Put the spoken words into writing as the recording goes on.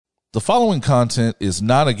The following content is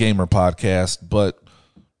not a gamer podcast, but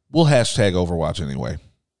we'll hashtag Overwatch anyway.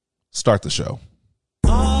 Start the show.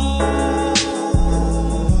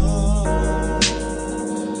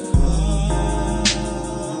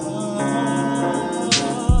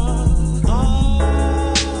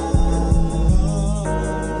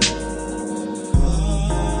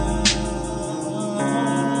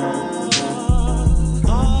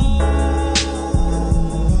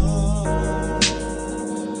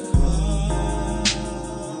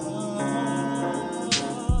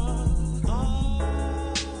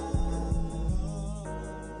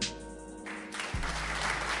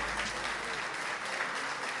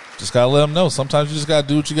 Just gotta let them know. Sometimes you just gotta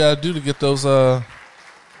do what you gotta do to get those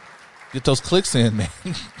clicks in, man.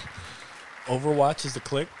 Overwatch is the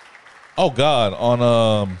click. Oh God,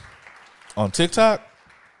 on TikTok,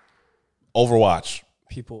 Overwatch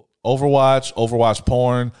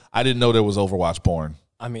porn. I didn't know there was Overwatch porn.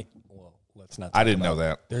 I mean, well, let's not. I didn't know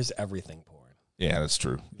that. There's everything porn. Yeah, that's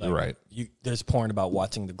true. Like, you're right. There's porn about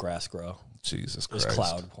watching the grass grow. Jesus Christ. There's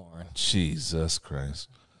cloud porn. Jesus Christ.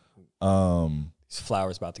 These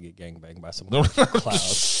flowers about to get gangbanged by some clouds.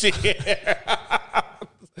 Shit.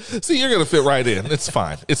 See, you're gonna fit right in. It's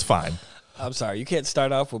fine. It's fine. I'm sorry, you can't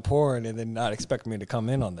start off with porn and then not expect me to come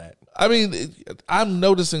in on that. I mean, I'm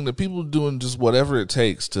noticing that people are doing just whatever it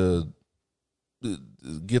takes to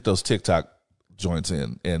get those TikTok joints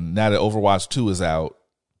in. And now that Overwatch 2 is out.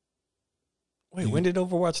 Wait, when did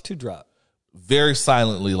Overwatch 2 drop? Very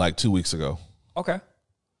silently, like 2 weeks ago. Okay.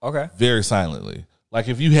 Very silently. Like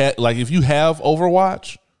if you have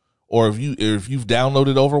Overwatch, or if you've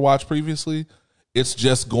downloaded Overwatch previously, it's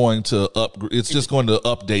just going to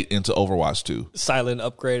update into Overwatch 2. Silent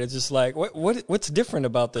upgrade. It's just like what's different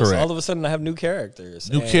about this? Correct. All of a sudden I have new characters.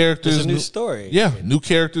 There's a new story. Yeah, new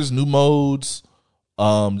characters, new modes.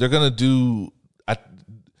 They're gonna do.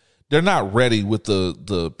 They're not ready with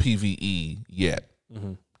the PvE yet.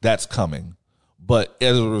 Mm-hmm. That's coming, but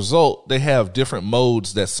as a result, they have different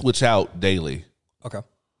modes that switch out daily. Okay.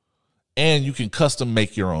 And you can custom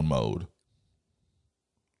make your own mode.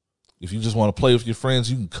 If you just want to play with your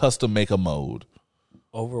friends, you can custom make a mode.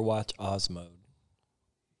 Overwatch Oz mode.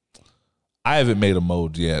 I haven't made a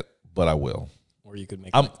mode yet, but I will. Or you could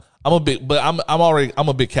make. I'm a big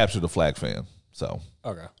Capture the Flag fan. So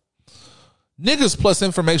okay. Niggas plus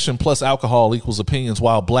information plus alcohol equals opinions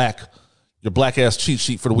while black. Your black ass cheat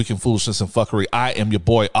sheet for the week in foolishness and fuckery. I am your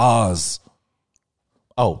boy Oz.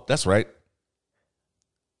 Oh, that's right.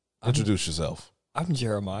 Introduce yourself. I'm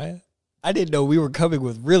Jeremyah. I didn't know we were coming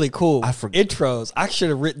with really cool intros. I should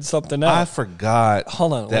have written something else. I forgot.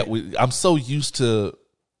 Hold on. I'm so used to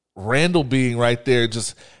Randall being right there,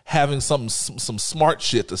 just having some smart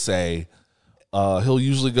shit to say. He'll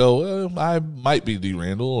usually go, I might be D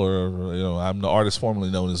Randall, or I'm the artist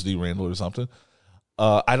formerly known as D Randall or something.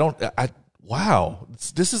 Wow,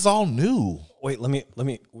 this is all new. Wait, let me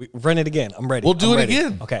run it again. I'm ready. We'll do it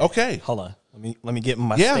again. Okay. Hold on. Let me get in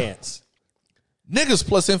my stance. Niggas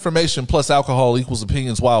plus information plus alcohol equals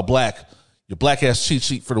opinions while black. Your black ass cheat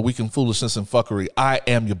sheet for the week in foolishness and fuckery. I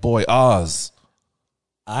am your boy Oz.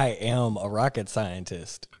 I am a rocket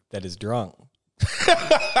scientist that is drunk. Hit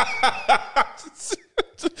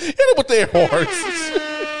him with their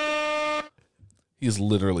horse. He's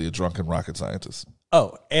literally a drunken rocket scientist.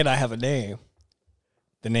 Oh, and I have a name.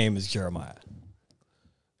 The name is Jeremyah.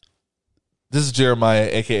 This is Jeremyah,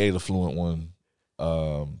 aka the Fluent One.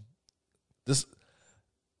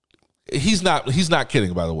 He's not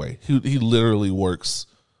kidding, by the way. He literally works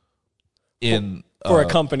in for a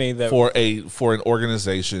company that for an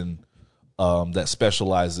organization that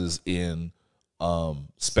specializes in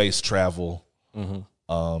space travel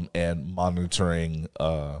and monitoring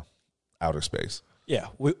outer space. Yeah,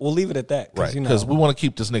 we'll leave it at that. Right, because we want to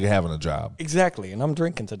keep this nigga having a job. Exactly, and I'm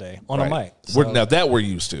drinking today on a mic. So. Now that we're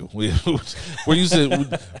used to. We're used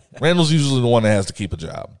to. Randall's usually the one that has to keep a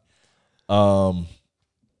job.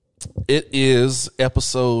 It is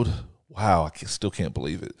episode. Wow, I still can't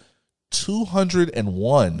believe it.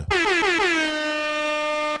 201.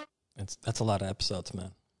 That's a lot of episodes,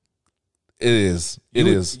 man. It is. It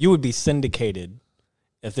is. You would be syndicated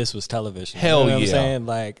if this was television. Hell you know yeah. What I'm saying?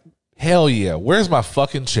 Like, hell yeah. Where's my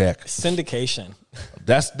fucking check? Syndication.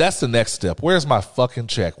 That's the next step. Where's my fucking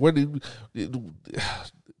check? Damn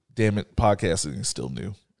it, podcasting is still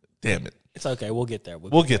new. Damn it. It's okay. We'll get there.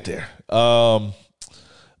 We'll get there.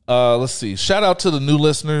 Let's see. Shout out to the new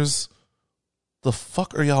listeners. The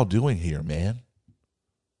fuck are y'all doing here, man?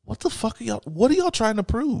 What the fuck are y'all? What are y'all trying to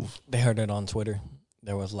prove? They heard it on Twitter.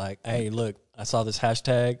 There was like, hey, look, I saw this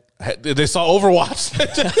hashtag. They saw Overwatch. I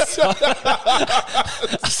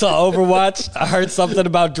saw Overwatch. I heard something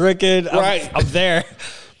about drinking. Right. I'm there.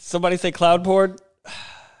 Somebody say cloud porn.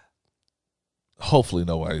 Hopefully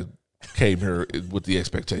nobody came here with the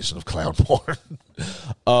expectation of cloud porn.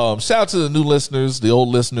 Shout out to the new listeners, the old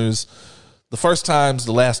listeners, the first times,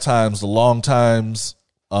 the last times, the long times.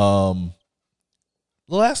 The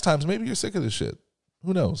last times, maybe you're sick of this shit.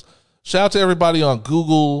 Who knows? Shout out to everybody on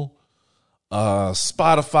Google,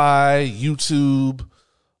 Spotify, YouTube,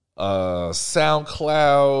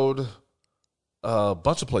 SoundCloud, a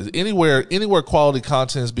bunch of places. Anywhere quality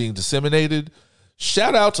content is being disseminated.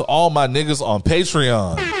 Shout out to all my niggas on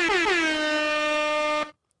Patreon.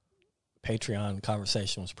 Patreon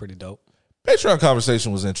conversation was pretty dope. Patreon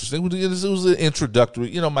conversation was interesting. It was an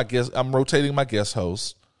introductory. I'm rotating my guest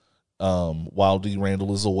host while D.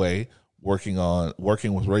 Randall is away working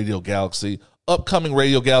with Radio Galaxy. Upcoming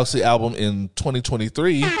Radio Galaxy album in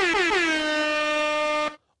 2023.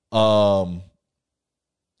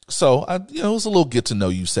 So it was a little get to know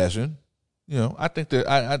you session. I think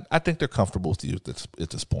they're comfortable with you at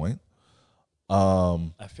this point.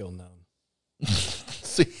 I feel known.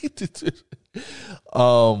 See,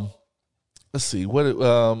 let's see what.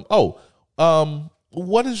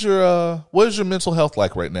 What is your mental health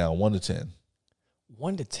like right now? 1 to 10.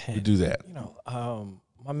 1 to 10. We do that.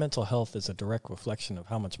 My mental health is a direct reflection of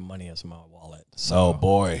how much money is in my wallet. So, oh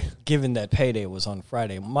boy! Given that payday was on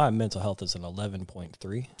Friday, my mental health is an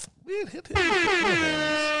 11.3.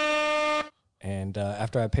 And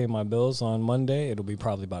after I pay my bills on Monday, it'll be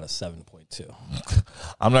probably about a 7.2.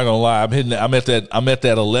 I'm not gonna lie. I'm at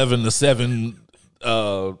that 11 to 7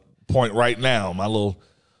 point right now. My little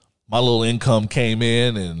income came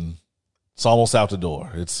in and it's almost out the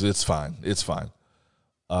door. It's fine. It's fine.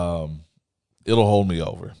 It'll hold me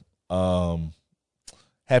over.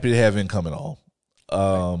 Happy to have income at all.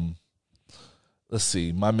 Let's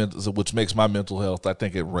see. Which makes my mental health. I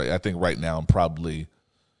think right now I'm probably.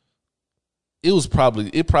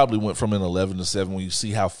 It probably went from an 11 to 7 when you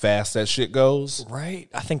see how fast that shit goes. Right.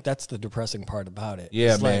 I think that's the depressing part about it.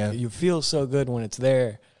 Yeah, it's man. Like you feel so good when it's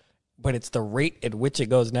there, but it's the rate at which it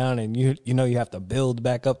goes down, and you have to build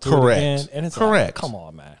back up to it again. And it's correct. Like, come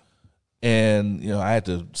on, man. And I had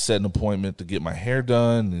to set an appointment to get my hair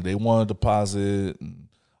done, and they want a deposit. And,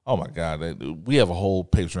 oh my God, we have a whole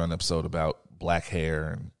Patreon episode about black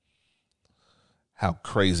hair and how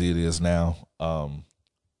crazy it is now. I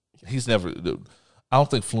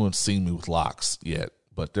don't think Fluent's seen me with locks yet,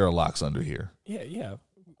 but there are locks under here. Yeah.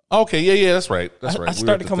 Okay, yeah, that's right. I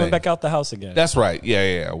started coming back out the house again. That's right.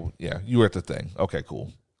 Yeah. You were at the thing. Okay,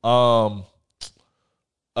 cool.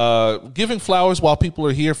 Giving flowers while people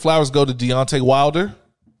are here. Flowers go to Deontay Wilder.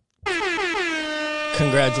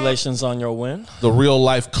 Congratulations on your win. The real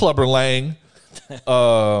life Clubber Lang. This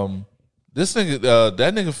nigga,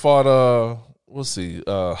 that nigga fought,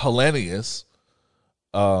 Hellenius.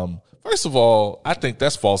 First of all, I think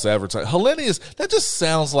that's false advertising. Hellenius, that just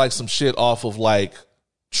sounds like some shit off of like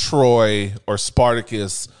Troy or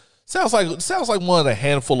Spartacus. Sounds like one of the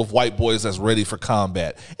handful of white boys that's ready for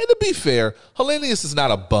combat. And to be fair, Hellenius is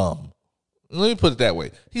not a bum. Let me put it that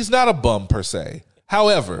way. He's not a bum per se.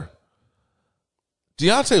 However,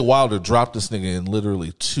 Deontay Wilder dropped this nigga in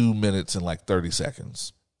literally 2 minutes and like 30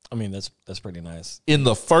 seconds. I mean, that's pretty nice. In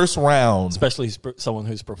the first round. Especially someone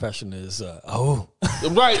whose profession is,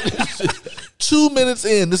 Right. 2 minutes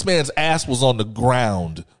in, this man's ass was on the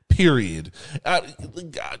ground, period.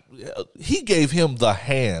 He gave him the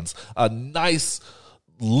hands. A nice,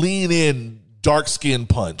 lean-in, dark-skin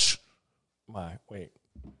punch. Wait.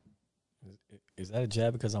 Is that a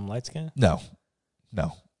jab because I'm light-skinned? No.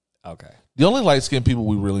 Okay. The only light-skinned people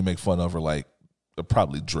we really make fun of are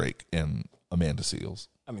probably Drake and Amanda Seales.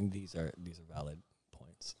 I mean, these are valid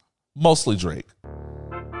points. Mostly Drake.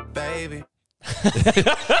 Baby.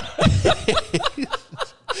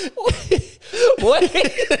 Wait.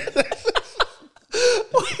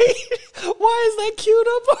 Why is that queued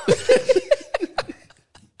up?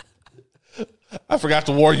 I forgot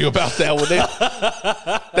to warn you about that one.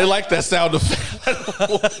 They like that sound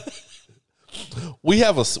effect. We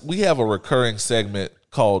have a recurring segment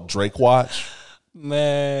called Drake Watch.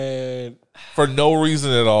 Man. For no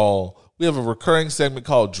reason at all. We have a recurring segment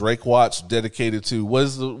called Drake Watch dedicated to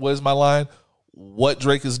what is my line? What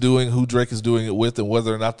Drake is doing, who Drake is doing it with, and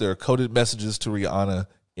whether or not there are coded messages to Rihanna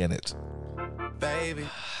in it. Baby.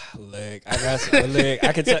 Look,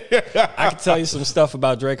 I can tell you some stuff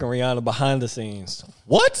about Drake and Rihanna behind the scenes.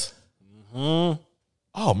 What? Mm-hmm.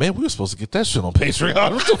 Oh man, we were supposed to get that shit on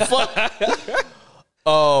Patreon. What the fuck?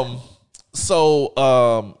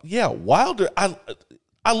 Yeah, Wilder.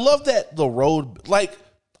 I love that the road. Like,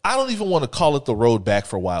 I don't even want to call it the road back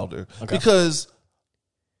for Wilder because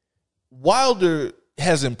Wilder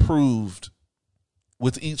has improved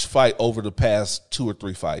with each fight over the past 2 or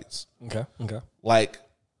 3 fights. Okay. Like,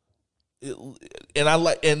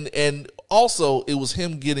 and also it was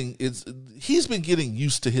him he's been getting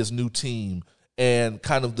used to his new team and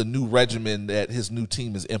kind of the new regimen that his new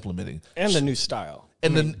team is implementing. And the new style.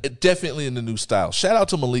 And then definitely in the new style. Shout out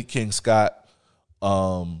to Malik King Scott,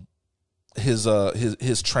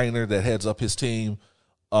 his trainer that heads up his team.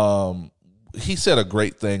 He said a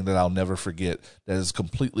great thing that I'll never forget that is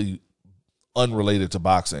completely unrelated to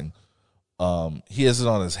boxing. He has it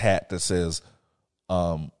on his hat that says,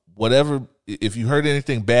 whatever, if you heard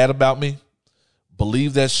anything bad about me,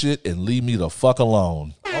 believe that shit and leave me the fuck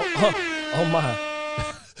alone. Oh my.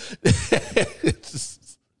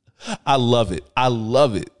 I love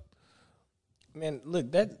it. Man,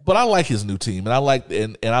 look, that. But I like his new team, and I like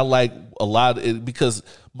a lot of it because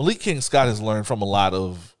Malik King Scott has learned from a lot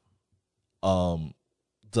of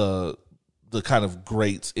the kind of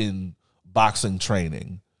greats in boxing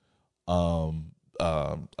training. Coach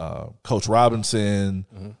Robinson,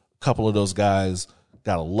 a couple of those guys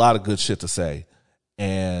got a lot of good shit to say.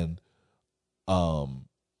 And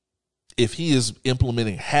if he is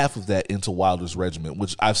implementing half of that into Wilder's regimen,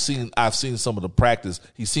 which I've seen some of the practice,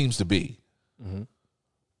 he seems to be.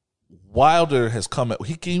 Wilder has come at,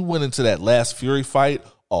 he went into that last Fury fight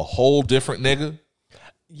a whole different nigga.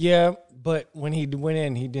 Yeah, but when he went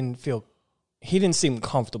in, he didn't seem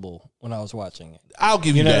comfortable when I was watching it. I'll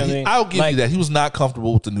give you that. I mean? I'll give you that. He was not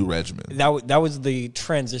comfortable with the new regimen. That was the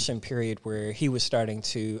transition period where he was starting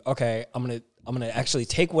to, okay, I'm gonna actually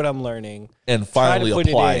take what I'm learning and finally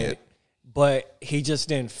apply it. But he just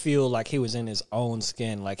didn't feel like he was in his own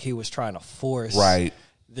skin, like he was trying to force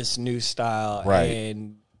this new style.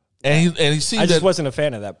 And he seemed I just wasn't a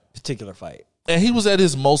fan of that particular fight. And he was at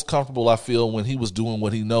his most comfortable, I feel, when he was doing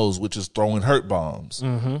what he knows, which is throwing hurt bombs.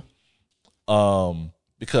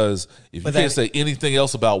 Because if you can't say anything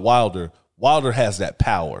else about Wilder, Wilder has that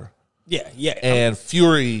power. Yeah. And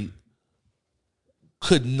Fury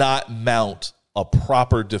could not mount a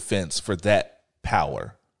proper defense for that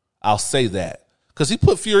power. I'll say that. Because he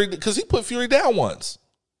put Fury down once.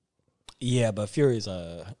 Yeah, but Fury's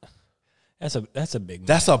that's a big man.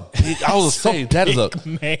 That's a big, I was saying that is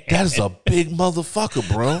a big motherfucker,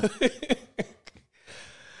 bro.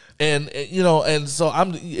 And so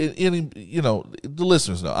the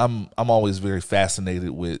listeners know I'm always very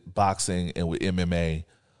fascinated with boxing and with MMA.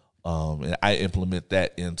 And I implement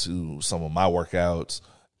that into some of my workouts.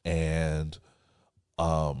 And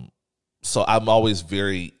so I'm always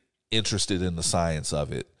very interested in the science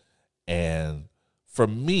of it. And for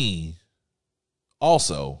me,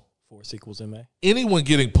 also, 4 MA. Anyone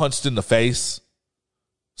getting punched in the face,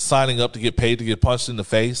 signing up to get paid to get punched in the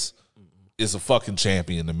face, is a fucking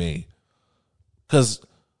champion to me. Because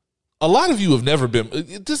a lot of you have never been,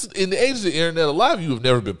 in the age of the internet, a lot of you have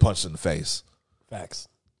never been punched in the face. Facts.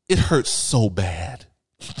 It hurts so bad.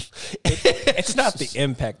 It's not the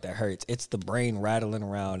impact that hurts. It's the brain rattling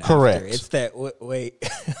around. Correct. After. It's that, wait.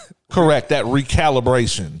 Correct. That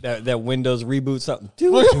recalibration. That Windows reboot something.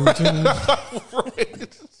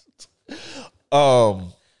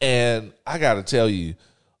 And I got to tell you,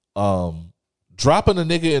 dropping a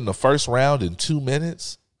nigga in the first round in 2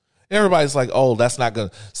 minutes, everybody's like, oh, that's not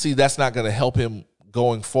going to help him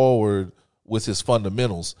going forward with his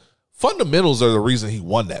fundamentals. Fundamentals are the reason he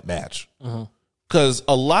won that match. Because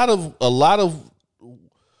a lot of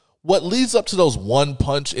what leads up to those one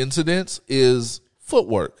punch incidents is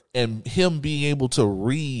footwork and him being able to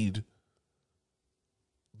read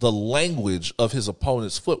the language of his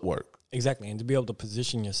opponent's footwork. Exactly. And to be able to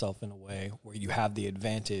position yourself in a way where you have the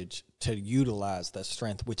advantage to utilize that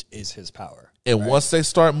strength, which is his power. And once they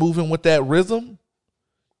start moving with that rhythm,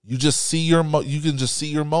 you can just see your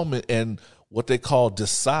moment and what they call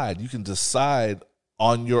decide. You can decide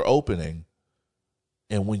on your opening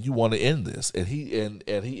and when you want to end this. And he ended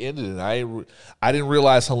it. I didn't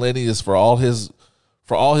realize Hellenius, for all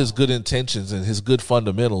his good intentions and his good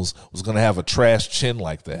fundamentals, was going to have a trash chin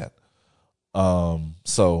like that.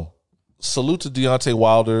 So salute to Deontay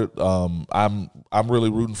Wilder. I'm really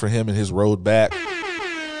rooting for him in his road back.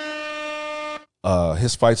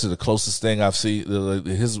 His fights are the closest thing I've seen.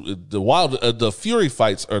 The Fury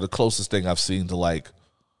fights are the closest thing I've seen to like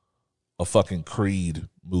a fucking Creed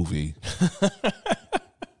movie.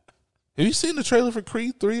 Have you seen the trailer for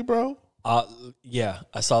Creed 3, bro? Yeah,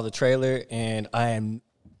 I saw the trailer and I am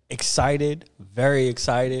excited, very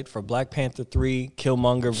excited for Black Panther 3,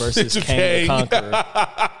 Killmonger versus Kang the Conqueror.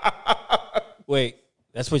 Wait,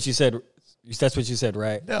 that's what you said. That's what you said,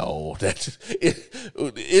 right? No,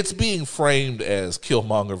 it's being framed as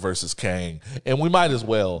Killmonger versus Kang, and we might as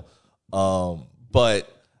well. But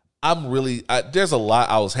there's a lot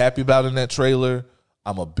I was happy about in that trailer.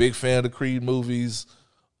 I'm a big fan of the Creed movies.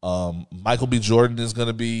 Michael B. Jordan is going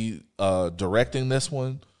to be directing this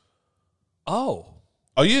one. Oh,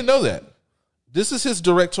 you didn't know that? This is his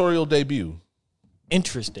directorial debut.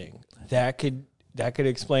 Interesting. That could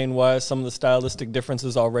explain why some of the stylistic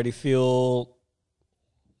differences already feel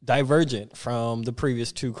divergent from the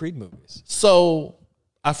previous 2 Creed movies. So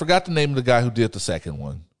I forgot the name of the guy who did the second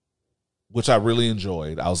one, which I really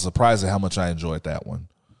enjoyed. I was surprised at how much I enjoyed that one.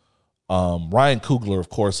 Ryan Coogler, of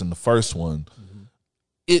course, in the first one. Mm-hmm.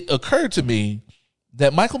 It occurred to me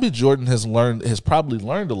that Michael B. Jordan has probably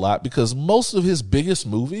learned a lot because most of his biggest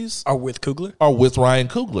movies are with Coogler. Are with Ryan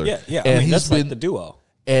Coogler. Yeah. And that's like the duo.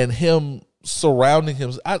 And him surrounding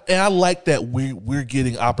him. I like that we're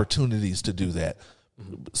getting opportunities to do that.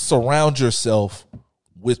 Mm-hmm. Surround yourself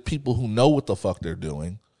with people who know what the fuck they're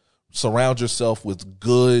doing. Surround yourself with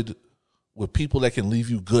people that can leave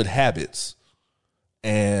you good habits.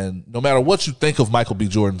 And no matter what you think of Michael B.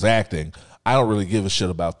 Jordan's acting, I don't really give a shit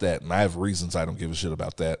about that. And I have reasons I don't give a shit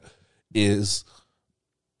about that. Is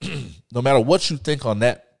no matter what you think on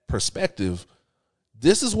that perspective,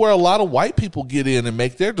 this is where a lot of white people get in and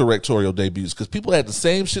make their directorial debuts because people had the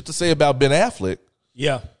same shit to say about Ben Affleck.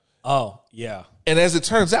 Yeah. Oh, yeah. And as it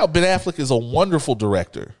turns out, Ben Affleck is a wonderful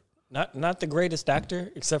director. Not the greatest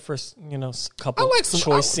actor, except for a couple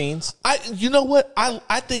choice scenes. You know what?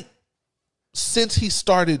 I think since he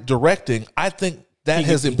started directing, I think that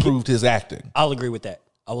has improved his acting. I'll agree with that.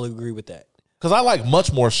 I will agree with that because I like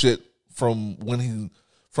much more shit from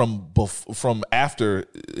from after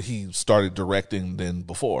he started directing than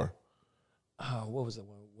before. What was it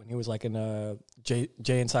when he was like in Jay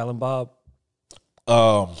and Silent Bob?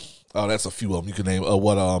 That's a few of them you can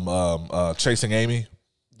name. Chasing Amy.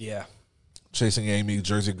 Yeah, Chasing Amy,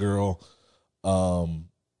 Jersey Girl.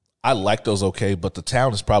 I like those okay, but The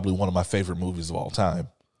Town is probably one of my favorite movies of all time.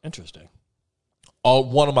 Interesting.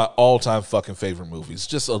 One of my all-time fucking favorite movies.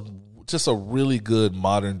 Just a really good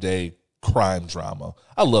modern day crime drama.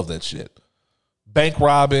 I love that shit. Bank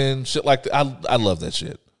robbing, shit like that. I love that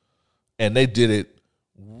shit. And they did it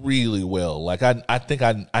really well. Like I think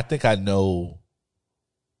I know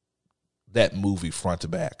that movie front to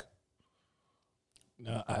back.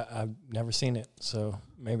 No, I've never seen it, so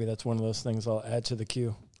maybe that's one of those things I'll add to the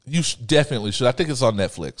queue. You definitely should. I think it's on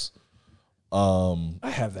Netflix. I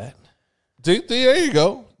have that. There you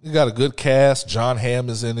go. You got a good cast. John Hamm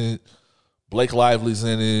is in it. Blake Lively's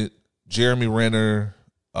in it. Jeremy Renner.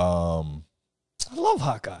 I love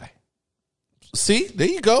Hawkeye. See, there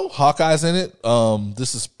you go. Hawkeye's in it.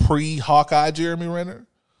 This is pre-Hawkeye Jeremy Renner.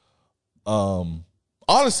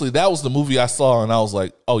 Honestly, that was the movie I saw, and I was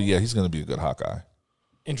like, oh, yeah, he's going to be a good Hawkeye.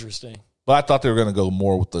 Interesting. But I thought they were going to go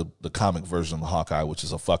more with the comic version of the Hawkeye, which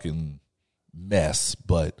is a fucking mess.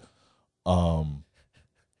 But I'm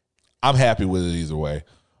happy with it either way.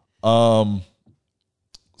 Let's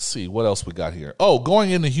see, what else we got here? Oh,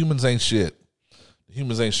 going into Humans Ain't Shit. The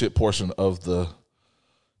Humans Ain't Shit portion of the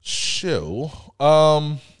show.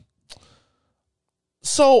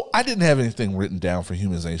 So I didn't have anything written down for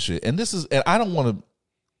Humans Ain't Shit. And I don't want to,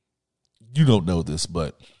 you don't know this,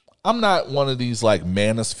 but I'm not one of these like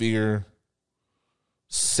manosphere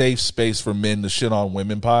safe space for men to shit on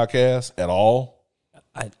women podcasts at all.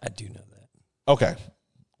 I do know that. Okay.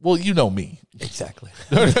 Well, you know me. Exactly.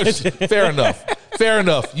 Fair enough. Fair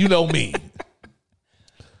enough. You know me.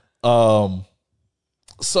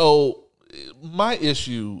 So my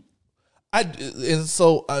issue,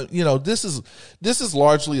 this is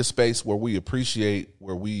largely a space where we appreciate,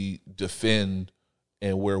 where we defend,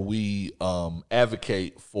 and where we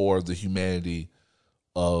advocate for the humanity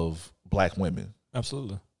of Black women.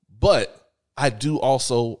 Absolutely. But I do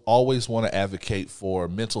also always want to advocate for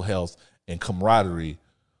mental health and camaraderie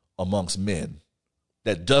amongst men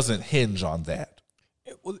that doesn't hinge on that.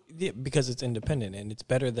 Because it's independent, and it's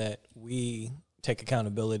better that we take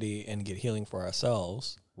accountability and get healing for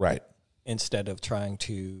ourselves. Right. Instead of trying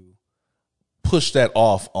to push that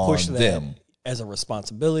off on them as a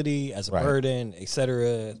responsibility, as a burden,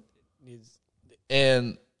 etc.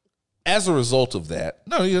 And as a result of that,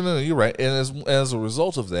 you're right. And as a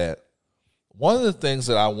result of that, one of the things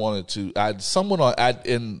that I wanted to, someone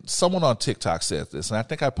on TikTok said this, and I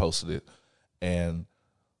think I posted it, and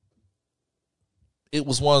it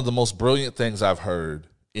was one of the most brilliant things I've heard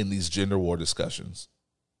in these gender war discussions.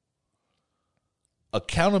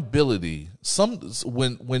 Accountability.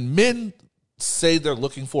 When men say they're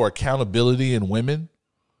looking for accountability in women,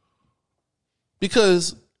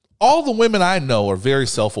 because all the women I know are very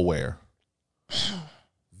self-aware.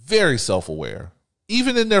 Very self-aware.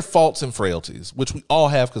 Even in their faults and frailties, which we all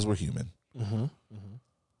have because we're human. Mm-hmm. Mm-hmm.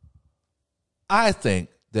 I think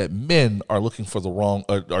that men are looking for the wrong,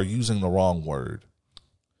 are using the wrong word.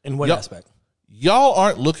 In what aspect? Y'all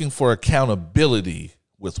aren't looking for accountability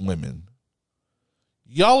with women.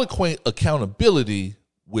 Y'all equate accountability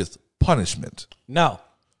with punishment. No.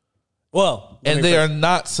 Well, and they are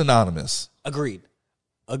not synonymous. Agreed.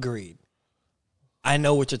 I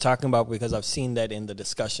know what you're talking about because I've seen that in the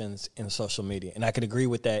discussions in social media, and I could agree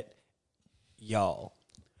with that, y'all.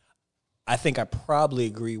 I think I probably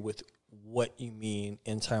agree with what you mean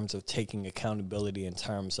in terms of taking accountability, in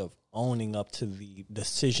terms of owning up to the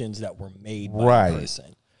decisions that were made by a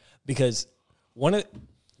person. Because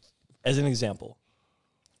as an example,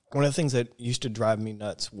 one of the things that used to drive me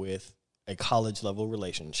nuts with a college level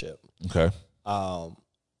relationship. Okay.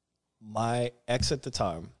 My ex at the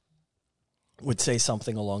time would say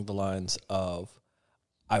something along the lines of,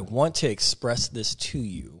 I want to express this to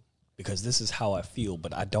you because this is how I feel,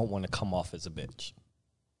 but I don't want to come off as a bitch.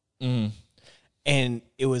 Mm. And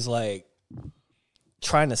it was like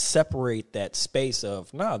trying to separate that space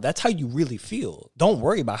of, no, that's how you really feel. Don't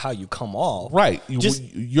worry about how you come off. Right.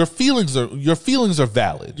 Your feelings are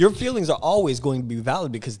valid. Your feelings are always going to be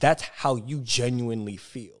valid because that's how you genuinely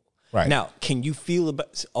feel. Right. Now, can you feel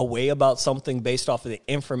a way about something based off of the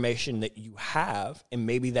information that you have, and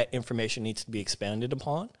maybe that information needs to be expanded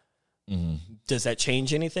upon? Mm-hmm. Does that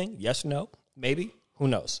change anything? Yes, no, maybe. Who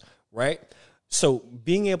knows, right? So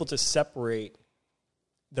being able to separate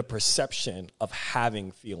the perception of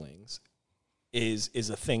having feelings is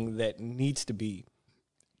a thing that needs to be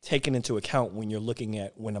taken into account when you're looking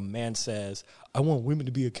at when a man says, I want women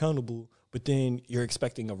to be accountable, but then you're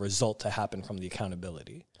expecting a result to happen from the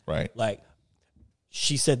accountability. Right. Like,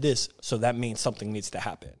 she said this, so that means something needs to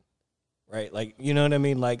happen. Right? Like, you know what I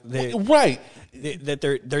mean? Like,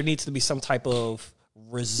 that there needs to be some type of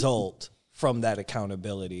result from that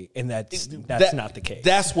accountability, and that's not the case.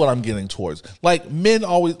 That's what I'm getting towards. Like, men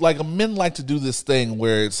like to do this thing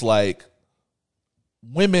where it's like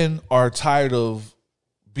women are tired of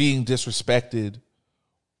being disrespected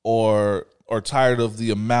or tired of the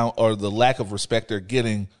amount or the lack of respect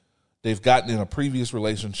they've gotten in a previous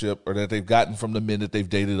relationship, or that they've gotten from the men that they've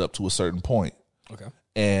dated up to a certain point. Okay.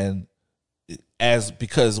 And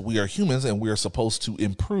because we are humans and we are supposed to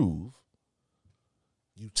improve,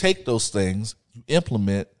 you take those things, you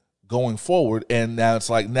implement going forward, and now it's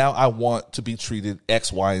like, now I want to be treated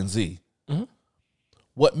X, Y, and Z. Mm-hmm.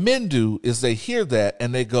 What men do is they hear that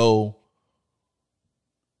and they go,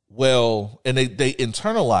 well, and they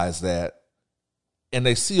internalize that, and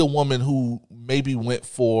they see a woman who maybe went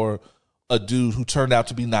for a dude who turned out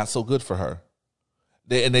to be not so good for her.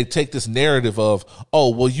 They take this narrative of,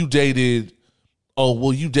 you dated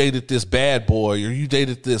this bad boy, or you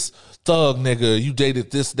dated this thug nigga, you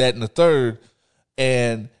dated this, that, and the third,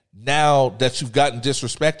 and now that you've gotten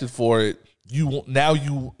disrespected for it, you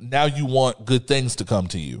want good things to come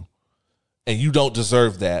to you. And you don't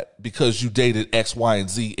deserve that because you dated X, Y, and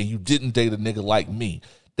Z, and you didn't date a nigga like me.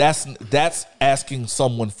 That's asking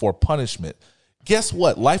someone for punishment. Guess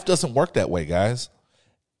what? Life doesn't work that way, guys.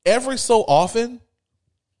 Every so often,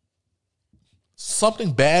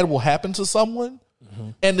 something bad will happen to someone, mm-hmm.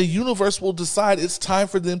 and the universe will decide it's time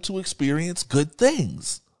for them to experience good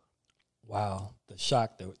things. Wow. The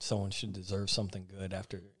shock that someone should deserve something good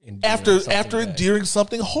after enduring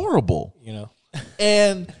something horrible. You know?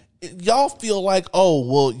 And y'all feel like,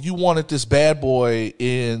 you wanted this bad boy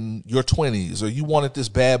in your 20s, or you wanted this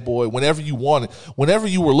bad boy whenever you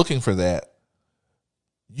were looking for that.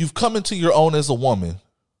 You've come into your own as a woman,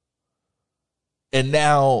 and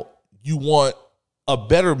now you want a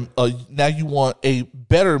better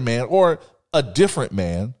man or a different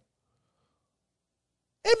man.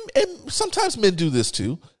 And sometimes men do this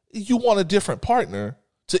too. You want a different partner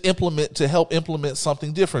to help implement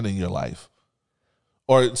something different in your life,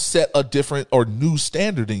 or set a different or new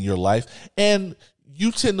standard in your life. And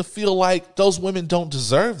you tend to feel like those women don't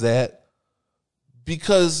deserve that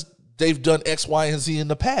because they've done X, Y, and Z in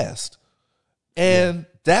the past. And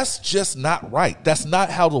that's just not right. That's not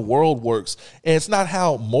how the world works. And it's not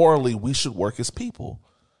how morally we should work as people.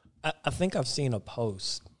 I think I've seen a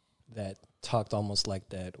post that talked almost like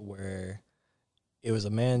that, where it was a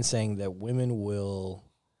man saying that women will,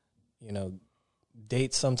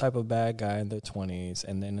 date some type of bad guy in their 20s,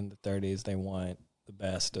 and then in the 30s they want the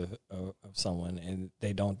best of someone, and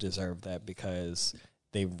they don't deserve that because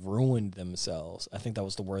they've ruined themselves. I think that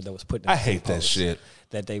was the word that was put in the I hate that shit.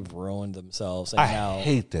 That they've ruined themselves, and I now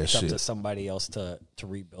hate that it's shit. up to somebody else to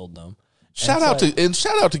rebuild them. Shout out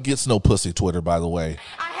to Gets No Pussy Twitter, by the way.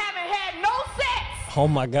 I haven't had no sex. Oh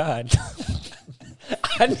my God.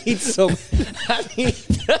 I need some.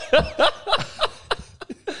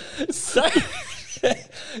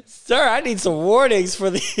 Sir, I need some warnings for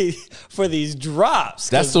these drops.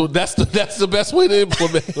 That's the best way to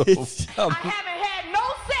implement them. I haven't had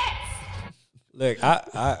no sex. Look,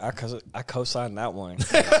 I co-signed that one.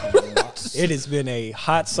 It has been a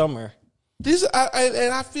hot summer.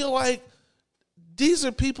 I feel like these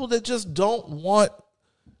are people that just don't want.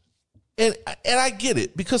 And I get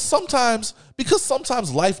it because sometimes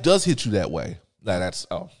life does hit you that way. That's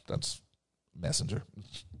Messenger.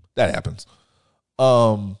 That happens.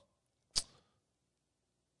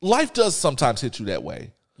 Life does sometimes hit you that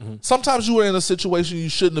way. Mm-hmm. Sometimes you are in a situation you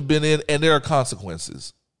shouldn't have been in, and there are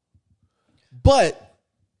consequences. But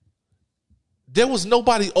there was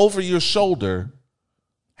nobody over your shoulder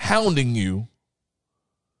hounding you,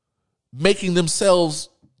 making themselves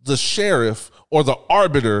the sheriff or the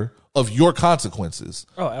arbiter of your consequences.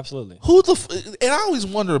 Oh, absolutely. And I always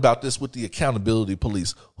wonder about this with the accountability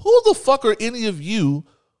police. Who the fuck are any of you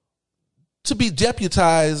to be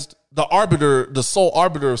deputized the sole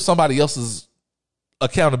arbiter of somebody else's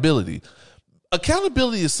accountability?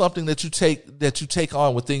 Accountability is something that you take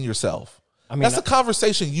on within yourself. I mean, that's a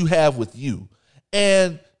conversation you have with you.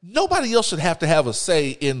 And nobody else should have to have a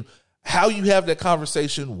say in how you have that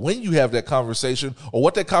conversation, when you have that conversation, or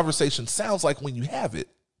what that conversation sounds like when you have it.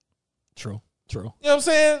 True. You know what I'm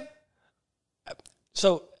saying?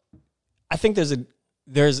 So I think there's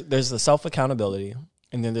the self-accountability,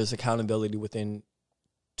 and then there's accountability within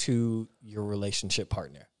to your relationship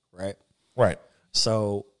partner, right? Right.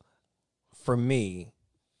 So for me,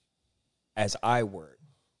 as I work,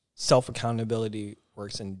 self-accountability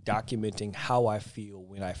works in documenting how I feel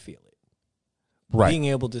when I feel it. Right. Being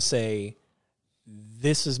able to say,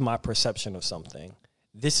 this is my perception of something.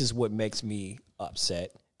 This is what makes me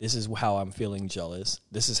upset. This is how I'm feeling jealous.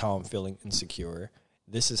 This is how I'm feeling insecure.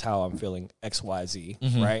 This is how I'm feeling XYZ,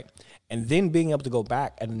 mm-hmm. right? And then being able to go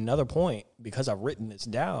back at another point, because I've written this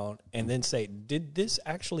down, and then say, did this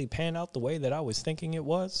actually pan out the way that I was thinking it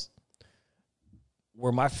was?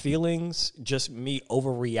 Were my feelings just me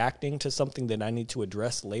overreacting to something that I need to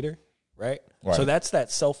address later, right? So that's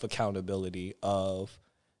that self-accountability of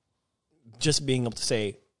just being able to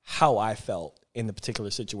say how I felt in the particular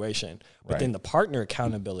situation. But then the partner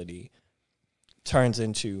accountability turns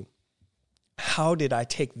into, how did I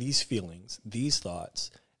take these feelings, these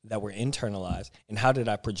thoughts that were internalized, and how did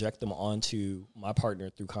I project them onto my partner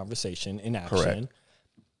through conversation and action? Correct.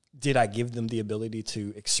 Did I give them the ability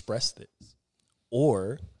to express this?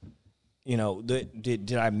 Or,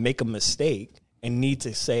 did I make a mistake and need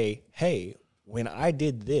to say, hey, when I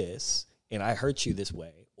did this and I hurt you this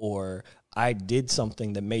way, or I did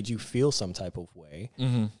something that made you feel some type of way,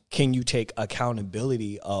 mm-hmm. can you take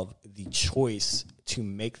accountability of the choice to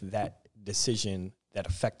make that decision that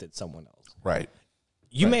affected someone else? Right.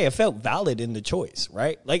 You may have felt valid in the choice,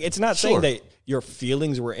 right? Like, it's not saying that your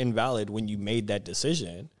feelings were invalid when you made that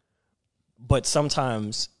decision, but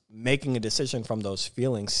sometimes making a decision from those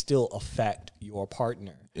feelings still affect your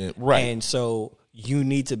partner. Right. And so you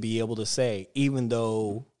need to be able to say, even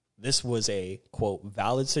though this was a, quote,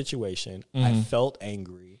 valid situation, mm-hmm. I felt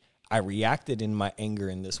angry, I reacted in my anger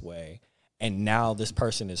in this way, and now this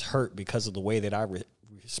person is hurt because of the way that I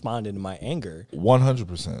responded in my anger.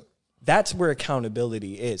 100%. That's where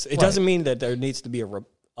accountability is. It doesn't mean that there needs to be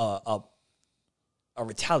a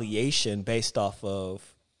retaliation based off of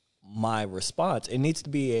my response. It needs to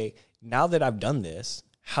be now that I've done this,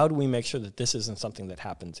 how do we make sure that this isn't something that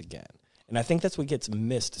happens again? And I think that's what gets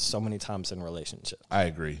missed so many times in relationships. I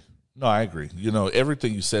agree. No, I agree.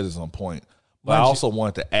 Everything you said is on point. But I also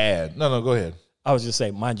wanted to add. No, go ahead. I was just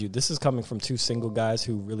saying, mind you, this is coming from two single guys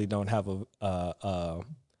who really don't have a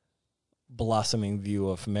blossoming view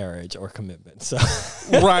of marriage or commitment. So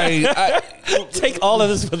right. Take all of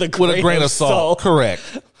this with a grain of salt. Correct.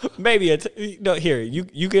 Maybe here,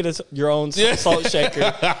 you get your own salt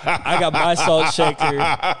shaker. I got my salt shaker.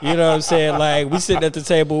 You know what I'm saying? Like, we sitting at the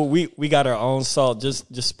table, we got our own salt,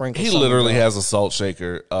 just sprinkle. He literally has a salt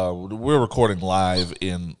shaker. We're recording live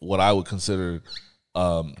in what I would consider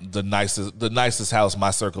the nicest house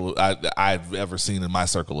I've ever seen in my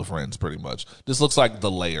circle of friends. Pretty much, this looks like the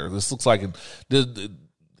lair. This looks like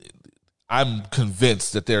I'm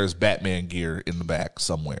convinced that there is Batman gear in the back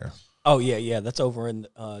somewhere. Oh yeah, that's over in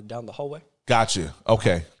down the hallway. Gotcha.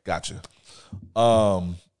 Okay, gotcha.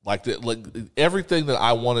 Like everything that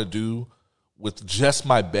I want to do with just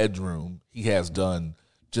my bedroom, he has done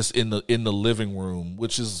just in the living room,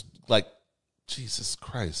 which is like, Jesus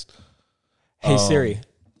Christ. Hey Siri,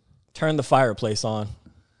 Turn the fireplace on.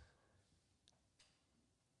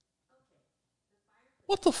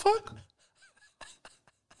 What the fuck?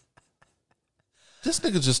 This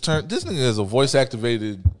nigga has a voice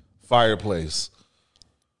activated fireplace.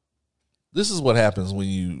 This is what happens when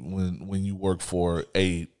you work for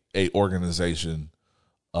a organization,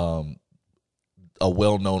 a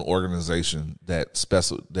well-known organization that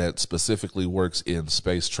specifically works in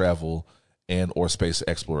space travel and or space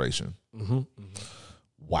exploration.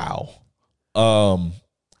 Wow.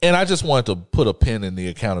 And I just wanted to put a pin in the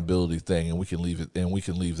accountability thing, and we can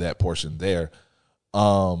leave that portion there.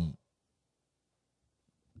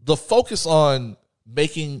 The focus on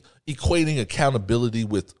equating accountability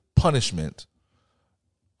with punishment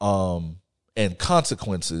and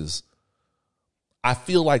consequences, I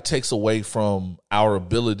feel like takes away from our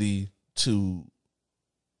ability to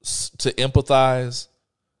empathize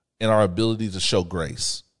and our ability to show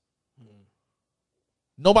grace.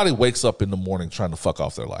 Nobody wakes up in the morning trying to fuck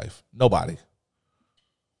off their life. Nobody.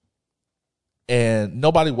 And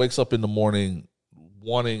nobody wakes up in the morning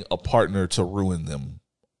wanting a partner to ruin them.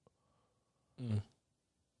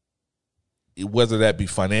 Whether that be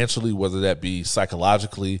financially, whether that be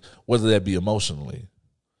psychologically, whether that be emotionally.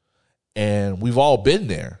 And we've all been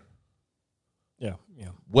there. Yeah.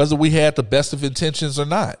 Whether we had the best of intentions or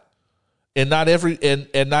not. And not every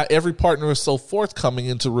partner is so forthcoming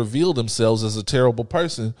and to reveal themselves as a terrible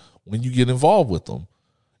person when you get involved with them.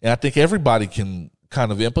 And I think everybody can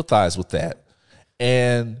kind of empathize with that.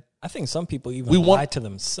 And I think some people even lie to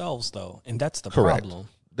themselves though, and that's the problem.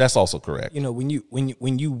 That's also correct. You know, when you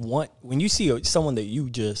see someone that you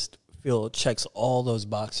just feel checks all those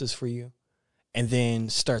boxes for you, and then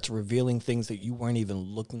starts revealing things that you weren't even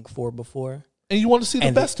looking for before. And you want to see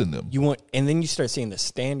the best in them. And then you start seeing the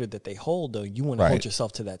standard that they hold, though. You want to hold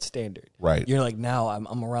yourself to that standard. Right. You're like, now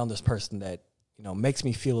I'm around this person that, you know, makes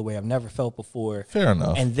me feel a way I've never felt before. Fair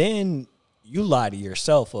enough. And then you lie to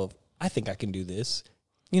yourself of, I think I can do this.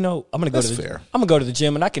 You know, I'm gonna go to the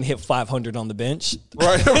gym and I can hit 500 on the bench.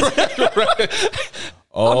 Right.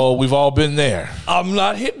 Oh, we've all been there. I'm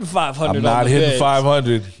not hitting 500. I'm not hitting bench.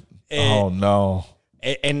 500. Oh no.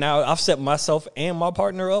 And now I've set myself and my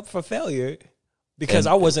partner up for failure because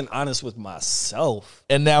I wasn't honest with myself.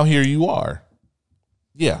 And now here you are.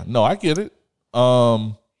 Yeah, no, I get it.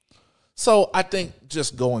 So I think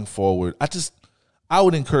just going forward, I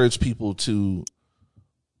would encourage people to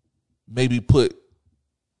maybe put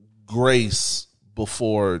grace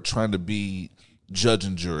before trying to be judge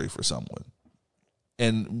and jury for someone.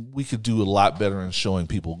 And we could do a lot better in showing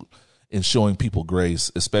people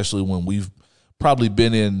grace, especially when we've probably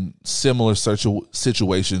been in similar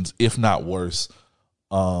situations, if not worse.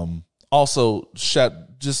 Also,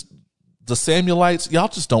 just the Samuelites, y'all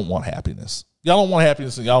just don't want happiness. Y'all don't want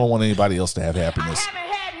happiness, and y'all don't want anybody else to have happiness. I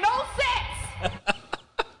haven't had no sex.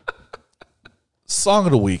 Song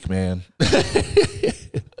of the week, man.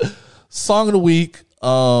 Song of the week.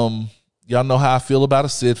 Y'all know how I feel about a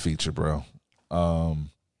Sid feature, bro.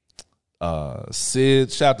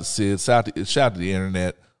 Sid, shout out to Sid, shout out to the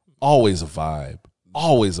internet. Always a vibe.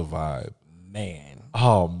 Always a vibe. Man.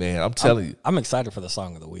 Oh man, I'm telling you. I'm excited for the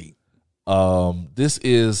song of the week. This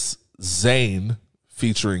is ZAYN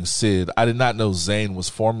featuring Sid. I did not know ZAYN was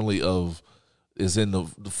formerly of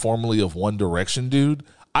One Direction dude.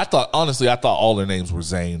 I thought all their names were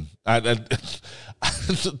Zayn.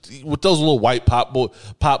 With those little white pop boys,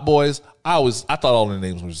 I thought all their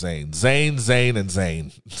names were Zayn, and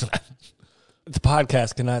Zayn. The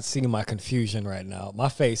podcast cannot see my confusion right now. My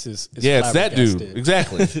face is it's that dude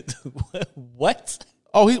exactly. What?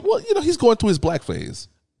 Oh, he's going through his black phase.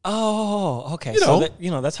 Oh, okay.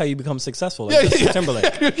 That's how you become successful. Like Justin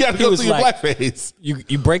Timberlake. You got to go through your black phase.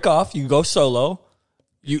 You break off. You go solo.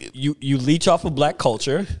 You leech off of black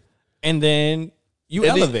culture, and then you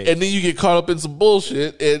elevate. And then you get caught up in some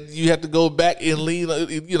bullshit, and you have to go back and lean.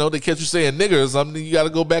 You know, they catch you saying nigger or something. You got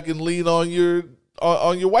to go back and lean on your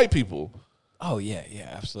white people. Oh yeah,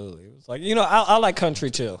 absolutely. It's like, you know, I like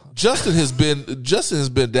country too. Justin Bieber's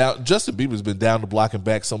been down the block and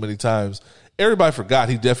back so many times. Everybody forgot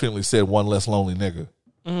he definitely said one less lonely nigga.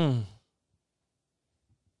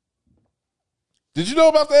 Did you know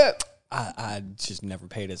about that? I just never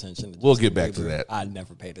paid attention to Justin We'll get back Bieber. to that. I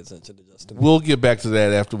never paid attention to Justin Bieber. We'll get back to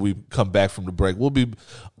that after we come back from the break.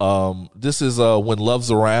 This is When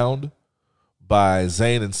Love's Around by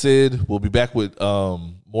ZAYN and Sid. We'll be back with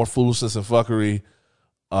more foolishness and fuckery.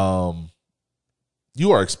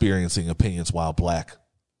 You are experiencing Opinions While Black.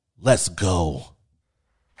 Let's go.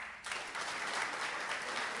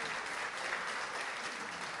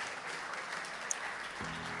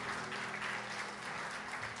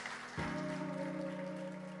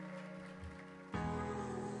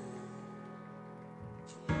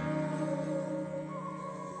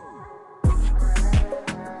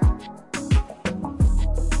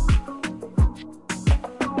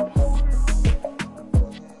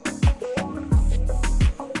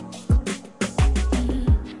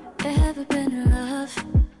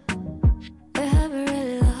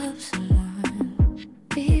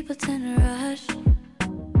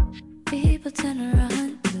 people tend to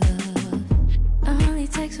run to love. It only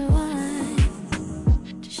takes one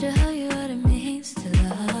to show you what it means to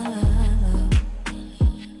love.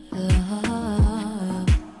 Love.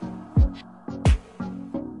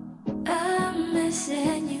 I'm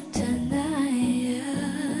missing you tonight.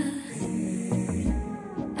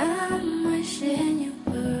 I'm wishing you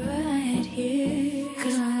were right here.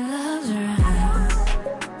 'Cause when love's around,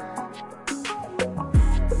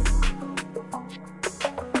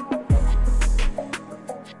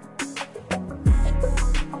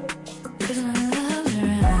 'cause when love's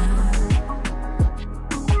around,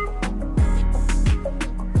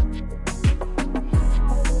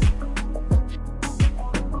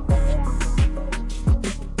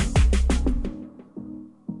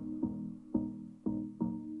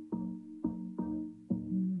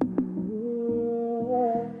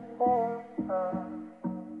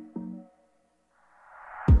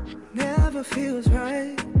 never feels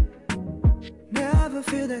right. Never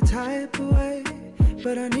feel that type of way.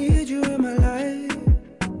 But I need you in my life.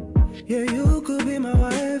 Yeah, you could be my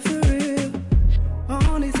wife for real.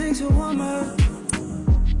 Only takes a woman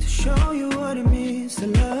to show you what it means to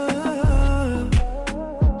love.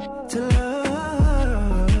 To love.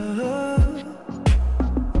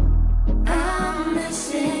 I'm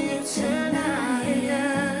missing you tonight.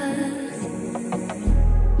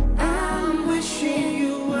 I'm wishing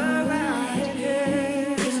you were right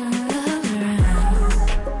here.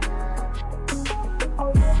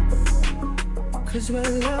 'Cause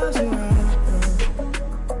when love's around,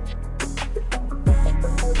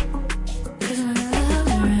 'Cause when love's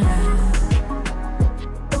around,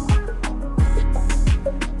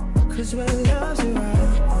 'cause when love's around, 'cause when love's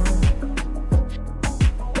around.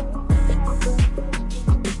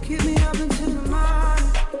 Keep me up until the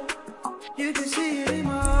morning. You can see it in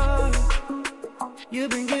my heart. You've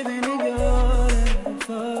been giving it your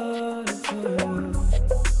effort.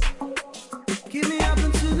 Keep me up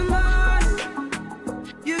until the morning.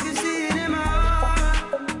 You can see it in my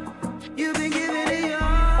heart. You've been giving it your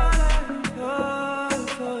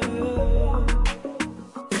effort.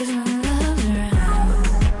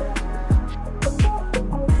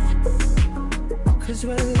 'cause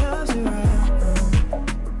when love's around,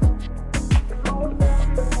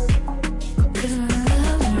 'Cause when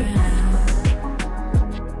love's around,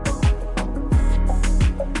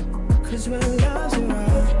 'cause when love's around, 'cause when love's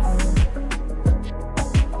around,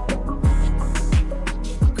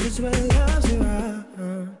 'cause when love's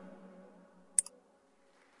around.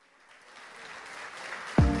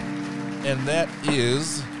 And that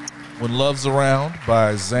is When Love's Around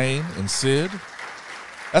by ZAYN and Sid.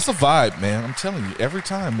 That's a vibe, man. I'm telling you, every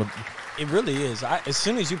time. It really is. As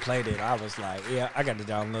soon as you played it, I was like, yeah, I got to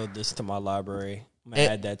download this to my library. I'm gonna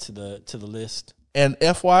add that to the list. And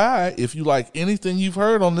FYI, if you like anything you've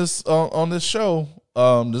heard on this show,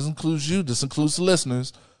 this includes you, this includes the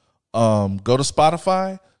listeners, go to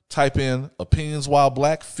Spotify, type in Opinions While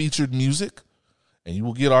Black featured music, and you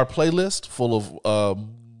will get our playlist full of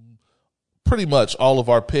pretty much all of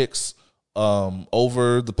our picks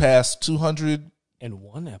over the past 200 And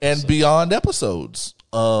one episode. and beyond episodes.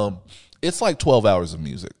 It's like 12 hours of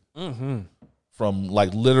music from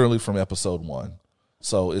like literally from episode 1.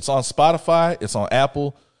 So it's on Spotify, it's on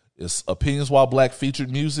Apple, it's Opinions While Black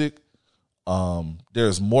featured music.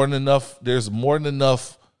 There's more than enough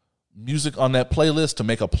music on that playlist to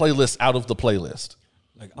make a playlist out of the playlist.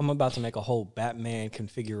 Like, I'm about to make a whole Batman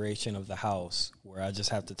configuration of the house where I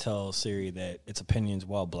just have to tell Siri that it's Opinions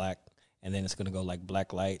While Black, and then it's going to go like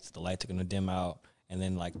black lights. The lights are going to dim out, and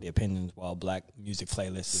then like the Opinions While Black music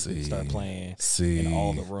playlist is going to start playing in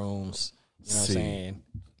all the rooms. You know what I'm saying?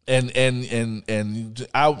 And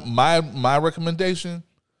my recommendation,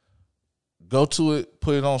 go to it,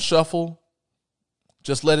 put it on shuffle.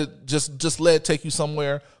 Just let it take you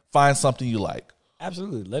somewhere. Find something you like.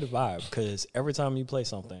 Absolutely, let it vibe, because every time you play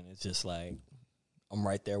something, it's just like, I'm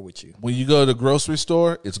right there with you. When you go to the grocery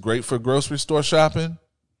store, it's great for grocery store shopping.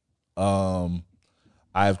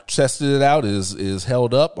 I've tested it out. Is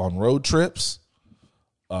held up on road trips.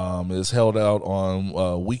 Is held out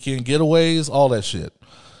on weekend getaways, all that shit.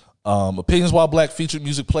 Opinions While Black featured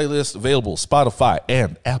music playlist available Spotify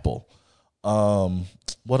and Apple.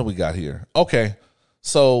 What do we got here? Okay,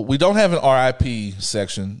 so we don't have an RIP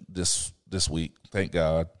section this week. Thank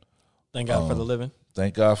God. Thank God for the living.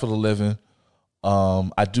 Thank God for the living.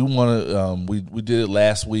 I do want to. We did it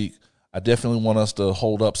last week. I definitely want us to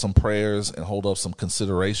hold up some prayers and hold up some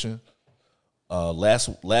consideration. Last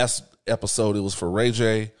episode it was for Ray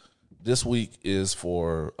J. This week is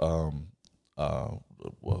for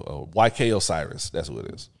YK Osiris. That's who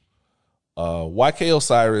it is. YK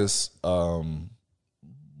Osiris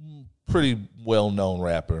pretty well known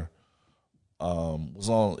rapper.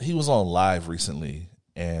 He was on Live recently,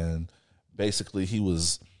 and basically he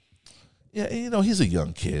was, he's a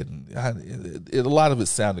young kid. And a lot of it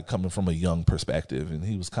sounded coming from a young perspective, and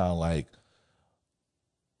he was kind of like,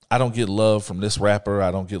 I don't get love from this rapper.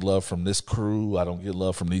 I don't get love from this crew. I don't get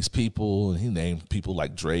love from these people. And he named people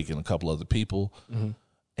like Drake and a couple other people,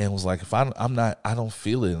 and was like, if I don't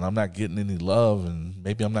feel it, and I'm not getting any love, and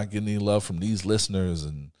maybe I'm not getting any love from these listeners,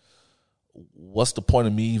 and what's the point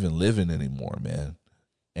of me even living anymore, man?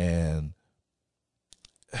 And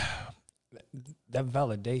that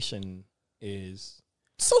validation is,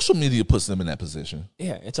 social media puts them in that position.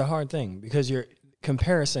 Yeah, it's a hard thing because your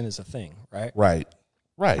comparison is a thing, right? Right.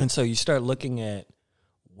 And so you start looking at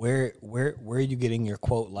where are you getting your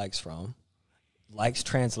quote likes from? Likes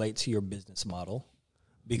translate to your business model,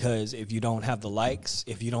 because if you don't have the likes,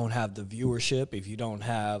 if you don't have the viewership, if you don't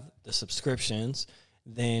have the subscriptions,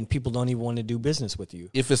 then people don't even want to do business with you.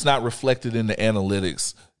 If it's not reflected in the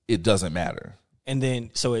analytics, it doesn't matter. And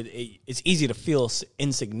then so it's easy to feel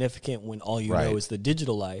insignificant when all you know is the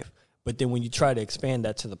digital life. But then when you try to expand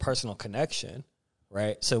that to the personal connection,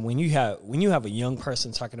 right? So when you have a young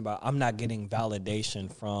person talking about, I'm not getting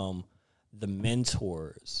validation from the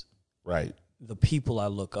mentors, right, the people I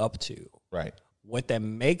look up to, right. What that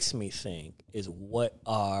makes me think is, what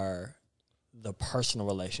are the personal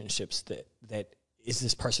relationships that is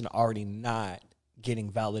this person already not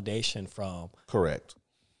getting validation from? Correct.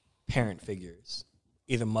 Parent figures,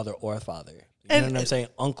 either mother or father. You know what I'm saying?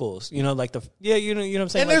 Uncles. You know, like you know what I'm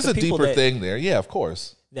saying? And like there's a deeper thing there. Yeah, of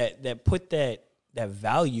course. That put that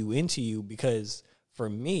value into you, because for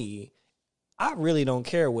me, I really don't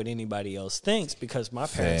care what anybody else thinks, because my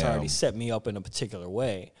parents already set me up in a particular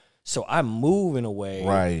way. So I move in a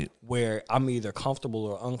way where I'm either comfortable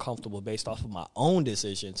or uncomfortable based off of my own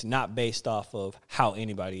decisions, not based off of how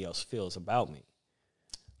anybody else feels about me.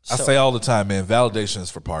 I say all the time, man, validation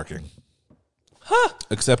is for parking.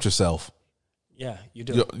 Accept yourself. Yeah, you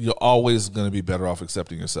do. You're always going to be better off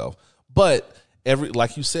accepting yourself. But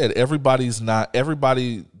like you said, everybody doesn't have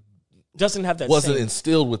that. Wasn't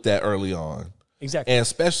instilled with that early on. Exactly. And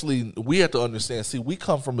especially, we have to understand, see, we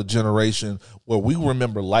come from a generation where we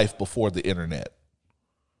remember life before the internet.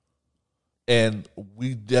 And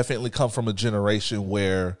we definitely come from a generation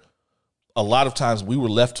where a lot of times we were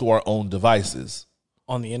left to our own devices.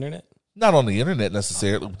 On the internet? Not on the internet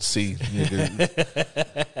necessarily. See,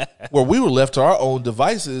 where we were left to our own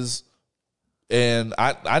devices. And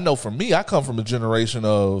I know for me, I come from a generation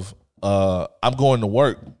of I'm going to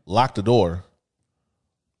work, lock the door.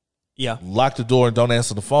 Yeah. Lock the door and don't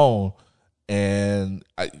answer the phone. And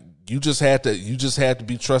you just had to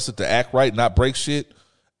be trusted to act right, not break shit,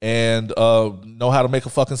 and know how to make a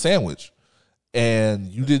fucking sandwich. And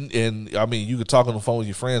you didn't, and I mean, you could talk on the phone with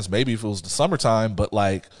your friends maybe if it was the summertime, but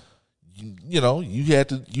like, you had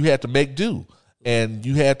to make do, and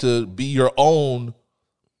you had to be your own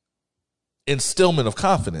instillment of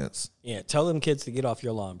confidence. Yeah, tell them kids to get off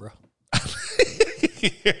your lawn, bro.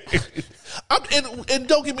 And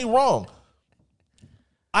don't get me wrong,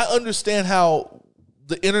 I understand how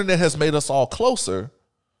the internet has made us all closer,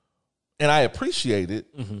 and I appreciate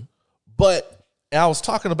it. Mm-hmm. But I was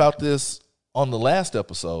talking about this on the last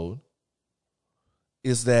episode,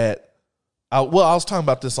 is that I was talking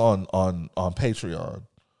about this on Patreon.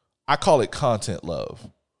 I call it content love.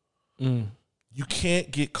 You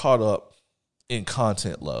can't get caught up in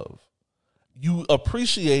content love. You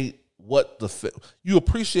appreciate you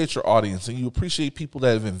appreciate your audience, and you appreciate people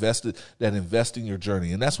that invest in your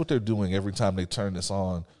journey, and that's what they're doing every time they turn this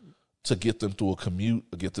on, to get them through a commute,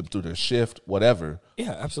 or get them through their shift, whatever.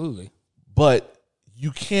 Yeah, absolutely. But you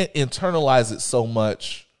can't internalize it so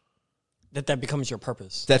much that becomes your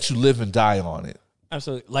purpose, that you live and die on it.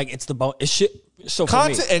 Absolutely. Like, it's the bone. It should. So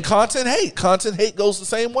content for me, and content hate goes the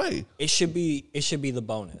same way. It should be the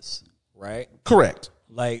bonus, right? Correct.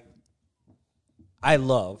 Like, I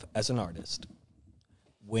love, as an artist,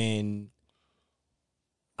 when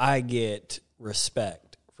I get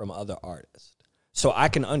respect from other artists. So I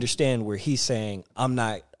can understand where he's saying, I'm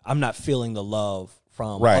not feeling the love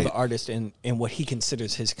from other artists in what he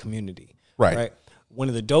considers his community. Right. One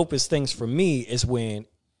of the dopest things for me is when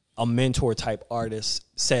a mentor type artist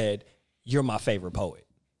said, "You're my favorite poet."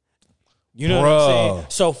 You know what I'm saying?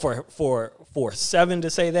 So for Seven to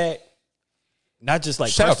say that, not just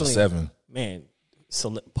like shout personally, out to Seven, man,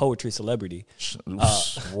 poetry celebrity,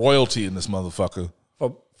 royalty in this motherfucker.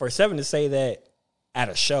 For Seven to say that at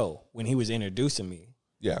a show when he was introducing me,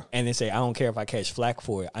 yeah, and then say, "I don't care if I catch flack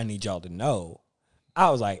for it. I need y'all to know I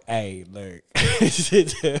was like, hey, look,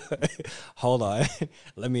 hold on.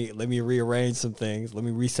 Let me rearrange some things. Let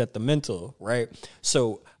me reset the mental, right?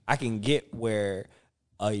 So I can get where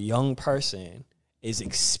a young person is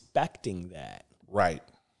expecting that. Right.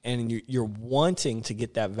 And you're wanting to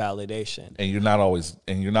get that validation. And you're not always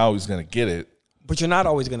going to get it. But you're not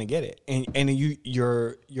always going to get it. And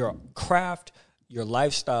your craft, your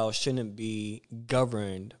lifestyle shouldn't be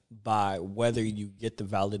governed by whether you get the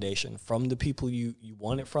validation from the people you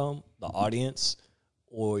want it from, the audience,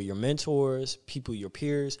 or your mentors, your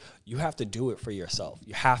peers. You have to do it for yourself.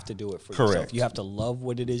 You have to do it for yourself. You have to love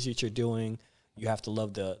what it is that you're doing. You have to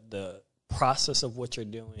love the process of what you're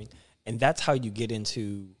doing. And that's how you get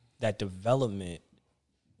into that development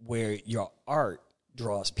where your art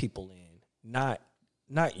draws people in, not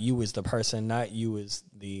you as the person, not you as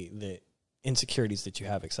the insecurities that you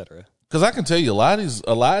have, etc. Because I can tell you a lot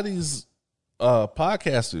of these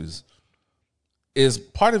podcasters is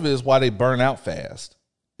part of it is why they burn out fast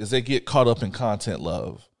is they get caught up in content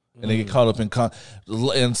love and they get caught up in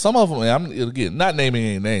and some of them, I'm again not naming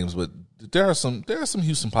any names, but there are some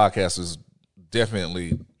Houston podcasters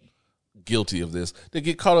definitely guilty of this. They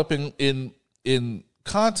get caught up in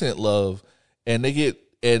content love and they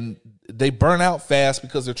burn out fast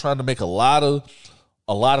because they're trying to make a lot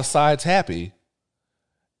of sides happy.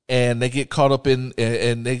 And they get caught up in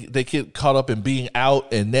they get caught up in being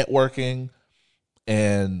out and networking,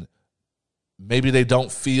 and maybe they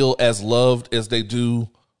don't feel as loved as they do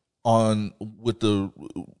with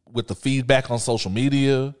the feedback on social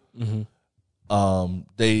media. Mm-hmm.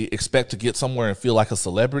 They expect to get somewhere and feel like a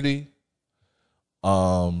celebrity.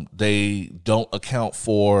 They don't account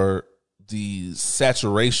for the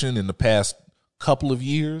saturation in the past couple of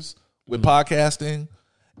years with podcasting,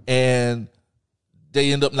 and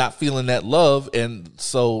they end up not feeling that love. And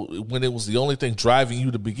so when it was the only thing driving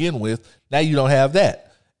you to begin with, now you don't have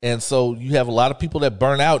that. And so you have a lot of people that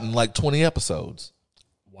burn out in like 20 episodes.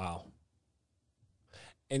 Wow.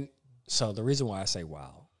 And so the reason why I say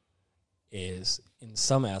wow is in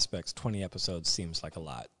some aspects, 20 episodes seems like a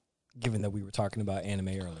lot, given that we were talking about anime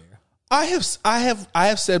earlier. I have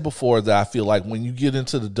said before that I feel like when you get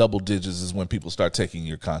into the double digits is when people start taking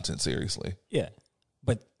your content seriously. Yeah.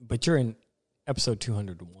 But you're in episode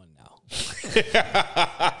 201 now.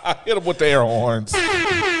 Hit them with the air horns.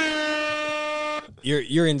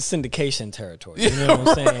 You're in syndication territory. You know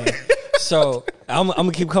what I'm saying? So I'm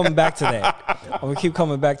gonna keep coming back to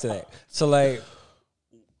that. So like,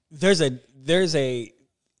 there's a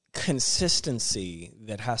consistency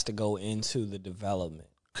that has to go into the development.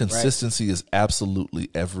 Consistency is absolutely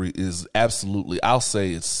I'll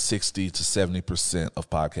say it's 60 to 70% of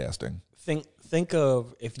podcasting. Think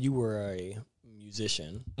of if you were a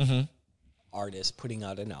musician, mm-hmm. artist putting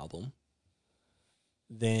out an album,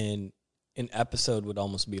 then an episode would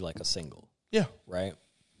almost be like a single. Yeah. Right?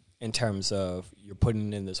 In terms of you're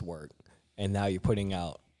putting in this work and now you're putting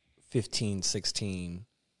out 15, 16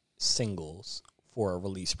 singles for a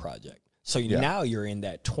release project. So now you're in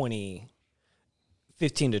that 15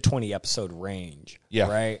 to 20 episode range. Yeah.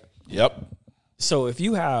 Right? Yep. So if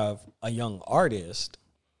you have a young artist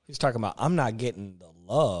who's talking about, I'm not getting the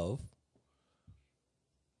love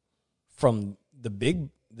from the big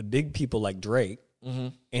people like Drake, mm-hmm.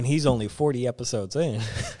 and he's only 40 episodes in.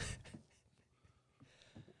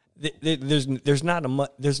 There's not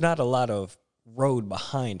a lot of road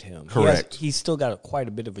behind him. Correct. He's still got quite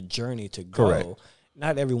a bit of a journey to go. Correct.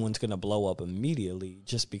 Not everyone's going to blow up immediately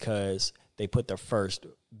just because they put their first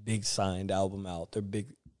big signed album out, their big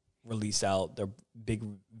release out, their big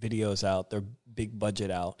videos out, their big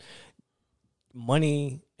budget out.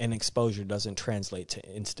 Money and exposure doesn't translate to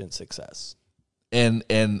instant success. And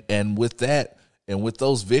with that, and with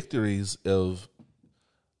those victories of,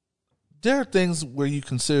 there are things where you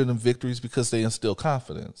consider them victories because they instill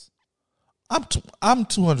confidence. I'm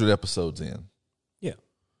 200 episodes in. Yeah.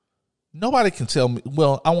 Nobody can tell me,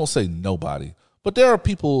 well, I won't say nobody, but there are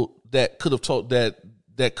people that could have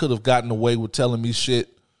that could have gotten away with telling me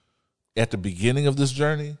shit at the beginning of this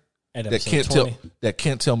journey that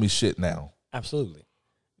can't tell me shit now. Absolutely.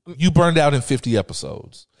 You burned out in 50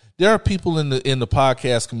 episodes. There are people in the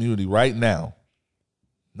podcast community right now,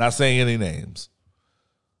 not saying any names,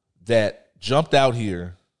 that jumped out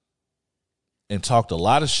here and talked a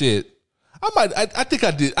lot of shit. I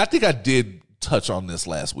think I did touch on this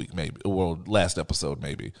last week, maybe, or last episode,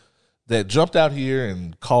 maybe, that jumped out here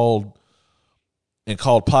and called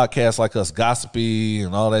podcasts like us gossipy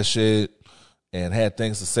and all that shit, and had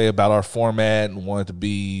things to say about our format and wanted to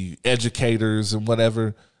be educators and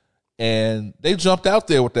whatever. And they jumped out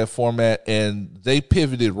there with that format and they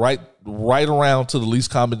pivoted right around to the least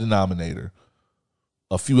common denominator.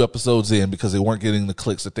 a few episodes in because they weren't getting the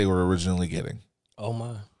clicks that they were originally getting. Oh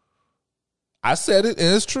my. I said it,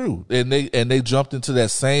 and it's true. And they jumped into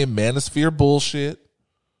that same manosphere bullshit.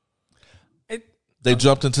 They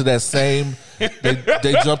jumped into that same.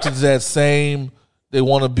 They jumped into that same. They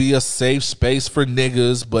want to be a safe space for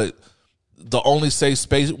niggas, but the only safe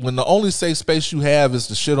space you have is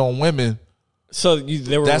to shit on women. So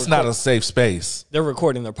that's not a safe space. They're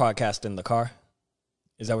recording their podcast in the car.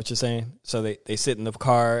 Is that what you're saying? So they sit in the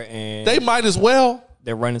car and they might as well.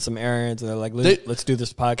 They're running some errands and they're like, let's do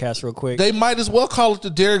this podcast real quick. They might as well call it the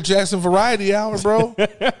Derek Jackson Variety Hour, bro.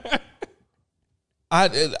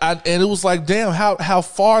 And it was like, damn, how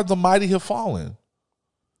far the mighty have fallen.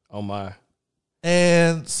 Oh my.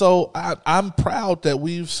 And so I'm proud that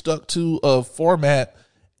we've stuck to a format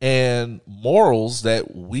and morals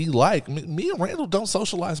that we like. Me and Randall don't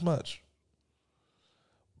socialize much.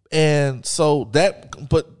 And so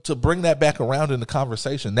but to bring that back around in the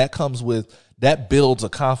conversation, that builds a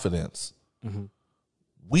confidence. Mm-hmm.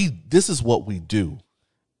 This is what we do.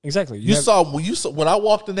 Exactly. You saw when I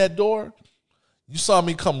walked in that door, you saw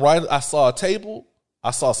me come right. I saw a table.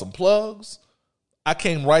 I saw some plugs. I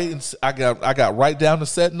came right and I got right down to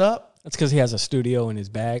setting up. That's because he has a studio in his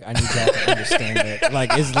bag. I need y'all to understand that. Like,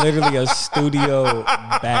 it's literally a studio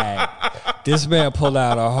bag. This man pulled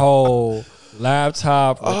out a whole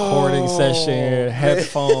laptop, recording session,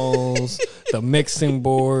 headphones, the mixing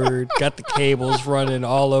board, got the cables running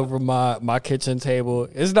all over my kitchen table.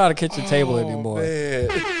 It's not a kitchen table anymore. Man.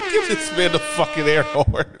 Give this man the fucking air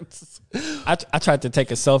horns. I tried to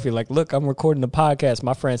take a selfie like, look, I'm recording the podcast.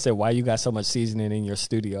 My friend said, why you got so much seasoning in your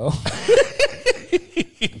studio?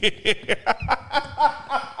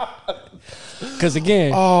 Because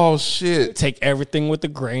again, oh shit, take everything with a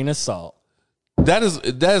grain of salt. That is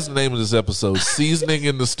the name of this episode, Seasoning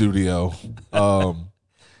in the Studio.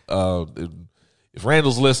 If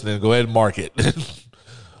Randall's listening, go ahead and mark it.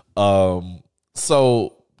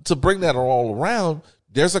 So to bring that all around,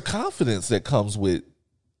 there's a confidence that comes with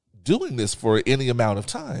doing this for any amount of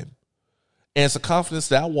time. And it's a confidence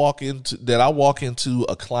that I walk into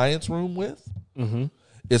a client's room with. Mm-hmm.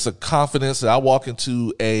 It's a confidence that I walk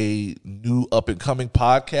into a new up and coming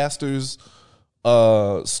podcaster's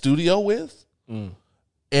studio with. Mm.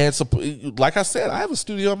 And like I said, I have a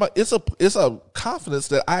studio. It's a confidence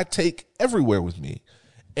that I take everywhere with me,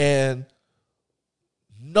 and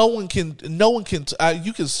no one can.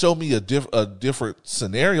 You can show me a different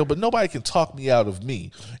scenario, but nobody can talk me out of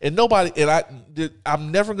me. And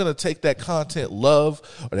I'm never going to take that content love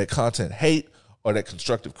or that content hate or that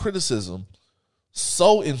constructive criticism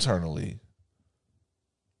so internally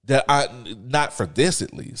that not for this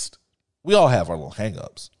at least. We all have our little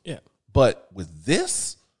hangups. Yeah. But with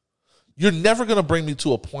this, you're never going to bring me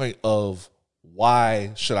to a point of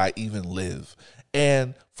why should I even live?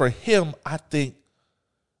 And for him, I think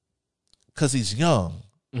because he's young,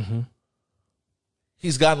 mm-hmm.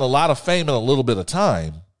 he's gotten a lot of fame in a little bit of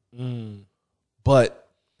time. Mm. But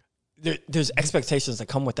there's expectations that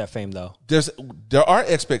come with that fame, though. There are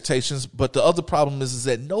expectations, but the other problem is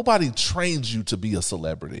that nobody trains you to be a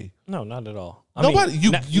celebrity. No, not at all.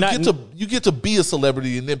 You get to be a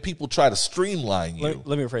celebrity, and then people try to streamline you.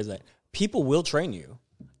 Let me rephrase that. People will train you.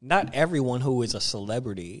 Not everyone who is a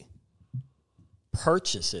celebrity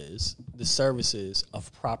purchases the services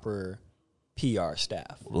of proper PR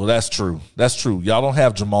staff. Well, that's true. That's true. Y'all don't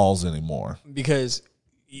have Jamals anymore. Because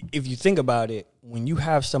if you think about it, when you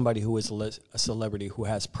have somebody who is a celebrity who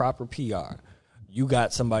has proper PR, you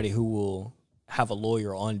got somebody who will have a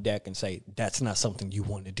lawyer on deck and say, that's not something you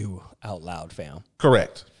want to do out loud, fam.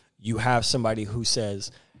 Correct. You have somebody who says,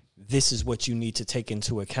 this is what you need to take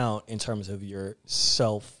into account in terms of your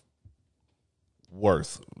self-worth,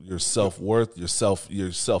 your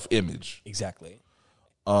self-image. Exactly.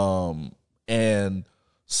 And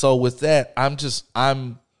so with that, I'm just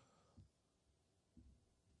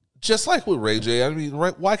like with Ray J. I mean,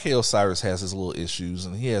 YK Osiris has his little issues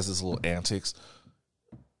and he has his little antics,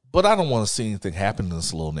 but I don't want to see anything happen to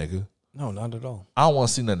this little nigga. No, not at all. I don't want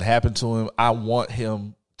to see nothing happen to him. I want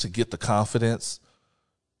him to get the confidence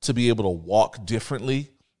to be able to walk differently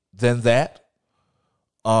than that.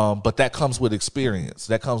 But that comes with experience.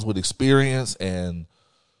 And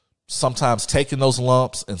sometimes taking those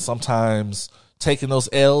lumps and sometimes taking those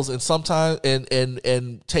L's and sometimes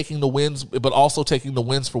and taking the wins, but also taking the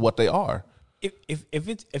wins for what they are. If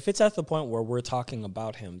it's at the point where we're talking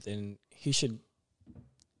about him, then he should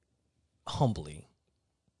humbly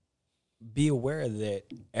be aware that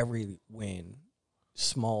every win,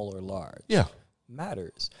 small or large,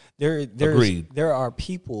 matters. Agreed. There are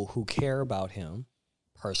people who care about him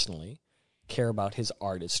personally, care about his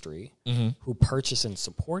artistry, who purchase and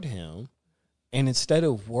support him, and instead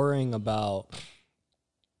of worrying about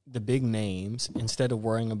the big names, instead of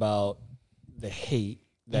worrying about the hate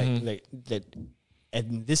that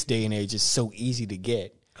in this day and age is so easy to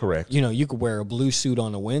get. Correct. You know, you could wear a blue suit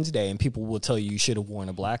on a Wednesday and people will tell you should have worn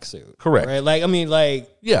a black suit. Correct. Right? Like, I mean, like,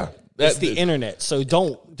 yeah, it's the internet. So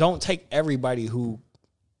don't take everybody who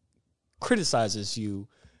criticizes you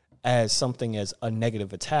as something as a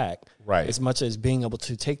negative attack. Right. As much as being able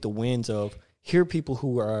to take the wins of, here are people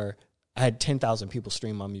who are, I had 10,000 people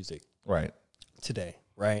stream my music. Right. Today.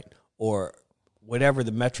 Right. Or whatever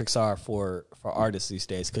the metrics are for artists these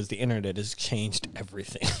days, because the internet has changed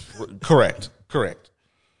everything. Correct.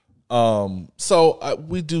 So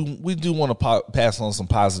we do want to pass on some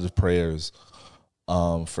positive prayers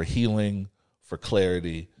for healing, for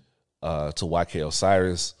clarity to YK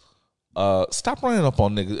Osiris. Stop running up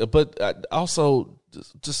on niggas, but also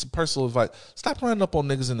just personal advice: stop running up on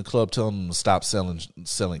niggas in the club, telling them to stop selling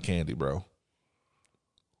candy, bro.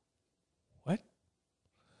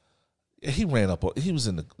 He ran up on. He was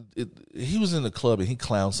in the club and he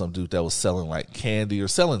clowned some dude that was selling like candy or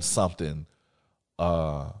selling something,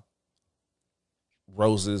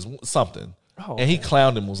 roses, something. Oh, and he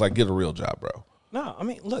clowned him and was like, "Get a real job, bro." No, I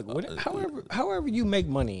mean, look, however you make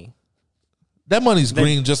money, that money's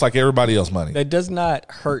green just like everybody else's money. That does not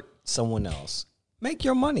hurt someone else. Make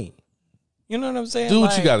your money. You know what I'm saying? Do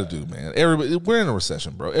what you got to do, man. Everybody, we're in a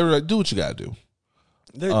recession, bro. Everybody, do what you got to do.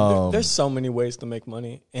 There's so many ways to make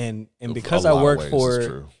money, and because I work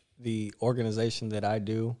for the organization that I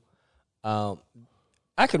do, I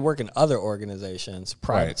could work in other organizations,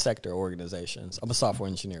 private sector organizations. I'm a software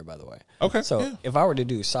engineer, by the way. Okay. So if I were to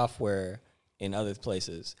do software in other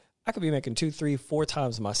places, I could be making 2, 3, 4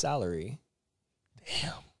 times my salary.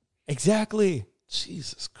 Damn. Exactly.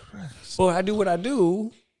 Jesus Christ. Well, I do what I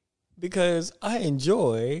do because I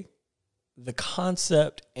enjoy the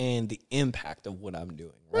concept and the impact of what I'm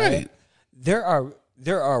doing. Right. There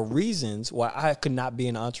are reasons why I could not be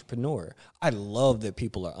an entrepreneur. I love that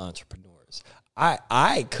people are entrepreneurs.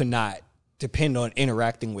 I could not depend on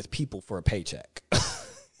interacting with people for a paycheck.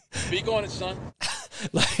 Speak on it, son.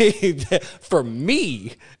 Like, for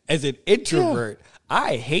me, as an introvert,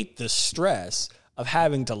 I hate the stress of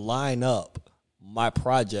having to line up my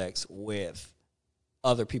projects with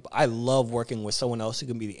other people. I love working with someone else who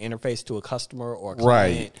can be the interface to a customer or a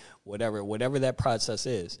client, whatever that process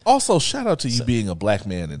is. Also, shout out to you being a black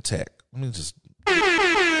man in tech. Let me just the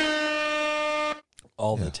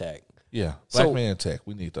tech. Yeah, black man in tech.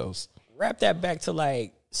 We need those. Wrap that back to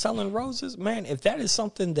like selling roses, man. If that is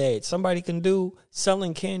something that somebody can do,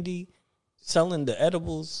 selling candy, selling the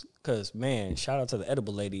edibles, because man, shout out to the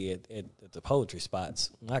edible lady at the poetry spots.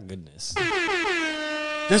 My goodness.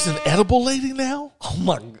 There's an edible lady now? Oh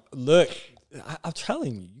my! Look, I'm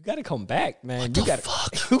telling you, you got to come back, man. You got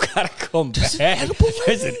to come back.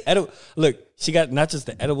 There's an edible. Look, she got not just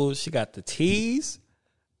the edibles, she got the teas,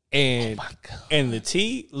 and and the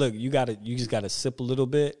tea. Look, you just gotta sip a little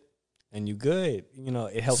bit, and you good. You know,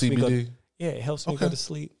 it helps CBD? me go. Yeah, it helps me go to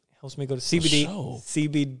sleep. Helps me go to CBD.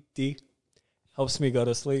 CBD helps me go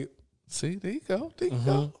to sleep. See, there you go. There you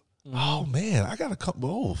go. Oh man, I gotta come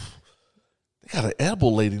off. They got an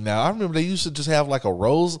edible lady now. I remember they used to just have like a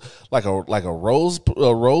rose, like a rose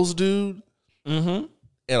dude, and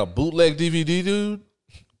a bootleg DVD dude.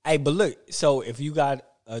 Hey, but look, so if you got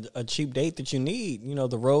a cheap date that you need, you know,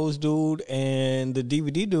 the rose dude and the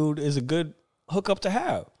DVD dude is a good hookup to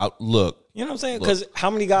have. Look, you know what I'm saying? Because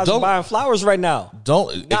how many guys are buying flowers right now?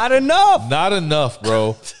 Not enough,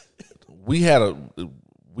 bro. we had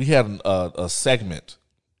a segment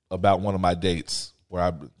about one of my dates.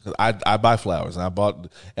 Where I buy flowers and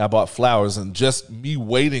I bought flowers, and just me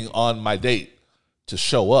waiting on my date to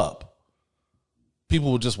show up,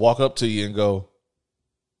 people would just walk up to you and go,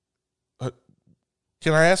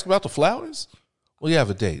 "Can I ask about the flowers?" Well, you have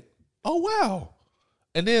a date. Oh wow!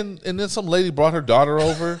 And then some lady brought her daughter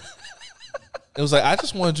over. It was like, I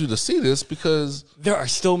just wanted you to see this because there are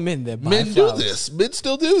still men that buy men flowers. do this. Men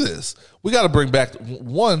still do this. We got to bring back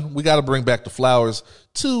the flowers.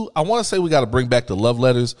 2, I want to say we got to bring back the love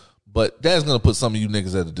letters, but that's going to put some of you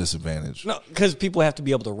niggas at a disadvantage. No, because people have to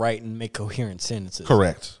be able to write and make coherent sentences.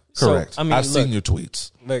 Correct. So, I mean, I've seen your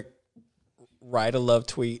tweets. Like, write a love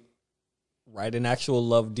tweet, write an actual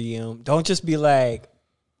love DM. Don't just be like,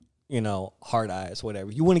 you know, hard eyes, whatever.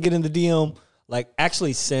 You want to get in the DM. Like,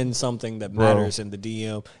 actually send something that matters in the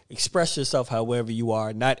DM. Express yourself however you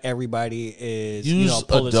are. Not everybody is, a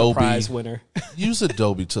Pulitzer Prize winner. Use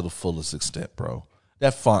Adobe to the fullest extent, bro.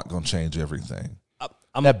 That font going to change everything.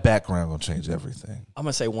 That background going to change everything. I'm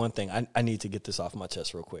going to say one thing. I need to get this off my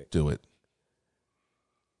chest real quick. Do it.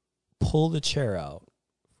 pull the chair out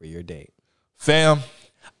for your date. Fam,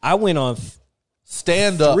 I went on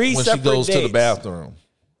stand up three when she separate goes to the dates. bathroom.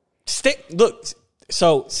 Look.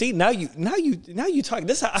 So see now you talk.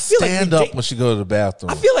 This I feel Stand like up when she go to the bathroom.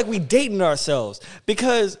 I feel like we dating ourselves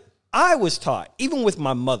because I was taught, even with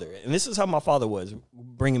my mother, and this is how my father was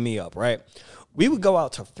bringing me up, right? We would go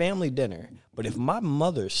out to family dinner, but if my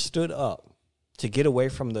mother stood up to get away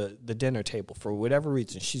from the dinner table for whatever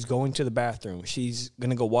reason, she's going to the bathroom, she's going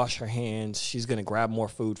to go wash her hands, she's going to grab more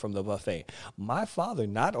food from the buffet. My father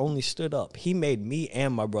not only stood up, he made me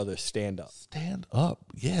and my brother stand up. Stand up.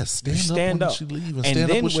 Yes, Stand up up. when she leave And stand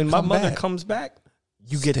then up when she when my come mother back. comes back,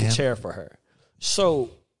 you get the Stand chair for her. So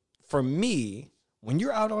for me, when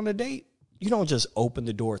you're out on a date, you don't just open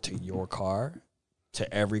the door to your car,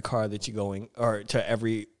 to every car that you're going, or to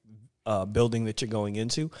every building that you're going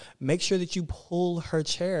into. Make sure that you pull her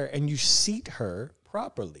chair and you seat her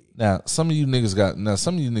properly. Now, some of you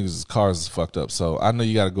niggas' cars is fucked up. So I know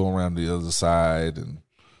you got to go around the other side and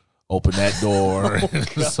open that door.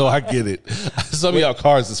 So I get it. Some of y'all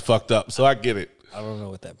cars is fucked up. So I get it. I don't know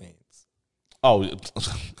what that means. Oh,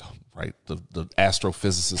 right. The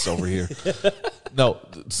astrophysicist over here. No,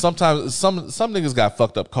 sometimes some niggas got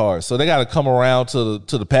fucked up cars, so they got to come around to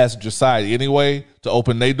the passenger side anyway to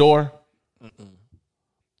open their door.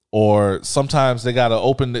 Or sometimes they got to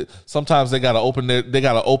open it. Sometimes they got to open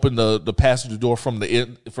the passenger door from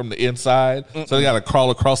the inside. So they got to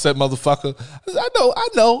crawl across that motherfucker.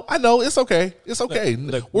 I know. It's okay. It's okay.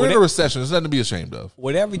 Look, We're in a recession. There's nothing to be ashamed of.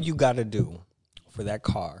 Whatever you got to do for that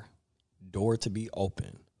car door to be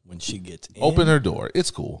open when she gets in, Open her door.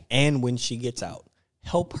 It's cool. and when she gets out,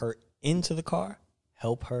 help her into the car,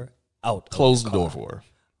 help her out. Close of the door car. for her.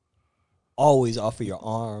 Always offer your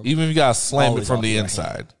arm. Even if you gotta slam it Always from offer the your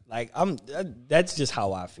inside. hand. Like that's just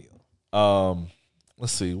how I feel.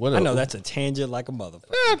 Let's see. What I else? know that's a tangent like a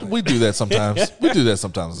motherfucker. We do that sometimes. We do that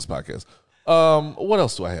sometimes in this podcast. What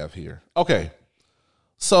else do I have here? Okay.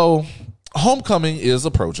 So homecoming is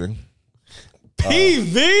approaching.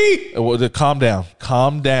 PV. Well, calm down.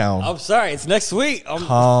 Calm down. I'm sorry, it's next week.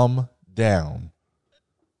 Calm down.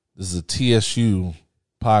 This is a TSU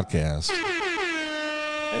podcast.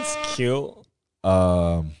 That's cute.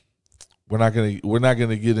 We're not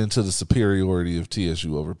gonna get into the superiority of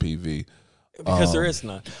TSU over PV. Because there is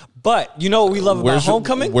none. But you know what we love about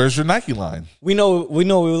homecoming? Where's your Nike line? We know what we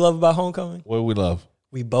love about homecoming? What do we love?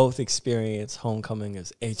 We both experience homecoming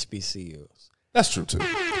as HBCUs. That's true too.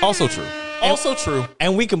 Also true. Also true.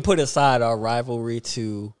 And we can put aside our rivalry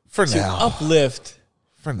to now. uplift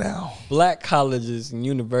For now. black colleges and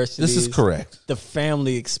universities. This is correct. The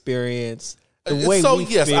family experience. The way so we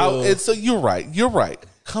yes, feel. so you're right. You're right.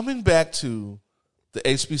 Coming back to the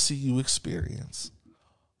HBCU experience.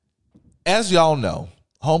 As y'all know,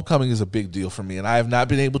 homecoming is a big deal for me, and I have not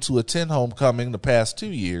been able to attend homecoming the past 2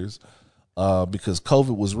 years because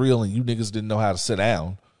COVID was real and you niggas didn't know how to sit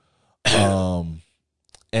down.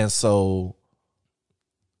 And so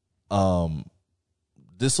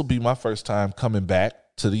this will be my first time coming back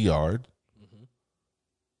to the yard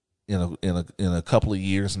in a couple of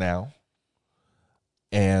years now.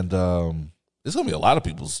 And it's going to be a lot of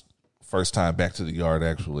people's first time back to the yard,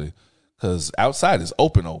 actually, because outside is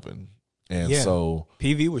open. And so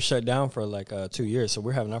PV was shut down for like 2 years, so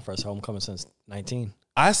we're having our first homecoming since 19.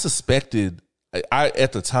 I suspected,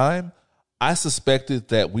 at the time, I suspected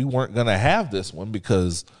that we weren't going to have this one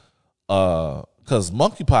because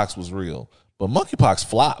monkeypox was real, but monkeypox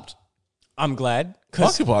flopped. I'm glad.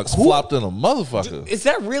 Monkeypox flopped in a motherfucker. Is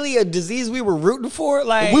that really a disease we were rooting for?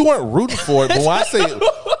 Like We weren't rooting for it, but when I say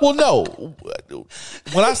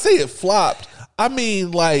when I say it flopped, I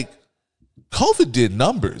mean like COVID did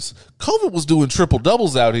numbers. COVID was doing triple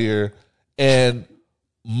doubles out here, and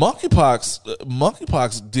monkeypox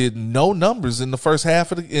did no numbers in the first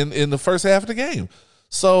half of the game.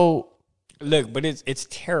 So look, but it's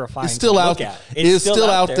terrifying. it's still to out. look at. It's still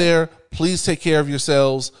out there. Please take care of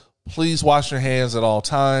yourselves. Please wash your hands at all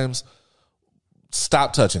times.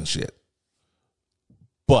 Stop touching shit.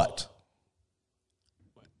 But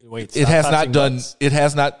Wait, it has not touching done. butts. It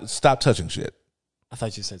has not stopped touching shit, I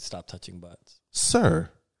thought you said stop touching butts. sir.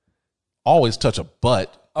 Always touch a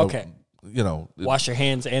butt. Okay. Wash your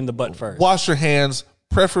hands and the butt first. Wash your hands.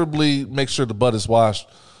 Preferably make sure the butt is washed.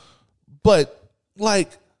 But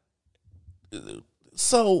like,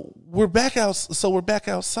 so we're back out. So we're back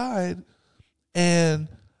outside, and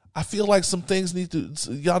I feel like some things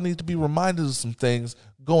y'all need to be reminded of some things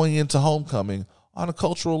going into homecoming on a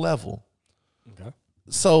cultural level. Okay.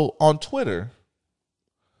 So on Twitter,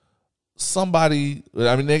 somebody,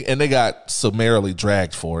 they got summarily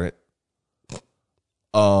dragged for it.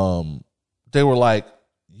 They were like,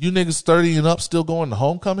 You niggas 30 and up still going to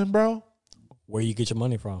homecoming, bro? Where you get your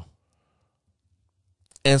money from?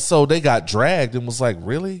 And so they got dragged and was like,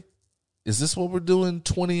 really? Is this what we're doing,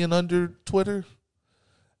 20 and under Twitter?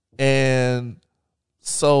 And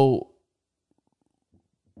so,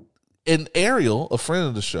 and Ariel, a friend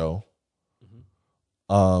of the show,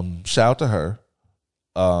 shout out to her.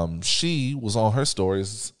 She was on her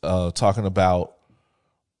stories talking about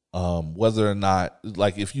whether or not,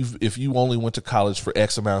 like, if you only went to college for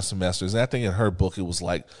X amount of semesters, and I think in her book it was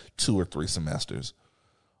like 2 or 3 semesters,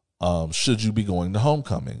 should you be going to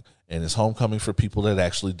homecoming? And it's homecoming for people that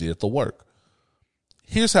actually did the work.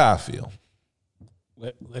 Here's how I feel.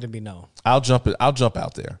 Let it be known. I'll jump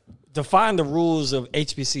out there. Define the rules of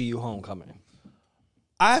HBCU homecoming.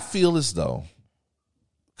 I feel as though,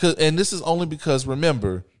 and this is only because,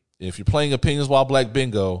 remember, if you're playing Opinions While Black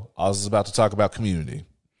Bingo, I was about to talk about community.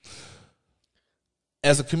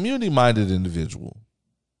 As a community-minded individual,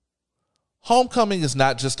 homecoming is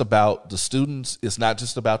not just about the students. It's not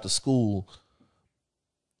just about the school.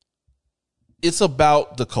 It's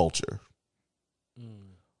about the culture.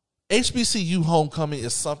 HBCU homecoming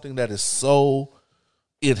is something that is so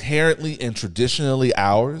inherently and traditionally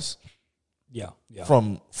ours. Yeah.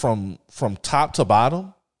 From top to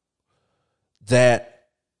bottom, that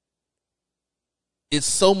it's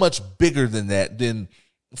so much bigger than that. Then,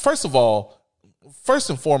 first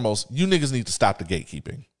and foremost, you niggas need to stop the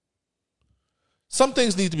gatekeeping. Some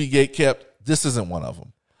things need to be gatekept. This isn't one of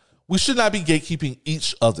them. We should not be gatekeeping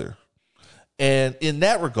each other. And in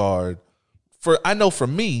that regard, I know for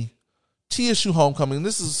me, TSU homecoming,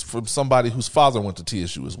 this is from somebody whose father went to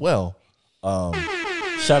TSU as well.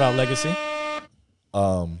 Shout out Legacy.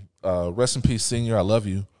 Rest in peace, senior. I love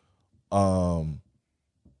you. And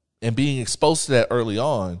being exposed to that early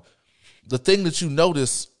on, the thing that you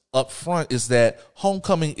notice up front is that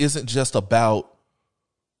homecoming isn't just about,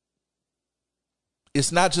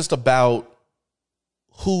 it's not just about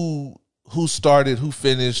who started, who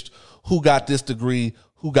finished, who got this degree,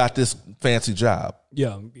 who got this fancy job.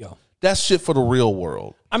 Yeah. That's shit for the real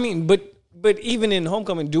world. I mean, but even in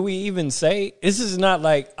homecoming, do we even say, this is not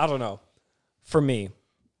like, I don't know, for me,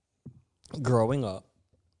 growing up,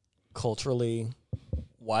 culturally,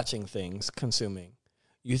 watching things, consuming,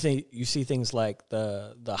 you see things like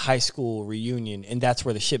the high school reunion, and that's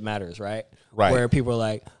where the shit matters, right? Right. Where people are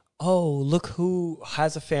like, oh, look who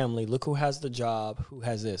has a family, look who has the job, who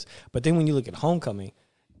has this. But then when you look at homecoming,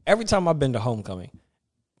 every time I've been to homecoming,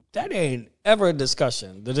 that ain't ever a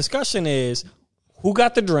discussion. The discussion is who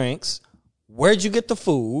got the drinks, where'd you get the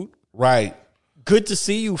food, right? Good to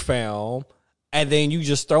see you, fam. And then you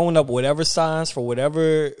just throwing up whatever signs for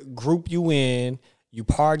whatever group you in. You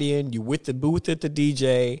partying, you with the booth at the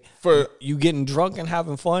DJ, you getting drunk and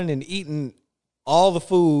having fun and eating all the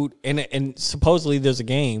food, and supposedly there's a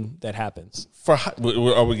game that happens.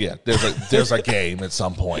 There's a game at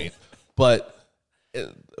some point, but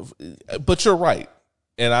you're right,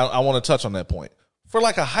 and I want to touch on that point. For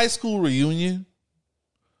like a high school reunion,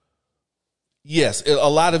 yes, a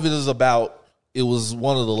lot of it is about, it was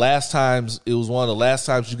one of the last times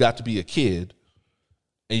you got to be a kid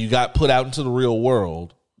and you got put out into the real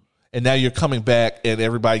world, and now you're coming back and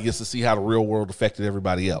everybody gets to see how the real world affected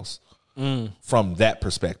everybody else. From that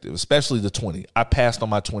perspective, especially the 20. I passed on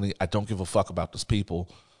my 20. I don't give a fuck about those people.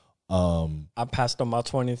 I passed on my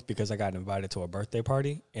 20th because I got invited to a birthday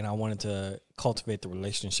party, and I wanted to cultivate the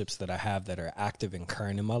relationships that I have that are active and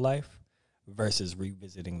current in my life versus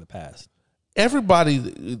revisiting the past.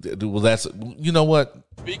 Everybody, well, that's, you know what?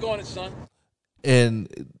 Speak on it, son.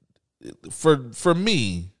 And for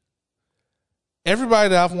me, everybody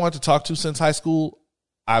that I've wanted to talk to since high school,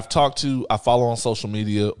 I've talked to, I follow on social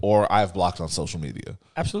media, or I've blocked on social media.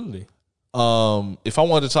 Absolutely. If I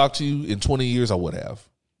wanted to talk to you in 20 years, I would have,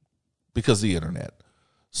 because of the internet.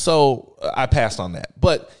 So I passed on that.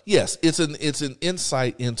 But yes, it's an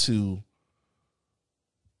insight into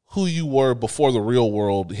who you were before the real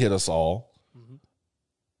world hit us all,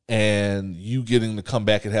 and you getting to come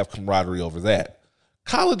back and have camaraderie over that.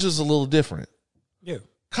 College is a little different. Yeah.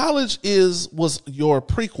 College was your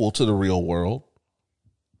prequel to the real world.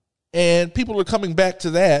 And people are coming back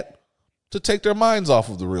to that to take their minds off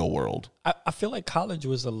of the real world. I feel like college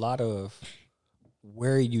was a lot of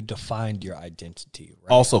where you defined your identity,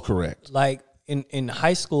 right? Also correct. Like in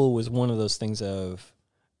high school was one of those things of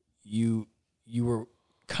you were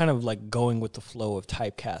kind of like going with the flow of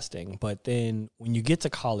typecasting. But then when you get to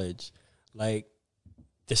college, like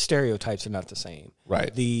the stereotypes are not the same.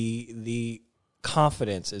 Right. The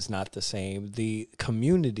confidence is not the same. The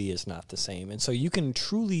community is not the same. And so you can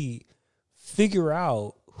truly figure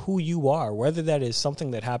out who you are, whether that is something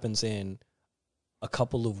that happens in a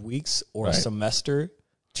couple of weeks or a Right. semester,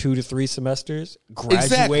 2 to 3 semesters,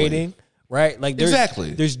 graduating, right? Like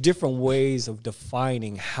there's different ways of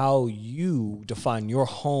defining how you define your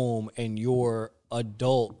home and your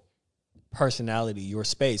adult personality, your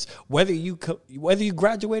space, whether you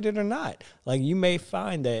graduated or not. Like you may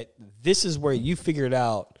find that this is where you figured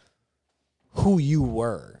out who you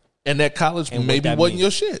were. And that college And what maybe that wasn't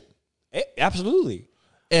means. your shit. Absolutely.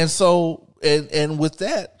 And so, and with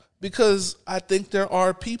that, because I think there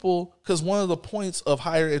are people, because one of the points of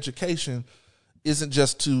higher education isn't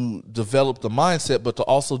just to develop the mindset, but to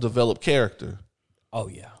also develop character, Oh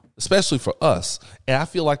yeah. especially for us. And I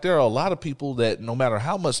feel like there are a lot of people that no matter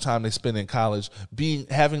how much time they spend in college,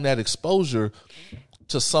 having that exposure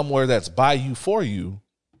to somewhere that's by you, for you,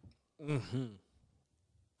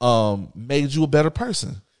 made you a better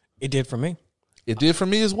person. It did for me. It did for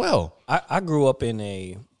me as well. I grew up in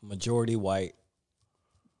a majority white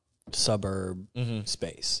suburb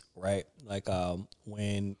space, right? Like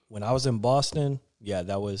when I was in Boston, yeah,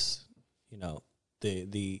 that was, you know,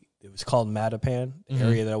 it was called Mattapan, the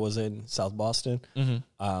area that I was in, South Boston.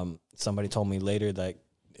 Somebody told me later that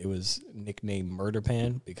it was nicknamed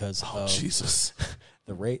Murderpan because of Jesus.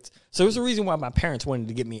 the rates. So there's a reason why my parents wanted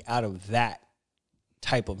to get me out of that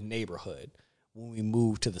type of neighborhood when we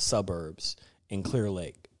moved to the suburbs in Clear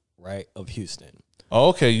Lake, right, of Houston. Oh,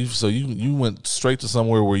 okay, so you went straight to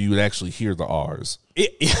somewhere where you would actually hear the R's.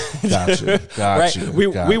 Gotcha. Right.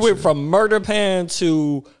 We went from Murderpan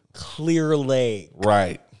to Clear Lake.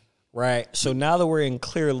 Right. Right. So now that we're in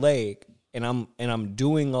Clear Lake and I'm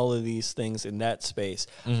doing all of these things in that space,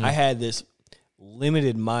 I had this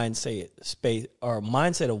limited mindset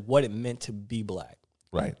of what it meant to be black.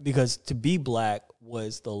 Right. Because to be black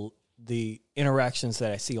was the interactions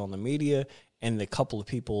that I see on the media and the couple of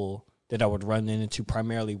people that I would run into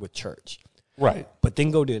primarily with church. Right. But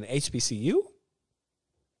then go to an HBCU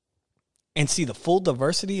and see the full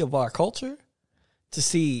diversity of our culture, to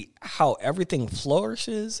see how everything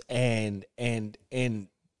flourishes and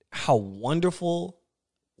how wonderful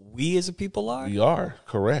we as a people are. We are,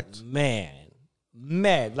 correct. Man,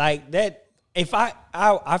 like that. If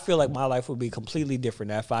I feel like my life would be completely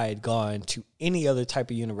different if I had gone to any other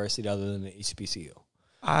type of university other than the HBCU.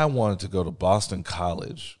 I wanted to go to Boston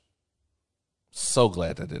College. So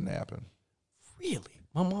glad that didn't happen. Really?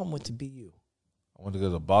 My mom went to BU. I wanted to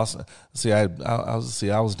go to Boston. See, I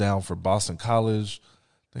was down for Boston College.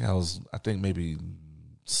 I think maybe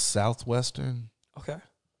Southwestern. Okay.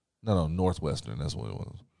 No, Northwestern. That's what it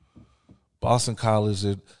was. Boston College.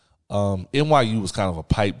 NYU was kind of a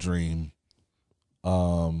pipe dream.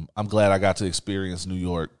 I'm glad I got to experience New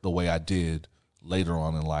York the way I did later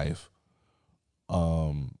on in life.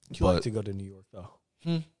 You like to go to New York though?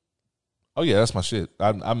 Oh yeah, that's my shit.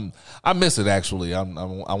 I miss it actually. I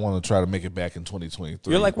want to try to make it back in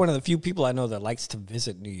 2023. You're like one of the few people I know that likes to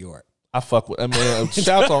visit New York. I fuck with. I mean,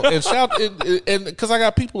 shout because I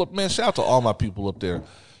got people up. Man, shout out to all my people up there.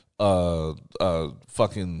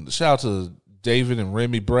 Fucking shout out to David and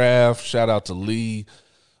Remy Braff. Shout out to Lee.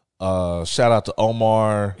 Shout out to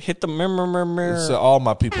Omar. Hit the mirror. So all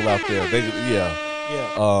my people out there.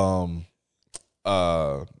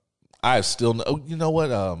 I still. Oh, you know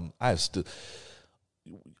what? I still.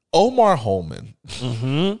 Omar Holman,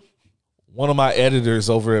 one of my editors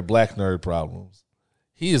over at Black Nerd Problems.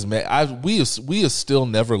 He is mad. We are still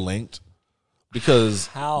never linked because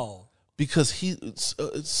How? Because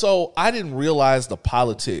so I didn't realize the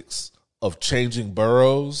politics of changing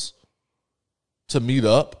boroughs to meet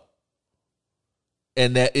up,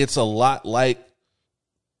 and that it's a lot like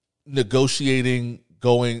negotiating,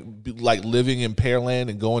 living in Pearland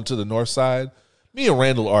and going to the north side. Me and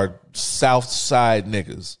Randall are south side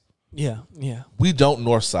niggas. Yeah. We don't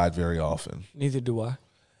north side very often. Neither do I.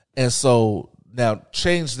 And so now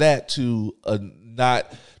change that to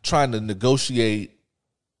not trying to negotiate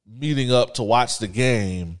meeting up to watch the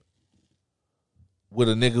game with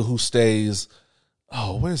a nigga who stays.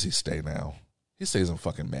 Oh, where does he stay now? He stays in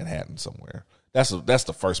fucking Manhattan somewhere. That's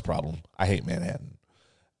the first problem. I hate Manhattan.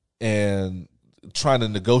 And trying to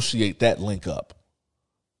negotiate that link up.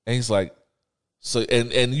 And he's like, so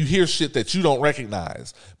and you hear shit that you don't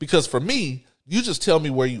recognize. Because for me, you just tell me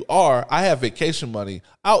where you are. I have vacation money.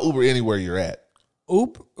 I'll Uber anywhere you're at.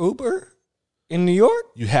 Uber in New York?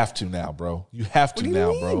 You have to now, bro. You have to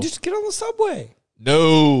now, bro. Just get on the subway.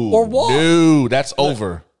 No. Or walk. No, that's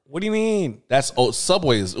over. What do you mean?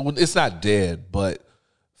 Subway it's not dead, but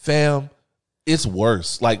fam, it's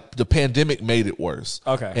worse. Like the pandemic made it worse.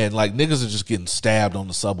 Okay. And like niggas are just getting stabbed on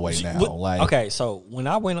the subway now. Okay, so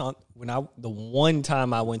the one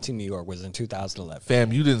time I went to New York was in 2011.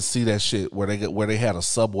 Fam, you didn't see that shit where they had a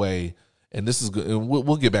subway and this is good. And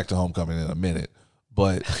we'll get back to homecoming in a minute.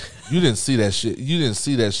 But you didn't see that shit. You didn't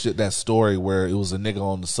see that story where it was a nigga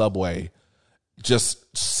on the subway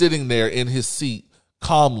just sitting there in his seat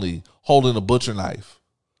calmly holding a butcher knife.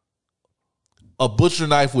 A butcher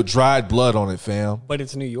knife with dried blood on it, fam. But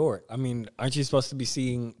it's New York. I mean, aren't you supposed to be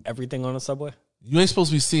seeing everything on the subway? You ain't supposed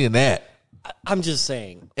to be seeing that. I'm just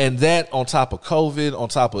saying. And that on top of COVID, on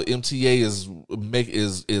top of MTA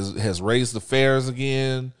has raised the fares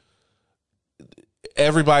again.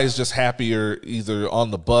 Everybody's just happier either on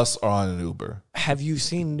the bus or on an Uber. Have you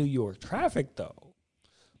seen New York traffic though?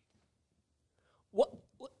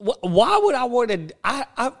 Why would I want to?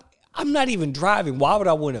 I'm not even driving. Why would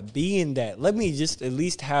I want to be in that? Let me just at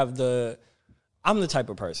least have the. I'm the type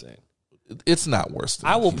of person. It's not worse than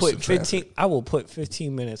I will Houston put 15. traffic. I will put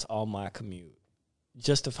 15 minutes on my commute,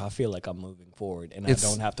 just if I feel like I'm moving forward and I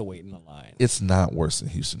don't have to wait in the line. It's not worse than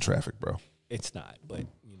Houston traffic, bro. It's not, but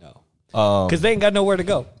you know, because they ain't got nowhere to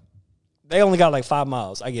go. They only got like 5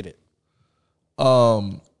 miles. I get it.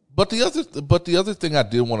 But the other thing I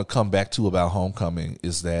did want to come back to about homecoming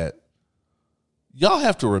is that y'all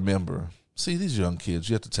have to remember. See, these young kids,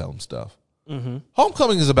 you have to tell them stuff. Mm-hmm.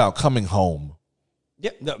 Homecoming is about coming home.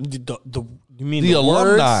 Yeah, you mean the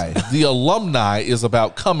alumni? Words? The alumni is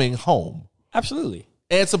about coming home. Absolutely,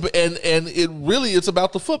 and it's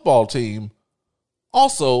about the football team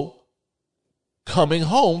also coming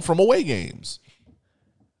home from away games.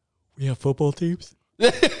 We have football teams.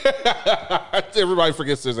 Everybody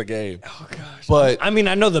forgets there's a game. Oh gosh! But I mean,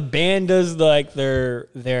 I know the band does like their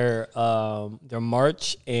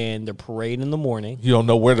march and their parade in the morning. You don't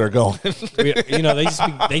know where they're going. You know, they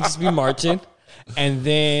just be marching, and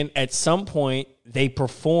then at some point they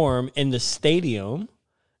perform in the stadium,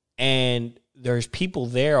 and there's people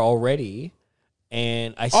there already.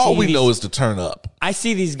 And I see all we know is to turn up. I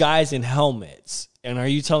see these guys in helmets, and are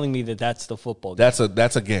you telling me that that's the football game?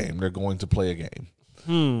 That's a game. They're going to play a game.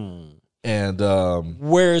 And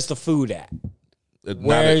where's the food at?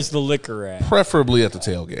 Where's the liquor at? Preferably at the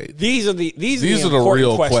tailgate. These are the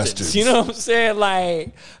real questions. You know what I'm saying?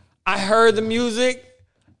 Like, I heard the music.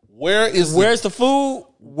 Where's the food?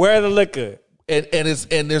 Where's the liquor? And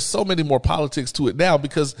there's so many more politics to it now,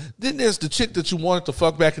 because then there's the chick that you wanted to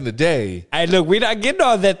fuck back in the day. Hey, look, we're not getting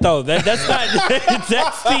all that though. That's not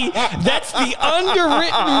that's the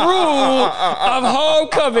underwritten rule of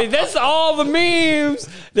homecoming. That's all the memes.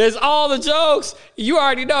 There's all the jokes. You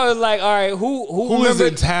already know. It's like, all right, who is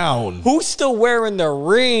in town? Who's still wearing the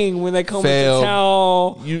ring when they come into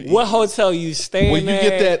town? What hotel you staying when you at?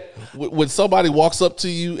 get that when somebody walks up to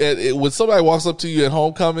you at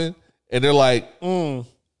homecoming. And they're like, oh,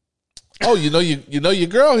 you know your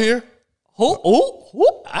girl here. Who?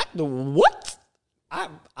 What?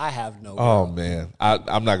 I have no girl. Oh man,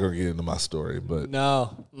 I'm not gonna get into my story, but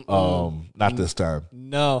no, not this time.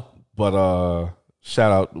 No, but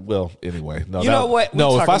shout out. Well, anyway, no. You know what?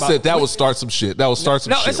 No, if I said that would start some shit. That would start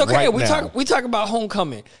some shit. No, it's okay. Right we talk about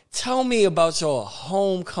homecoming. Tell me about your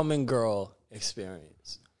homecoming girl experience.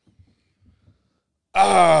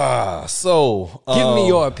 So give me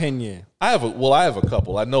your opinion. I have a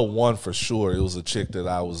couple. I know one for sure. It was a chick that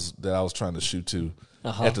I was trying to shoot to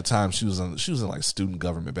at the time. She was in like student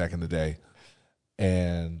government back in the day,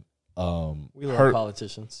 and we love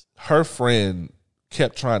politicians. Her friend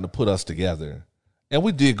kept trying to put us together, and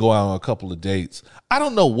we did go out on a couple of dates. I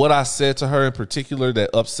don't know what I said to her in particular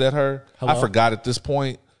that upset her. Hello? I forgot at this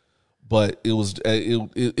point, but it was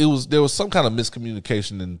there was some kind of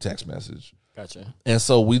miscommunication in the text message. Gotcha. And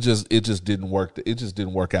so it just didn't work. It just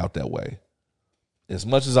didn't work out that way. As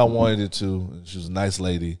much as I wanted it to, she was a nice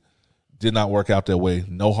lady. Did not work out that way.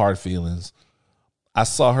 No hard feelings. I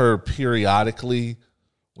saw her periodically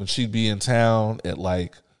when she'd be in town at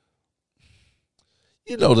like,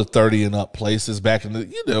 the 30 and up places back in the,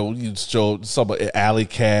 you'd show somebody Alley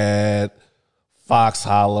Cat, Fox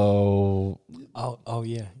Hollow. Oh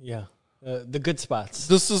yeah. The good spots.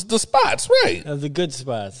 This is the spots, right? The good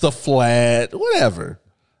spots. The Flat, whatever.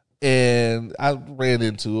 And I ran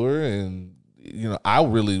into her, and I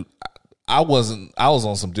was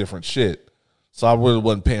on some different shit, so I really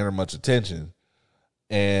wasn't paying her much attention.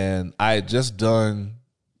 And I had just done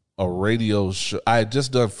a radio show. I had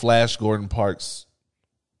just done Flash Gordon Parks'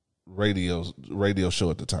 radio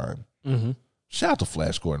show at the time. Mm-hmm. Shout out to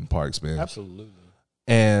Flash Gordon Parks, man. Absolutely.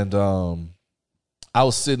 And I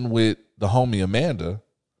was sitting with the homie Amanda.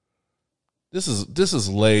 This is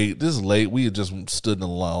late. This is late. We had just stood in a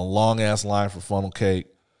long ass line for funnel cake.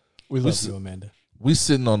 We love you, Amanda. We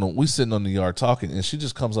sitting on the yard talking, and she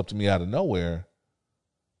just comes up to me out of nowhere.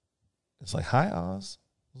 It's like, "Hi, Oz.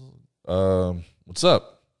 What's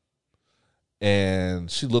up?" and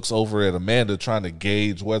she looks over at Amanda trying to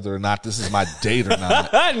gauge whether or not this is my date or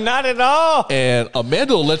not. Not at all. And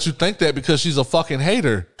Amanda will let you think that because she's a fucking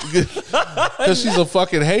hater. Because she's a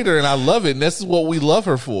fucking hater, and I love it. And this is what we love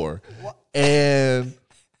her for. And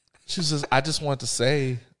she says, I just want to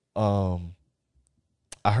say, I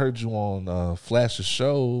heard you on Flash's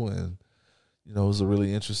show, and it was a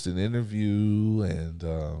really interesting interview. And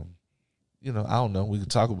I don't know.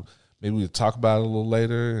 Maybe we could talk about it a little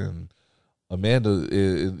later. And Amanda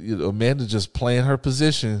just playing her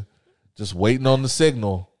position, just waiting on the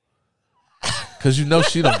signal, because she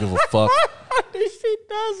don't give a fuck. She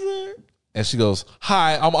doesn't. And she goes,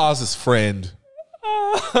 "Hi, I'm Oz's friend."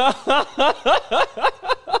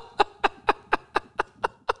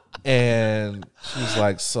 And she's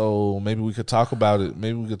like, "So maybe we could talk about it.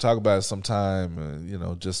 Maybe we could talk about it sometime.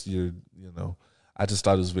 I just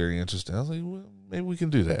thought it was very interesting." I was like, well, maybe we can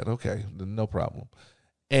do that. Okay, no problem.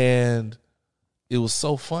 And it was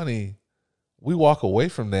so funny. We walk away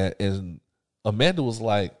from that, and Amanda was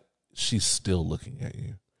like, "She's still looking at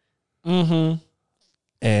you." Mm-hmm.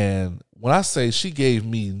 And when I say she gave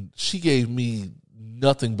me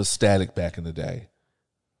nothing but static back in the day.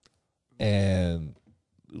 And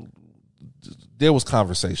there was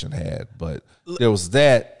conversation had, but there was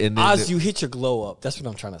that. And then Oz, you hit your glow up. That's what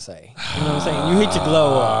I'm trying to say. You know what I'm saying? You hit your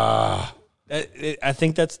glow up. I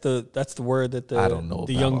think that's the word that I don't know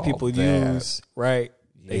the young people use, right?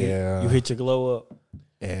 Yeah. You hit your glow up.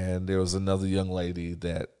 And there was another young lady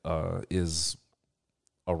that is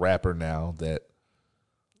a rapper now that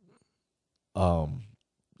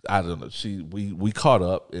I don't know. We caught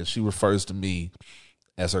up, and she refers to me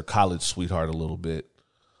as her college sweetheart a little bit.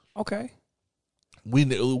 Okay. We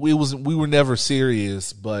were never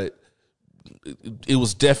serious, but it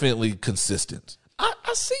was definitely consistent.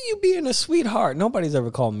 I see you being a sweetheart. Nobody's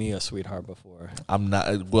ever called me a sweetheart before. I'm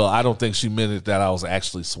not. Well, I don't think she meant it that I was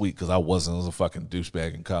actually sweet, because I wasn't. I was a fucking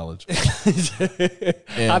douchebag in college.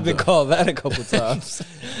 And, I've been called that a couple times.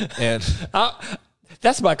 And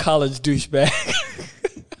that's my college douchebag.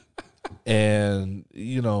 And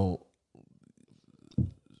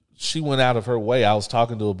she went out of her way. I was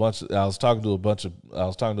talking to a bunch of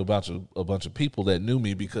people that knew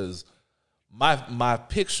me, because my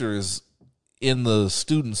picture is in the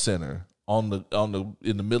student center in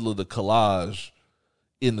the middle of the collage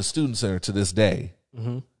in the student center to this day.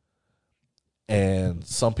 Mm-hmm. And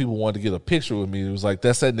some people wanted to get a picture with me. It was like,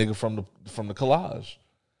 that's that nigga from the collage.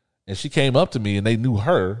 And she came up to me, and they knew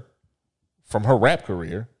her from her rap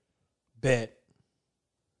career. Bet.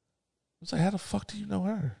 I was like, how the fuck do you know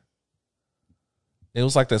her? It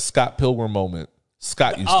was like that Scott Pilgrim moment.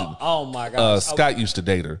 Scott used to. Oh my god. Scott used to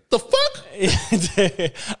date her. The fuck?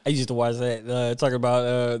 I used to watch that. Talking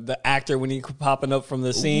about the actor when he popping up from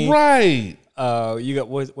the scene. Right. You got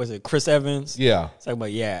was it Chris Evans? Yeah. Talking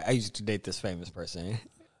about I used to date this famous person.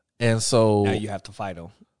 And so now you have to fight him.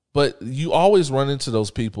 But you always run into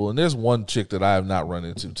those people, and there's one chick that I have not run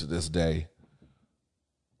into to this day.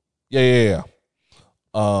 Yeah.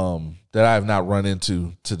 That I have not run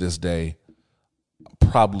into to this day.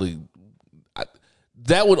 Probably,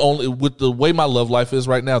 that would only, with the way my love life is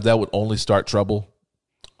right now, that would only start trouble.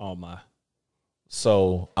 Oh my!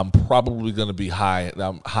 So I'm probably going to be high.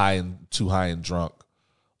 I'm too high and drunk,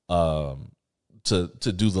 to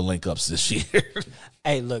do the link ups this year.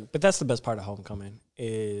 Hey, look, but that's the best part of homecoming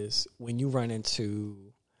is when you run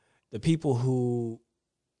into the people who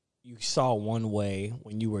you saw one way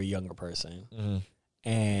when you were a younger person, mm-hmm.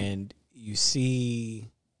 and you see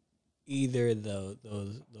either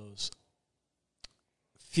those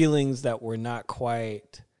feelings that were not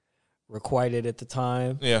quite requited at the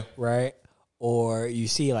time, yeah, right? Or you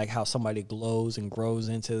see like how somebody glows and grows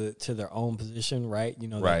into their own position, right?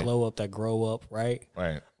 right. That glow up, that grow up, right?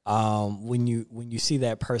 Right. When you see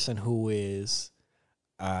that person who is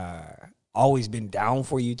always been down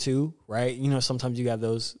for you too, right? Sometimes you got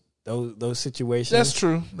those situations. That's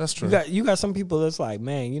true. That's true. You got some people that's like,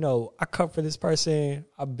 man, I come for this person.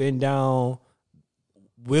 I've been down,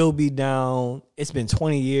 will be down. It's been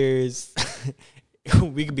 20 years.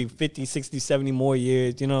 We could be 50, 60, 70 more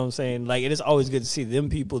years. You know what I'm saying? Like, it is always good to see them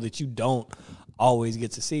people that you don't always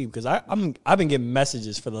get to see, because I've been getting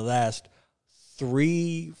messages for the last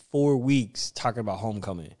 3-4 weeks talking about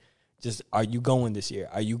homecoming. Just, are you going this year?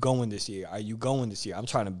 Are you going this year? Are you going this year? I'm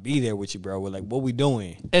trying to be there with you, bro. We're like, what we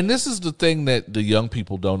doing? And this is the thing that the young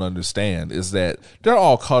people don't understand, is that they're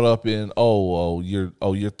all caught up in,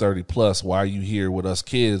 you're 30 plus. Why are you here with us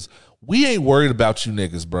kids? We ain't worried about you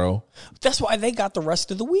niggas, bro. That's why they got the rest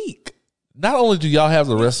of the week. Not only do y'all have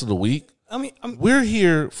the rest of the week, I mean, we are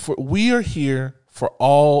here for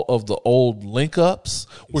all of the old link ups.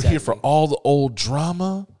 We're here for all the old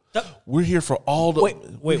drama. We're here for all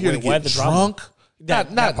the we're here to get drunk.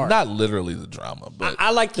 Not literally the drama, but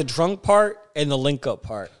I like the drunk part and the link up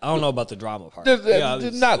part. I don't know about the drama part.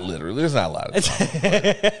 Not literally. There's not a lot of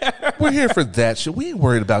drama. We're here for that shit. We ain't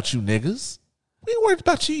worried about you niggas. We ain't worried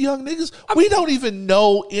about you young niggas. We don't even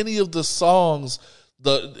know any of the songs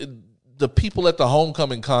the people at the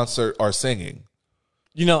homecoming concert are singing.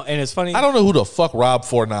 You know, and it's funny. I don't know who the fuck Rob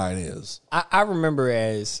 49 is. I remember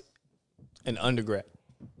as an undergrad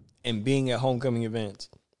and being at homecoming events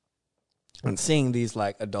and seeing these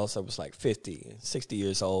like adults that was like 50, 60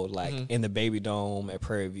 years old, like in the Baby Dome at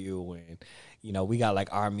Prairie View, and you know, we got like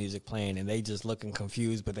our music playing and they just looking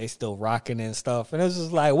confused, but they still rocking and stuff. And it was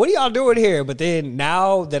just like, what are y'all doing here? But then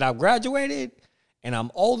now that I've graduated and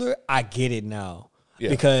I'm older, I get it now. Yeah.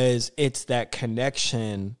 Because it's that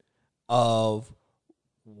connection of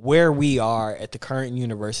where we are at the current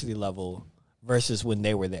university level versus when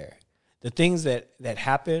they were there. The things that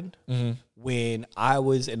happened when I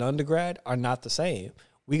was an undergrad are not the same.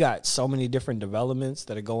 We got so many different developments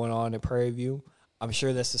that are going on at Prairie View. I'm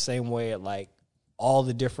sure that's the same way at like all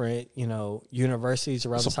the different, you know, universities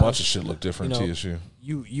around the South. A bunch of shit look different at TSU.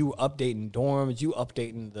 You updating dorms, you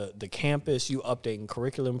updating the campus, you updating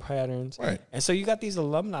curriculum patterns. Right. And so you got these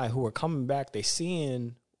alumni who are coming back, they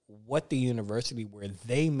seeing what the university where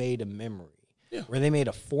they made a memory, where they made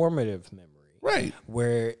a formative memory. Right.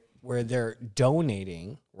 Where they're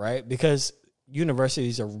donating, right? Because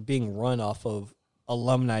universities are being run off of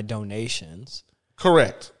alumni donations.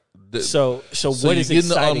 Correct. So what is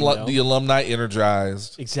exciting? The alumni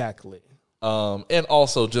energized. Exactly. And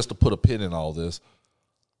also, just to put a pin in all this,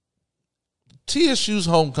 TSU's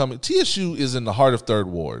homecoming. TSU is in the heart of Third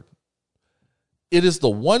Ward. It is the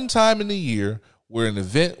one time in the year where an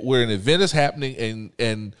event is happening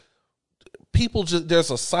and people just,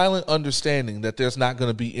 there's a silent understanding that there's not going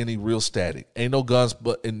to be any real static. Ain't no guns,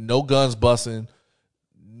 no guns busting,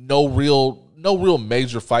 no real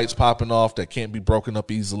major fights popping off that can't be broken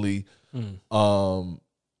up easily. And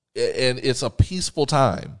it's a peaceful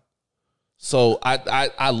time. So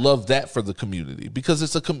I love that for the community because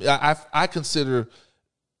it's I consider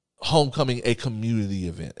homecoming a community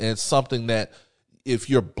event. And it's something that if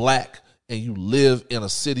you're black and you live in a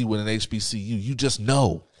city with an HBCU, you just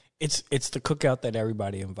know. It's the cookout that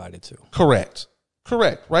everybody invited to. Correct.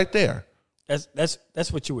 Right there.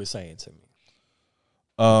 That's what you were saying to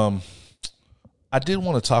me. I did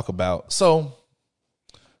want to talk about, so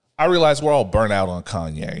I realize we're all burnt out on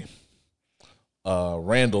Kanye.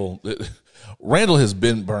 Randall has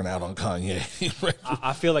been burnt out on Kanye.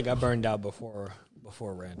 I feel like I burned out before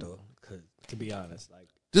Randall, to be honest. Like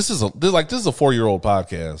this is a 4-year-old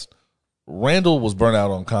podcast. Randall was burnt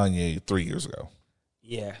out on Kanye 3 years ago.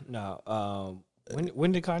 Yeah, no.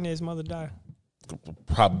 When did Kanye's mother die?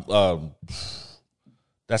 Probably.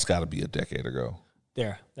 That's got to be a decade ago.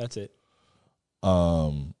 There, that's it.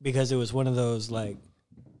 Because it was one of those, like,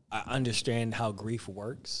 I understand how grief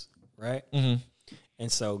works, right? Mm-hmm.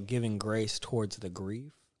 And so giving grace towards the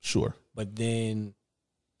grief. Sure. But then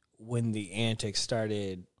when the antics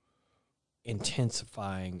started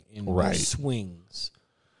intensifying in swings,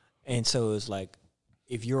 and so it was like,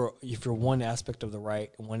 if you're one aspect of the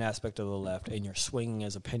right and one aspect of the left, and you're swinging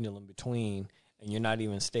as a pendulum between, and you're not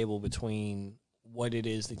even stable between what it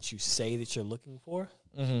is that you say that you're looking for,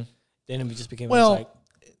 then it just became like,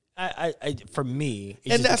 for me,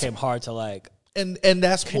 it just became hard to like, and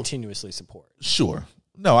that's continuously support. Sure,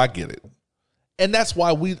 no, I get it, and that's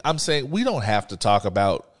why I'm saying we don't have to talk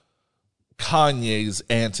about Kanye's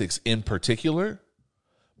antics in particular,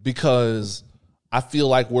 because I feel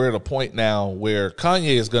like we're at a point now where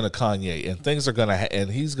Kanye is going to Kanye, and things are going to,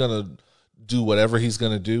 and he's going to do whatever he's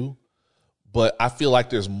going to do. But I feel like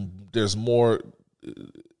there's more.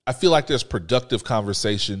 I feel like there's productive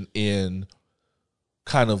conversation in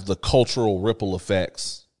kind of the cultural ripple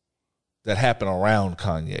effects that happen around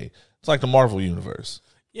Kanye. It's like the Marvel universe.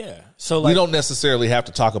 Yeah. So we don't necessarily have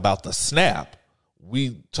to talk about the snap.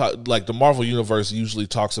 We talk, like the Marvel universe usually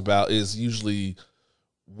talks about is usually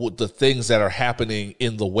what the things that are happening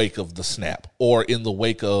in the wake of the snap or in the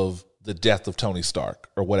wake of the death of Tony Stark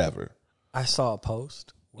or whatever. I saw a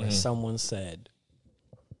post where someone said,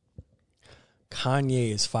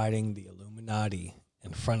 Kanye is fighting the Illuminati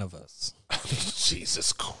in front of us.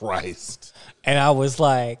 Jesus Christ. And I was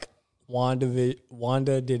like,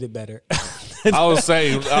 Wanda did it better. I was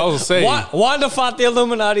saying, Wanda fought the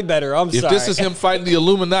Illuminati better. I'm sorry. If this is him fighting the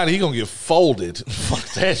Illuminati, he gonna get folded. Fuck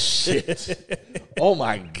that shit. Oh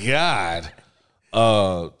my God.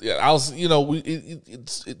 Yeah, I was,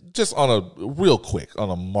 it's just on a real quick, on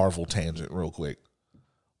a Marvel tangent, real quick.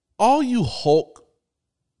 All you Hulk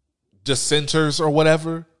dissenters or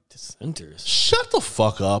whatever, Dissenters. shut the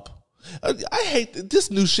fuck up. I hate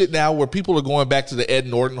this new shit now where people are going back to the Ed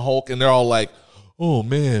Norton Hulk and they're all like, "Oh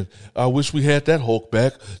man, I wish we had that Hulk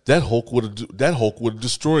back. That Hulk would have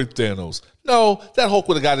destroyed Thanos." No, that Hulk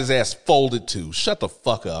would have got his ass folded too. Shut the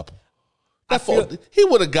fuck up. He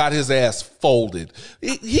would have got his ass folded.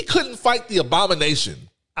 He couldn't fight the Abomination.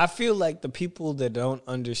 I feel like the people that don't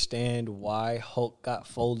understand why Hulk got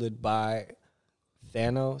folded by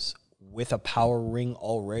Thanos with a power ring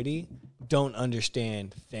already don't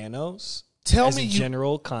understand Thanos as a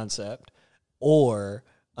general concept or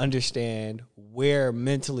understand where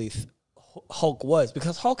mentally Hulk was,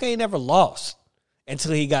 because Hulk ain't ever lost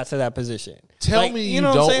until he got to that position. Tell me you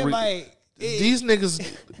don't these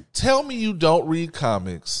niggas tell me you don't read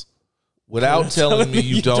comics without telling me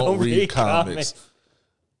you don't read comics.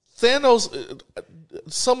 Thanos,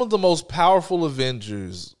 some of the most powerful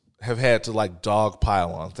Avengers have had to like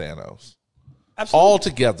dogpile on Thanos. Absolutely. All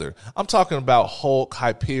together. I'm talking about Hulk,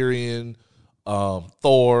 Hyperion,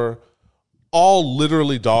 Thor, all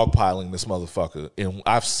literally dogpiling this motherfucker, and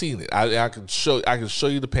I've seen it. I can show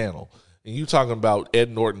you the panel. And you talking about Ed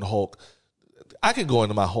Norton Hulk. I could go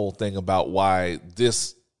into my whole thing about why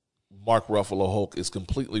this Mark Ruffalo Hulk is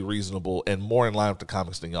completely reasonable and more in line with the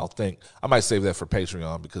comics than y'all think. I might save that for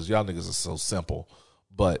Patreon because y'all niggas are so simple.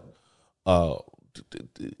 But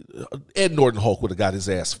Ed Norton Hulk would have got his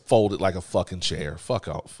ass folded like a fucking chair. Fuck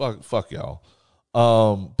y'all.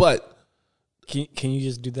 But can you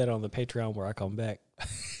just do that on the Patreon where I come back?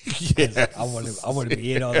 Yeah, I want to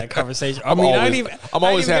be in on that conversation. I'm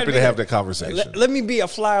always happy to have that conversation. Let me be a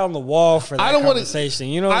fly on the wall for that conversation.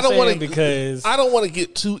 You know what I'm saying? Because I don't want to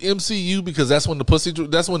get too MCU because that's when the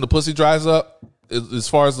pussy dries up. As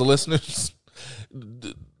far as the listeners,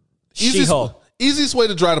 easiest way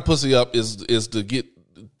to dry the pussy up is to get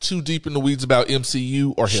too deep in the weeds about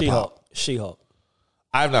MCU or hip hop. She-Hulk.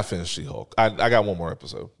 I have not finished She-Hulk. I got one more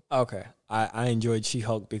episode. Okay, I enjoyed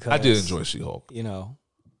She-Hulk because I did enjoy She-Hulk.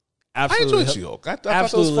 Absolutely, I enjoyed She-Hulk. I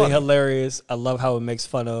absolutely thought it was hilarious. I love how it makes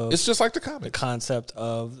fun of. It's just like the comics. The concept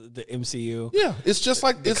of the MCU. Yeah, it's just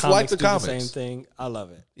like the comics. The same thing. I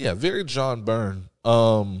love it. Yeah, very John Byrne.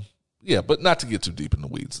 Yeah, but not to get too deep in the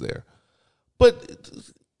weeds there. But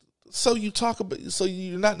so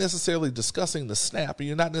you're not necessarily discussing the snap, or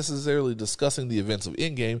you're not necessarily discussing the events of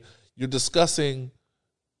Endgame. You're discussing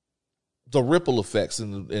the ripple effects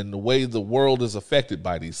and the way the world is affected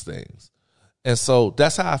by these things. And so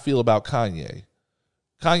that's how I feel about Kanye.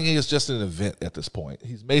 Kanye is just an event at this point.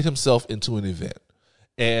 He's made himself into an event.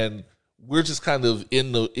 And we're just kind of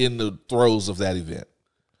in the throes of that event.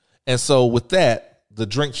 And so with that, the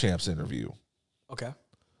Drink Champs interview. Okay.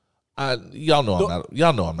 Y'all know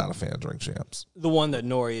I'm not a fan of Drink Champs. The one that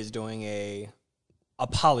Nori is doing a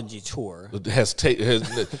apology tour.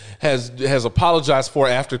 Has apologized for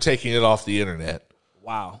after taking it off the internet.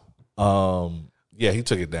 Wow. Yeah, he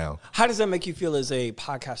took it down. How does that make you feel as a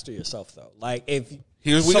podcaster yourself, though? Like,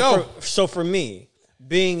 So for me,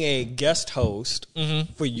 being a guest host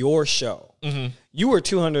for your show, you were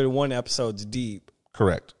 201 episodes deep.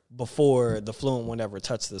 Correct. Before the Fluent One ever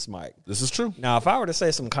touched this mic. This is true. Now, if I were to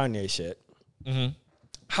say some Kanye shit,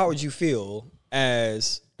 how would you feel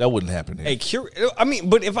as that wouldn't happen here?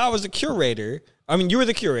 But if I was a curator, you were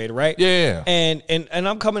the curator, right? Yeah. And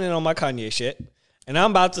I'm coming in on my Kanye shit. And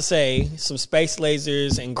I'm about to say some space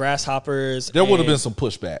lasers and grasshoppers. There would have been some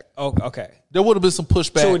pushback. Oh, okay. There would have been some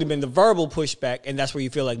pushback. So it would have been the verbal pushback, and that's where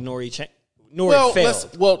you feel like Nori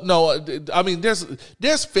failed. No.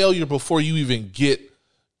 There's failure before you even get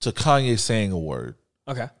to Kanye saying a word.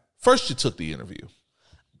 Okay. First, you took the interview.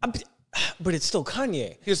 But it's still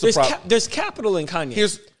Kanye. Here's the problem. There's capital in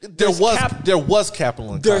Kanye. There was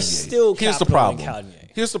capital in Kanye. There's still Here's the capital problem. in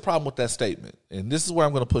Kanye. Here's the problem with that statement, and this is where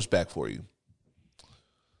I'm going to push back for you.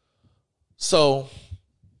 So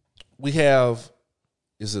we have,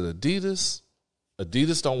 is it Adidas?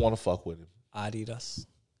 Adidas don't want to fuck with him. Adidas.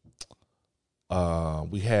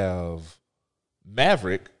 We have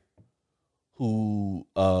Maverick, who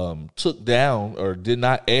took down or did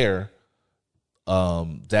not air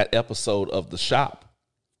that episode of The Shop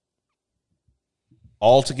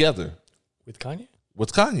altogether. With Kanye?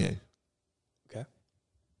 With Kanye. Okay.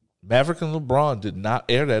 Maverick and LeBron did not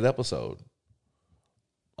air that episode.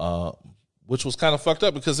 Which was kind of fucked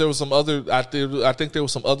up because there was some other, I think there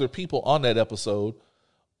was some other people on that episode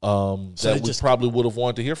that we probably would have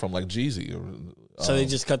wanted to hear from, like Jeezy. So they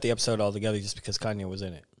just cut the episode altogether just because Kanye was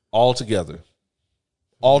in it. Altogether.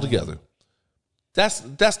 That's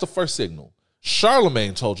the first signal.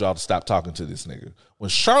 Charlemagne told y'all to stop talking to this nigga. When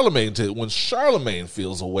Charlemagne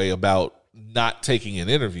feels a way about not taking an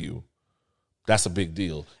interview, that's a big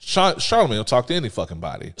deal. Charlemagne will talk to any fucking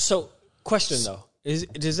body. So, question though,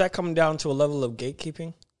 does that come down to a level of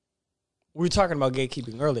gatekeeping? We were talking about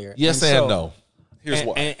gatekeeping earlier. Yes and no. Here's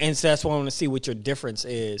why. And so that's why I want to see what your difference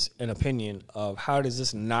is in opinion of how does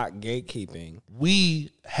this not gatekeeping?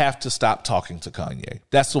 We have to stop talking to Kanye.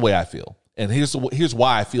 That's the way I feel. And here's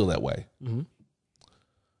why I feel that way. Mm-hmm.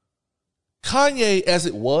 Kanye, as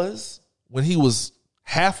it was, when he was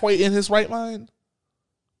halfway in his right mind,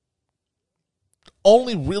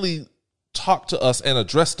 only really talked to us and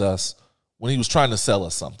addressed us when he was trying to sell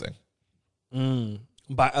us something.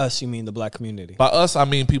 By us, you mean the black community? By us, I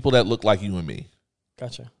mean people that look like you and me.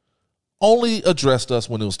 Gotcha. Only addressed us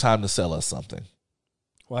when it was time to sell us something.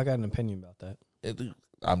 Well, I got an opinion about that.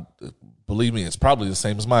 Believe me, it's probably the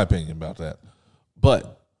same as my opinion about that.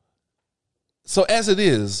 But, so as it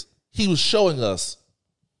is, he was showing us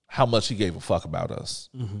how much he gave a fuck about us.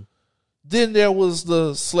 Mm-hmm. Then there was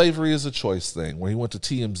the slavery is a choice thing where he went to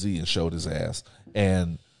TMZ and showed his ass.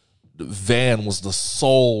 And Van was the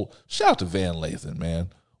sole, shout out to Van Lathan, man,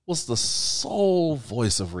 was the sole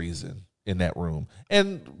voice of reason in that room.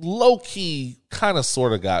 And low-key kind of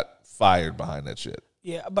sort of got fired behind that shit.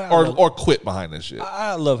 Yeah, but or quit behind that shit.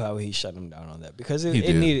 I love how he shut him down on that because it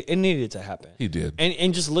needed to happen. He did.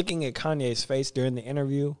 And just looking at Kanye's face during the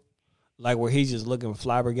interview, like where he's just looking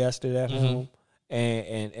flabbergasted at him,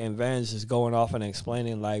 and Van's just going off and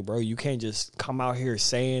explaining like, bro, you can't just come out here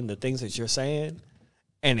saying the things that you're saying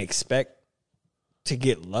and expect to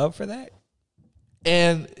get love for that.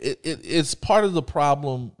 And it's part of the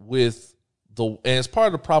problem with it's part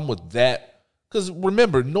of the problem with that. Because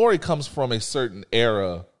remember, Nori comes from a certain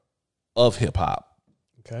era of hip hop.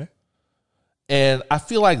 Okay. And I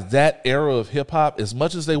feel like that era of hip hop, as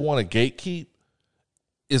much as they want to gatekeep,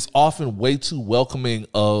 is often way too welcoming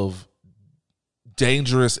of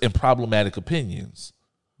dangerous and problematic opinions.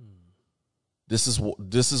 This is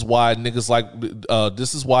why niggas like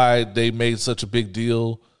this is why they made such a big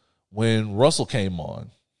deal when Russell came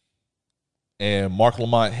on and Mark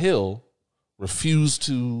Lamont Hill refused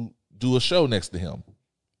to do a show next to him.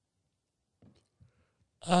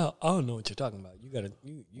 I don't know what you're talking about.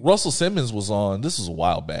 Russell Simmons was on. This was a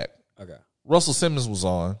while back. Okay. Russell Simmons was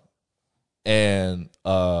on, and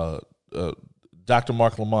Dr.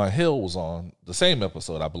 Mark Lamont Hill was on the same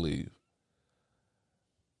episode, I believe.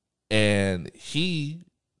 And he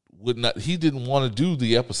didn't want to do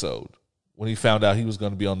the episode when he found out he was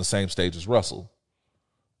going to be on the same stage as Russell,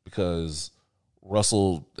 because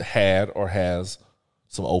Russell had or has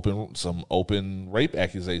some open rape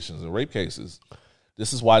accusations and rape cases.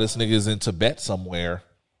 This is why this nigga is in Tibet somewhere.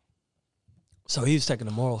 So he was taking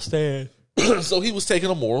a moral stand. So he was taking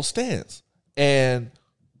a moral stance. And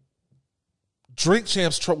Drink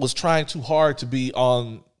Champs was trying too hard to be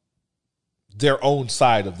on their own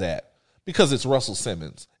side of that because it's Russell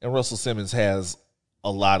Simmons. And Russell Simmons has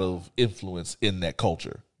a lot of influence in that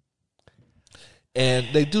culture. And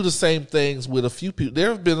they do the same things with a few people. There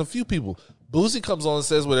have been a few people. Boosie comes on and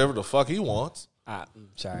says whatever the fuck he wants. I'm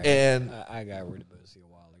sorry. And I got rid of Boosie a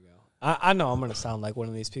while ago. I know I'm going to sound like one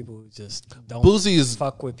of these people who just don't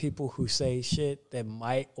fuck with people who say shit that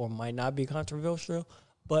might or might not be controversial,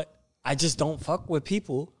 but I just don't fuck with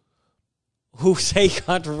people who say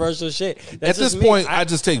controversial shit. At this point, I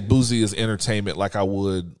just take Boosie as entertainment like I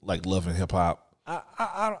would like Love and Hip Hop.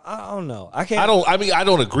 I don't know. I can't. I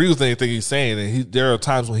don't agree with anything he's saying, and there are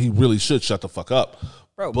times when he really should shut the fuck up.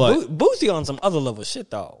 Bro, but Boosie on some other level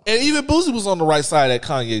shit though. And even Boosie was on the right side of that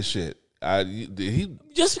Kanye shit.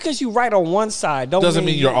 Just because you right on one side doesn't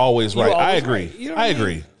mean you're always right. I agree. Right. You know I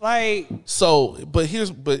agree. Like so, but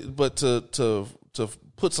to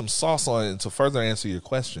put some sauce on it and to further answer your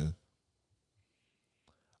question,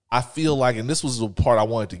 I feel like, and this was the part I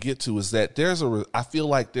wanted to get to, is that I feel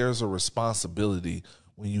like there's a responsibility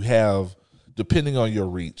when you have, depending on your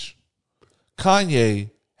reach.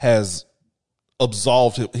 Kanye has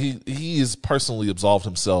absolved him. He has personally absolved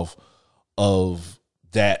himself of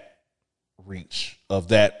that reach, of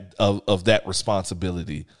that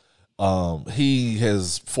responsibility. He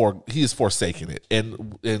has forsaken it,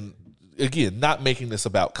 and again, not making this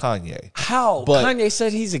about Kanye. How? But Kanye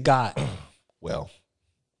said he's a god. Well,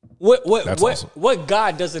 what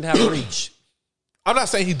God doesn't have reach? I'm not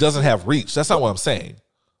saying he doesn't have reach. That's not what I'm saying.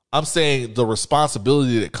 I'm saying the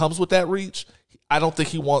responsibility that comes with that reach. I don't think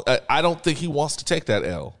he wants to take that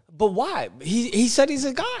L. But why? He said he's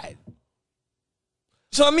a god.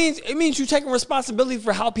 So it means you're taking responsibility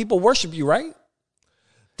for how people worship you, right?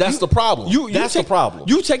 That's the problem. That's the problem.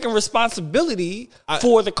 You taking responsibility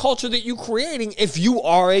for the culture that you creating if you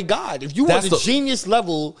are a god. If you are the genius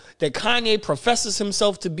level that Kanye professes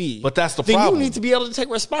himself to be. But that's the then problem. You need to be able to take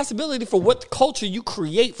responsibility for what culture you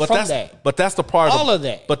create from that. But that's the part of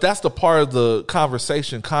that. But that's the part of the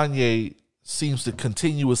conversation Kanye seems to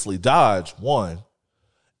continuously dodge, one.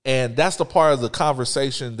 And that's the part of the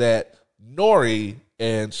conversation that Nori,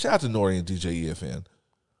 and shout out to Nori and DJ EFN,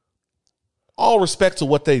 all respect to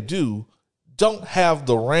what they do, don't have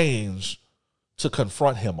the range to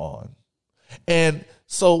confront him on. And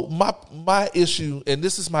so my issue, and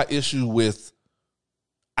this is my issue with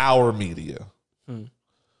our media,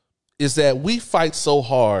 is that we fight so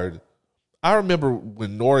hard. I remember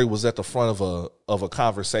when Nori was at the front of a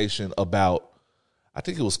conversation about, I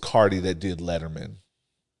think it was Cardi that did Letterman.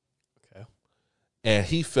 Okay. And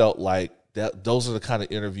he felt like that those are the kind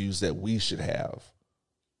of interviews that we should have.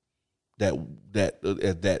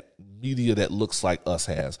 That media that looks like us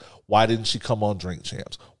has. Why didn't she come on Drink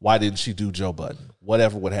Champs? Why didn't she do Joe Budden?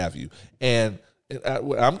 Whatever, what have you. And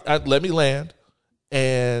let me land.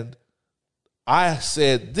 And I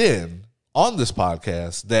said then on this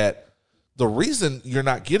podcast that the reason you're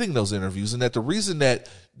not getting those interviews, and that the reason that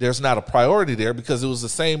there's not a priority there, because it was the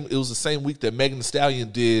same week that Megan Thee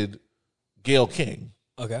Stallion did Gayle King.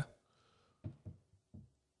 Okay.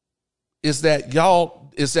 Is that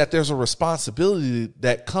there's a responsibility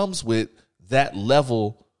that comes with that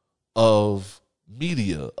level of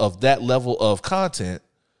media, of that level of content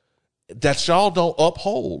that y'all don't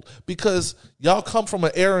uphold, because y'all come from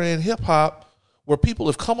an era in hip hop where people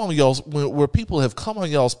have come on y'all's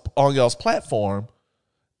platform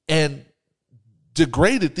and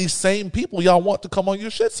degraded these same people y'all want to come on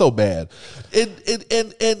your shit so bad.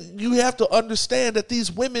 And you have to understand that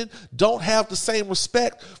these women don't have the same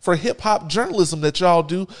respect for hip hop journalism that y'all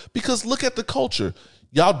do, because look at the culture.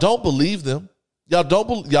 Y'all don't believe them. Y'all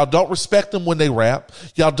don't respect them when they rap.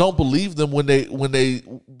 Y'all don't believe them when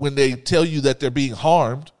they tell you that they're being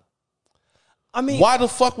harmed. I mean, why the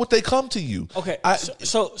fuck would they come to you? Okay,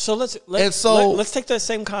 so let's take that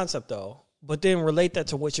same concept though, but then relate that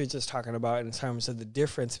to what you're just talking about in terms of the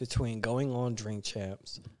difference between going on Drink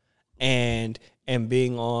Champs and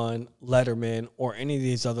being on Letterman or any of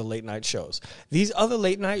these other late night shows. These other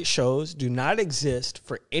late night shows do not exist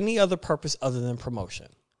for any other purpose other than promotion.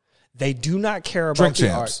 They do not care about Drink the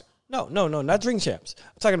Champs. art. No, not Drink Champs.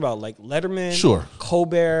 I'm talking about like Letterman, sure,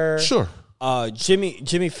 Colbert, sure.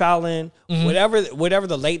 Jimmy Fallon, whatever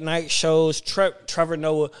the late night shows, Trevor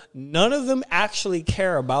Noah, none of them actually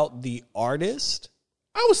care about the artist.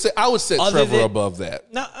 I would set Trevor above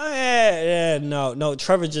that. No.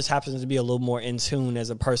 Trevor just happens to be a little more in tune as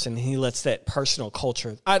a person. He lets that personal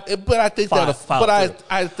culture. I think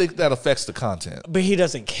that affects the content. But he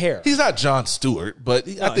doesn't care. He's not Jon Stewart, but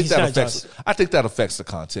I think that affects the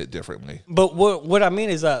content differently. But what I mean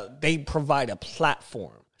is they provide a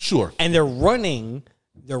platform. Sure. And they're running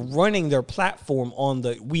their platform on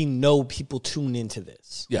we know people tune into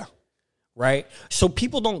this. Yeah. Right? So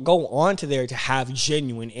people don't go onto there to have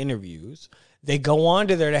genuine interviews. They go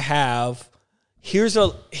onto there to have here's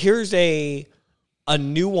a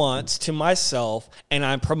nuance to myself, and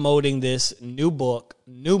I'm promoting this new book,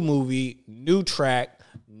 new movie, new track,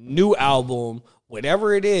 new album,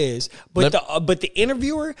 whatever it is. But the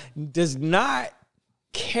interviewer does not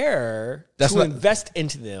care to invest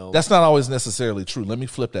into them. That's not always necessarily true. Let me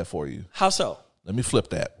flip that for you. How so? Let me flip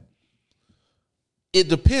that. It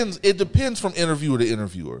depends. It depends from interviewer to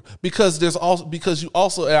interviewer, because you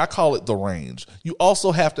also, and I call it the range. You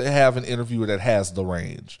also have to have an interviewer that has the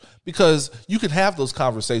range, because you can have those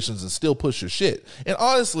conversations and still push your shit. And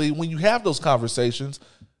honestly, when you have those conversations,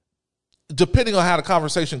 depending on how the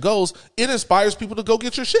conversation goes, it inspires people to go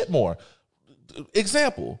get your shit more.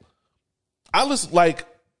 Example. I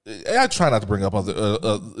try not to bring up other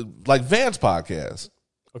like Van's podcast.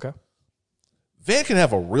 Okay. Van can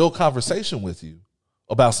have a real conversation with you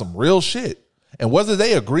about some real shit, and whether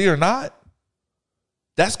they agree or not,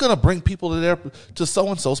 that's going to bring people to so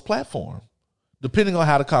and so's platform, depending on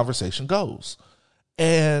how the conversation goes.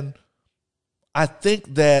 And I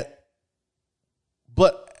think that,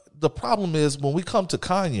 but the problem is when we come to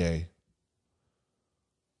Kanye,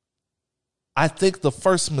 I think the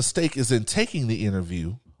first mistake is in taking the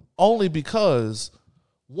interview, only because,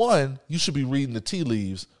 one, you should be reading the tea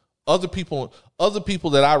leaves. Other people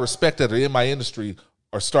that I respect that are in my industry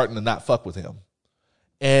are starting to not fuck with him.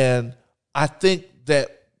 And I think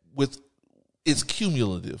that it's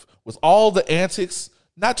cumulative. With all the antics,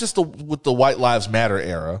 not just with the White Lives Matter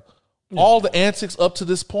era, all the antics up to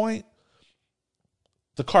this point,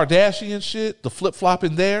 the Kardashian shit, the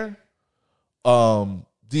flip-flopping there,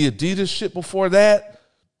 the Adidas shit before that,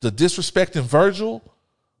 the disrespecting Virgil.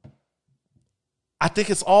 I think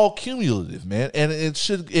it's all cumulative, man, and it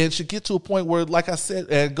should get to a point where, like I said,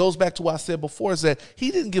 and it goes back to what I said before, is that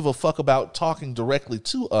he didn't give a fuck about talking directly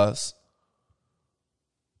to us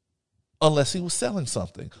unless he was selling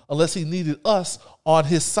something, unless he needed us on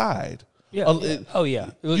his side. Yeah. Oh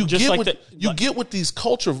yeah. You Just get like with, you get with these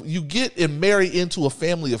culture. You get and marry into a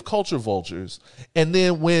family of culture vultures, and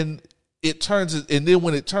then when it turns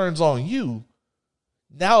on you,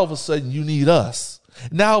 now all of a sudden you need us.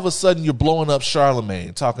 Now all of a sudden you're blowing up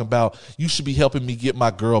Charlemagne, talking about you should be helping me get my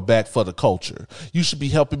girl back for the culture. You should be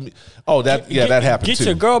helping me. Oh, that happened too. Get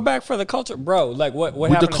your girl back for the culture, bro. Like what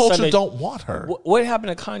happened? The culture Sunday, don't want her. What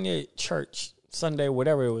happened to Kanye Church Sunday,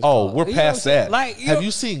 whatever it was? Oh, called? we're past that. Like, have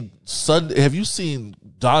you seen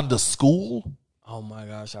Donda School? Oh my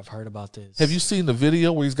gosh, I've heard about this. Have you seen the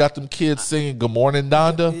video where he's got them kids singing "Good Morning,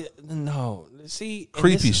 Donda"? No, see,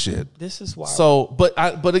 creepy shit. This is why. So, but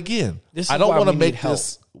again, I don't want to make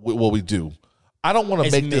this what we do. I don't want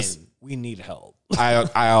to make this. We need help.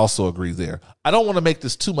 I also agree there. I don't want to make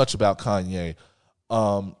this too much about Kanye,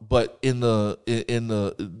 but in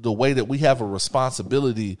the way that we have a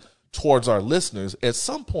responsibility towards our listeners, at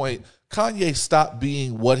some point, Kanye stopped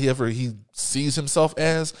being whatever he sees himself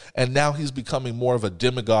as, and now he's becoming more of a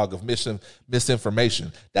demagogue of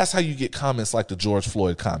misinformation. That's how you get comments like the George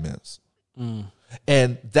Floyd comments.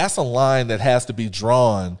 And that's a line that has to be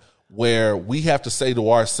drawn where we have to say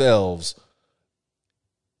to ourselves,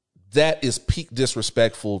 that is peak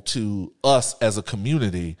disrespectful to us as a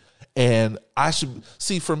community. And I should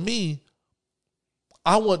see, for me,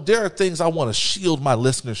 there are things I want to shield my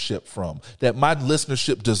listenership from, that my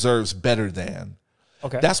listenership deserves better than.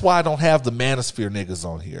 Okay. That's why I don't have the manosphere niggas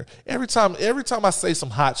on here. Every time I say some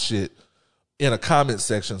hot shit in a comment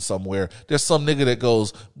section somewhere, there's some nigga that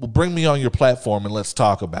goes, well, bring me on your platform and let's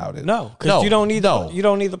talk about it. No, because you don't need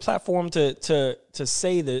the platform to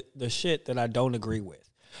say the shit that I don't agree with.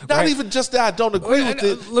 Not even just that I don't agree with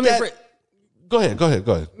it. Go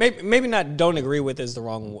ahead. Maybe not don't agree with is the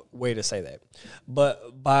wrong way to say that.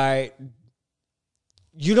 But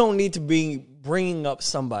you don't need to be bringing up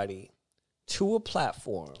somebody to a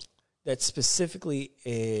platform that specifically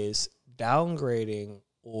is downgrading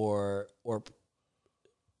or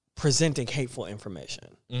presenting hateful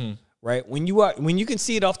information. Mm-hmm. Right? When you can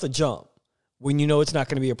see it off the jump, when you know it's not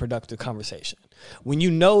going to be a productive conversation, when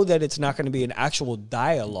you know that it's not going to be an actual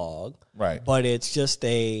dialogue, right? But it's just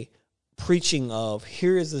a preaching of,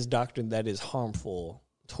 here is this doctrine that is harmful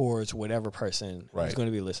towards whatever person who's going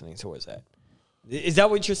to be listening towards that. Is that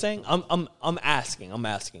what you're saying? I'm asking. I'm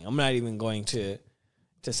not even going to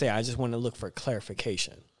say. I just want to look for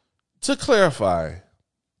clarification. To clarify,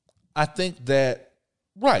 I think that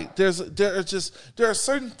there are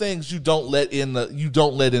certain things you don't let in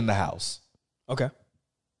the house. Okay.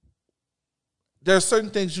 There are certain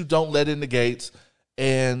things you don't let in the gates.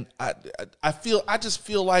 And I just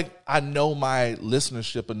feel like I know my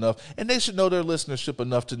listenership enough, and they should know their listenership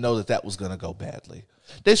enough to know that was going to go badly.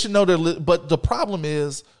 They should know but the problem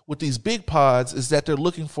is with these big pods is that they're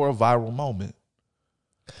looking for a viral moment.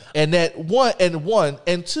 And that one,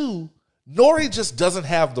 and two, Nori just doesn't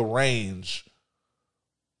have the range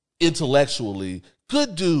intellectually.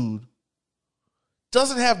 Good dude.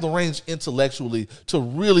 Doesn't have the range intellectually to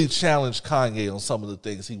really challenge Kanye on some of the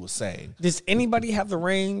things he was saying. Does anybody have the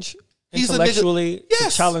range intellectually to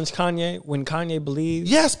challenge Kanye when Kanye believes?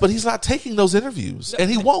 Yes, but he's not taking those interviews, and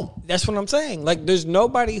he won't. That's what I'm saying. Like, there's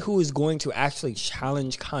nobody who is going to actually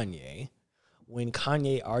challenge Kanye when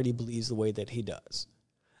Kanye already believes the way that he does.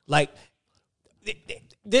 Like,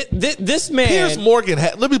 this man... Piers Morgan...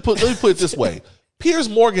 Let me put it this way. Piers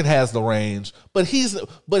Morgan has the range, but he's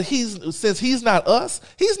since he's not us,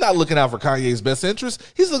 he's not looking out for Kanye's best interest.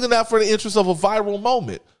 He's looking out for the interest of a viral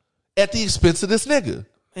moment at the expense of this nigga.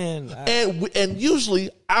 And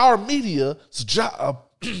usually our media's job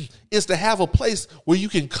is to have a place where you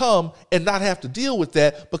can come and not have to deal with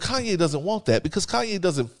that. But Kanye doesn't want that because Kanye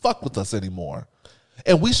doesn't fuck with us anymore.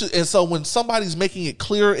 And so when somebody's making it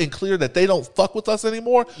clear that they don't fuck with us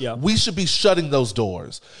anymore, we should be shutting those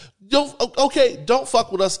doors. Don't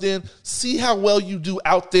fuck with us then. See how well you do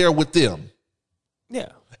out there with them.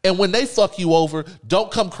 Yeah. And when they fuck you over, don't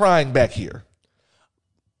come crying back here.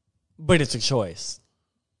 But it's a choice.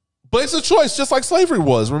 But it's a choice, just like slavery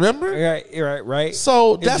was, remember? Right.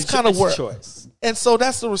 So that's kind of where. Choice. And so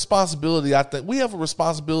that's the responsibility, I think. We have a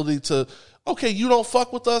responsibility to, okay, you don't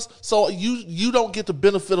fuck with us, so you don't get the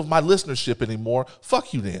benefit of my listenership anymore.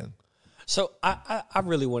 Fuck you then. So I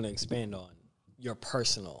really want to expand on your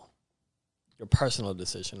personal your personal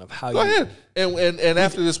decision of how Go you. ahead. And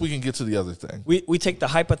after this, we can get to the other thing. We take the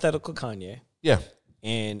hypothetical Kanye. Yeah.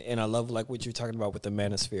 And I love like what you're talking about with the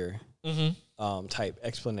manosphere type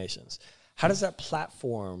explanations. How does that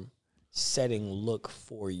platform setting look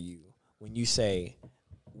for you when you say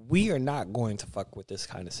we are not going to fuck with this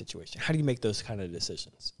kind of situation? How do you make those kind of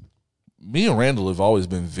decisions? Me and Randall have always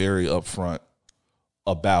been very upfront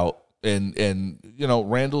about, and you know,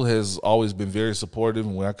 Randall has always been very supportive.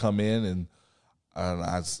 And when I come in and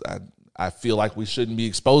I feel like we shouldn't be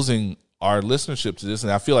exposing our listenership to this,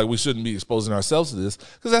 and I feel like we shouldn't be exposing ourselves to this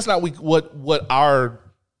because that's not what our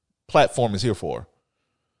platform is here for.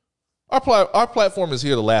 Our platform is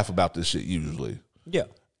here to laugh about this shit usually. Yeah.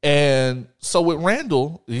 And so with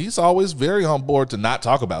Randall, he's always very on board to not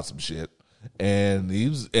talk about some shit. And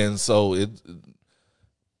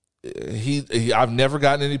I've never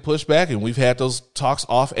gotten any pushback, and we've had those talks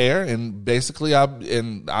off air, and basically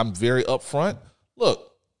I'm very upfront.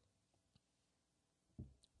 Look,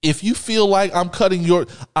 if you feel like I'm cutting your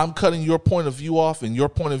point of view off, and your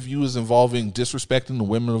point of view is involving disrespecting the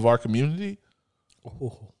women of our community,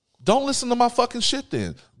 don't listen to my fucking shit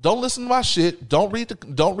then. Don't listen to my shit. Don't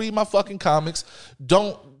read my fucking comics.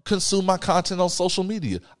 Don't consume my content on social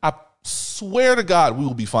media. I swear to God we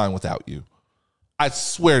will be fine without you. I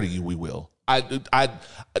swear to you we will. I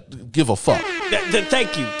give a fuck.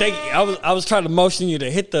 Thank you. I was trying to motion you to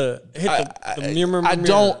hit the mirror.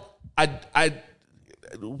 I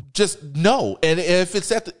just no. And if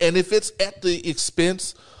it's at the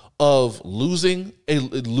expense of losing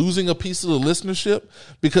a piece of the listenership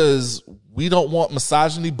because we don't want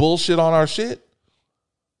misogyny bullshit on our shit,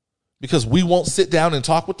 because we won't sit down and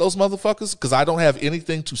talk with those motherfuckers because I don't have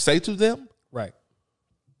anything to say to them. Right.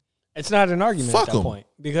 It's not an argument at that point,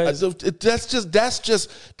 because that's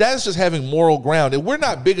just having moral ground, and we're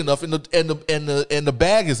not big enough, and the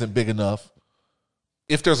bag isn't big enough,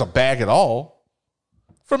 if there's a bag at all,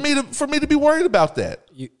 for me to be worried about that.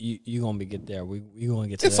 You gonna get there. We gonna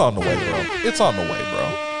get to it's that. On the way, bro. It's on the way,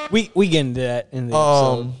 bro. We get into that in the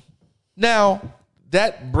episode. Now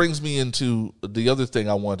that brings me into the other thing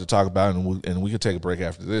I wanted to talk about, and we could take a break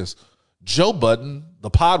after this. Joe Budden, the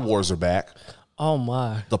Pod Wars are back. Oh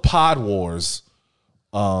my! The Pod Wars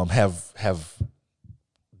have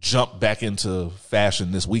jumped back into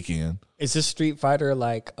fashion this weekend. Is this Street Fighter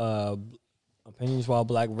like Opinions While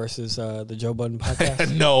Black versus the Joe Budden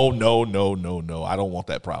podcast? No. I don't want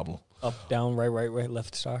that problem. Up, down, right,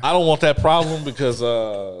 left star. I don't want that problem because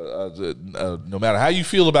no matter how you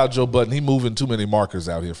feel about Joe Budden, he moving too many markers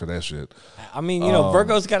out here for that shit. I mean,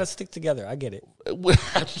 Virgo's got to stick together. I get it.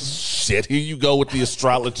 Shit, here you go with the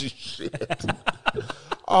astrology shit.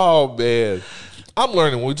 Oh, man. I'm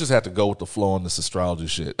learning we just have to go with the flow on this astrology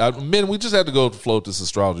shit. Men, we just have to go with the flow with this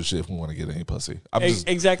astrology shit if we want to get any pussy.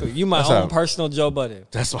 Exactly. You my own personal Joe Budden.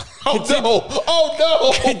 That's why. Oh,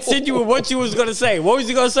 no. Continue with what you was going to say. What was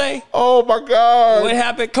you going to say? Oh, my God. What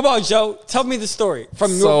happened? Come on, Joe. Tell me the story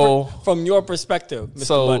from your perspective,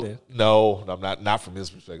 Mr. Budden. No, I'm not from his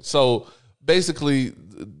perspective. So, basically,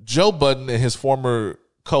 Joe Budden and his former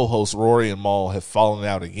co-host, Rory and Mal, have fallen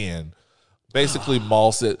out again. Basically,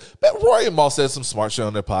 Rory and Mal said some smart shit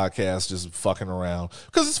on their podcast, just fucking around.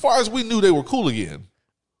 Because as far as we knew, they were cool again.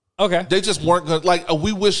 Okay. They just weren't going to,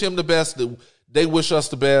 we wish him the best. They wish us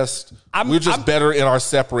the best. We're just better in our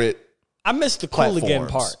separate I missed the cool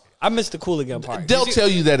again part. They'll tell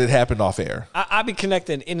you that it happened off air. I be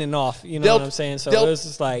connecting in and off, you know what I'm saying? So it's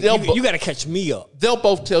just like, you got to catch me up. They'll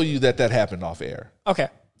both tell you that happened off air. Okay.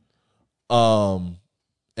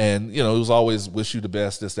 And, it was always wish you the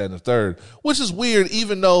best, this, that, and the third, which is weird,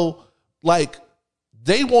 even though,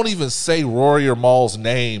 they won't even say Rory or Mal's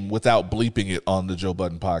name without bleeping it on the Joe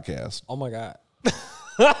Budden podcast. Oh, my God.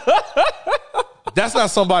 That's not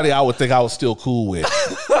somebody I would think I was still cool with.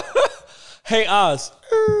 Hey, Oz.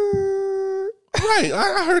 Right.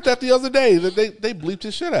 I heard that the other day, that they bleeped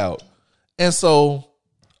his shit out. And so,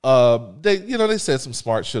 they said some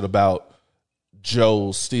smart shit about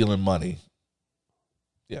Joe stealing money.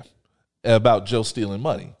 Yeah, about Joe stealing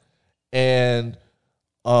money. And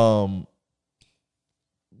Joe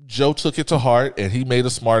took it to heart, and he made a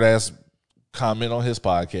smart-ass comment on his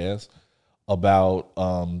podcast about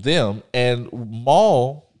them. And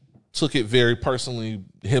Mal took it very personally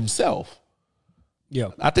himself.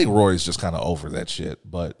 Yeah. I think Rory's just kind of over that shit.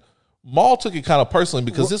 But Mal took it kind of personally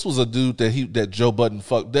because this was a dude that Joe Budden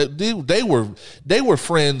fucked. They were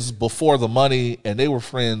friends before the money, and they were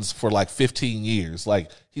friends for 15 years.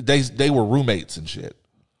 They were roommates and shit.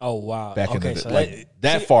 Oh wow! Back in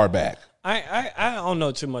the far back. I don't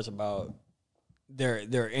know too much about their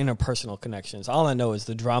interpersonal connections. All I know is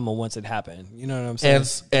the drama once it happened. You know what I'm saying?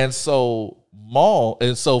 And so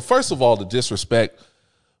first of all, the disrespect.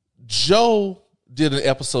 Joe did an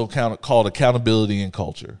episode called Accountability and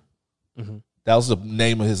Culture. Mm-hmm. That was the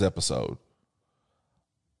name of his episode.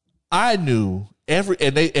 I knew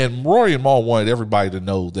and Rory and Mal wanted everybody to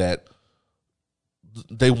know that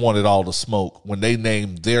they wanted all the smoke when they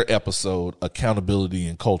named their episode Accountability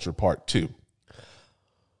and Culture Part 2.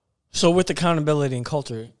 So with accountability and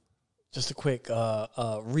culture, just a quick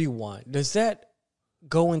rewind. Does that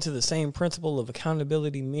go into the same principle of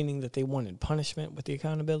accountability, meaning that they wanted punishment with the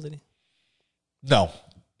accountability? No.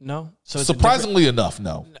 No? So it's surprisingly enough,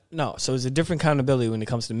 no. No. So it's a different accountability when it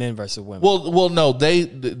comes to men versus women. Well, no.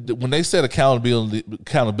 When they said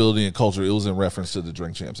accountability and culture, it was in reference to the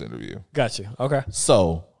Drink Champs interview. Got you. Okay.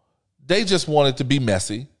 So they just wanted to be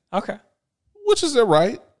messy. Okay. Which is their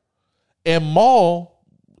right. And Maul,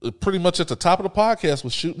 pretty much at the top of the podcast,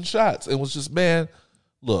 was shooting shots and was just, man,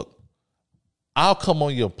 look, I'll come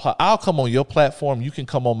on your platform. You can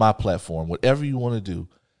come on my platform. Whatever you want to do,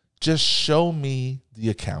 just show me the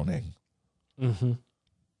accounting. Mm-hmm.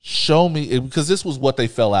 Show me, because this was what they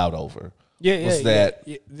fell out over. That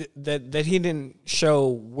he didn't show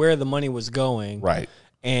where the money was going, right?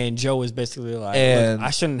 And Joe was basically like, look,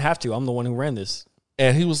 I shouldn't have to. I'm the one who ran this.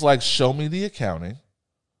 And he was like, show me the accounting,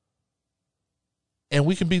 and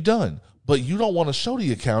we can be done. But you don't want to show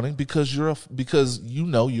the accounting because you're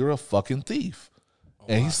a fucking thief.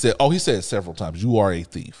 And he said it several times. You are a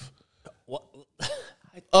thief. What?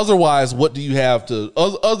 Otherwise, what do you have to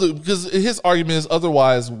because his argument is,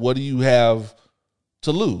 otherwise, what do you have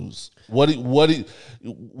to lose? What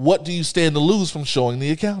do you stand to lose from showing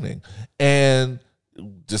the accounting? And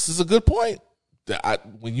this is a good point.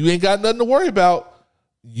 When you ain't got nothing to worry about,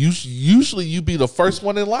 usually you be the first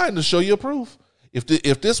one in line to show your proof.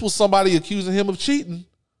 If this was somebody accusing him of cheating,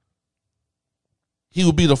 he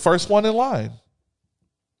would be the first one in line.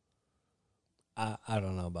 I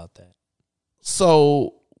don't know about that.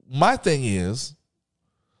 So my thing is,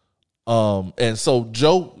 and so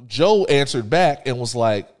Joe answered back and was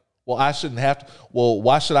like, well, I shouldn't have to. Well,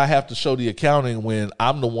 why should I have to show the accounting when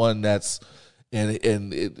I'm the one that's, and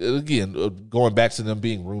again, going back to them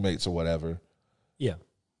being roommates or whatever. Yeah.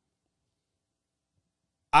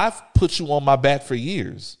 I've put you on my back for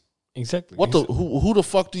years. Exactly. Who the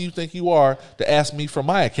fuck do you think you are to ask me for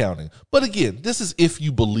my accounting? But again, this is if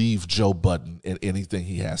you believe Joe Budden and anything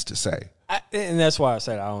he has to say. And that's why I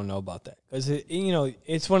said I don't know about that. Because,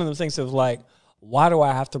 it's one of those things of like, why do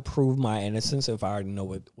I have to prove my innocence if I already know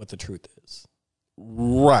what the truth is?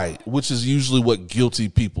 Right. Which is usually what guilty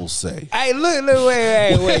people say. Hey, look,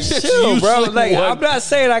 wait. Chill, bro. Like, I'm not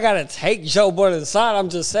saying I got to take Joe Budden's side. I'm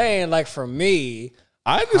just saying, like, for me,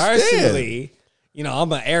 I understand. Personally,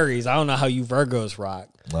 I'm an Aries. I don't know how you Virgos rock.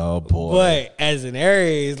 Oh, boy. But as an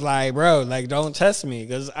Aries, like, bro, like, don't test me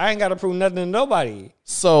because I ain't got to prove nothing to nobody.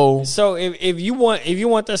 So if you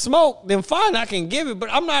want the smoke, then fine, I can give it.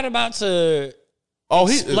 But I'm not about to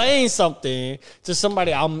explain something to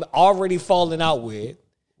somebody I'm already falling out with.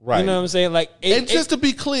 Right. You know what I'm saying? Like, just to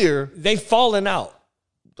be clear, they falling out.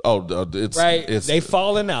 Oh, it's right. It's, they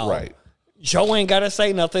falling out. Right. Joe ain't got to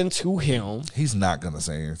say nothing to him. He's not going to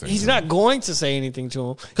say anything. He's not going to say anything to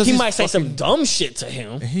him. He might say some dumb shit to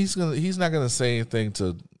him. He's not going to say anything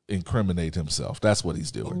to incriminate himself. That's what he's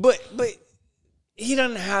doing. But he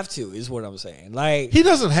doesn't have to, is what I'm saying. Like, he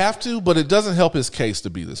doesn't have to, but it doesn't help his case to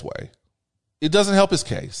be this way. It doesn't help his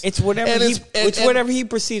case. It's whatever he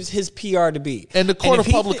perceives his PR to be. And the court of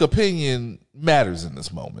public opinion matters in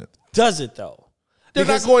this moment. Does it though?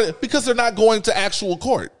 Because they're not going to actual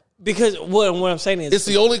court. Because what I'm saying is, it's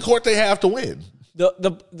the only court they have to win.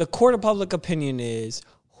 The court of public opinion is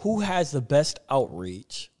who has the best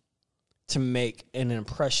outreach to make an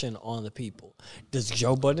impression on the people. Does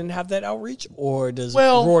Joe Budden have that outreach, or does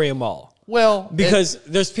Rory and Mal? Well, because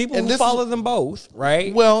there's people who follow them both,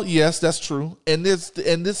 right? Well, yes, that's true. And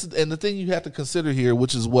the thing you have to consider here,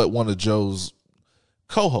 which is what one of Joe's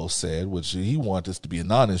co-hosts said, which he wanted this to be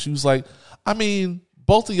anonymous. He was like, I mean,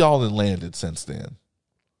 both of y'all have landed since then.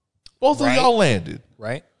 Both of y'all landed.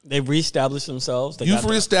 Right. They've reestablished themselves. You've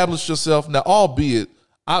reestablished yourself. Now, albeit,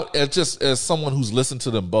 just as someone who's listened to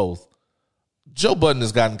them both, Joe Budden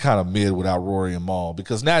has gotten kind of mid without Rory and Mal,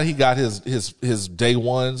 because now he got his day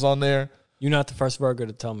ones on there. You're not the first Virgo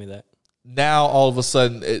to tell me that. Now, all of a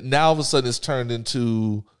sudden, it's turned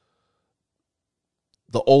into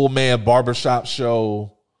the old man barbershop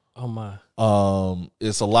show. Oh, my.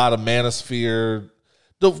 It's a lot of manosphere.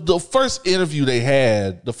 The first interview they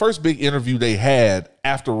had, the first big interview they had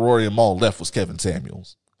after Rory and Mal left was Kevin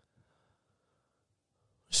Samuels.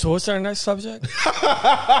 So what's our next subject?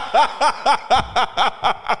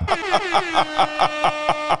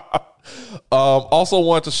 Also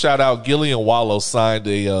wanted to shout out Gillian Wallow signed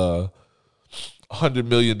a $100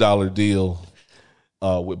 million deal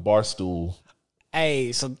with Barstool.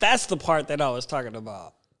 Hey, so that's the part that I was talking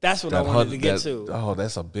about. That's what I wanted to get to. Oh,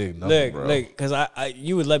 that's a big number, bro. Look, because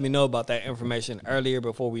you would let me know about that information earlier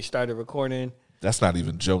before we started recording. That's not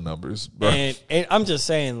even Joe numbers, bro. And I'm just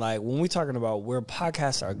saying, like, when we're talking about where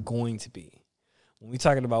podcasts are going to be, when we're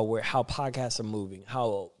talking about how podcasts are moving,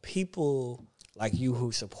 how people like you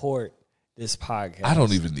who support this podcast. I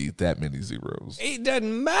don't even need that many zeros. It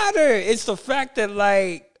doesn't matter. It's the fact that,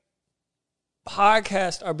 like,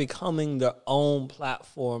 podcasts are becoming their own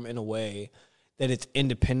platform in a way that it's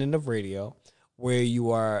independent of radio, where you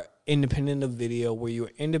are independent of video, where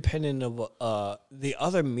you're independent of the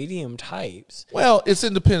other medium types. Well, it's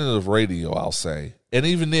independent of radio, I'll say. And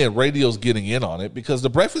even then, radio's getting in on it because The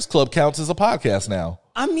Breakfast Club counts as a podcast now.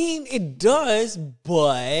 I mean, it does,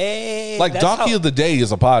 but like Donkey of the Day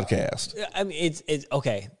is a podcast. I mean, it's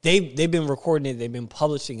okay. They've been recording it, they've been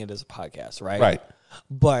publishing it as a podcast, right? Right.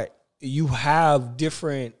 But you have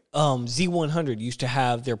different Z100 used to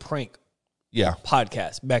have their prank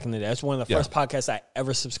podcast back in the day. That's one of the first podcasts I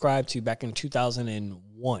ever subscribed to back in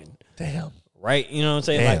 2001. Damn. Right? You know what I'm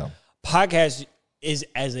saying? Damn. Like, podcast is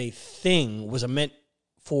as a thing was meant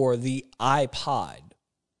for the iPod.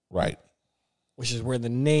 Right. Which is where the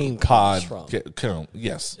name comes from.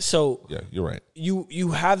 Yes. So yeah, you're right.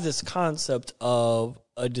 You have this concept of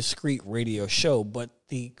a discrete radio show, but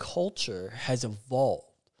the culture has evolved.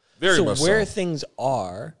 Very much so. Where things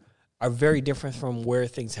are very different from where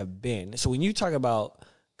things have been. So when you talk about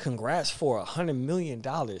congrats for $100 million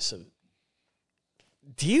of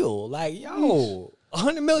deal, like, yo,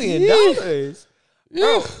 $100 million.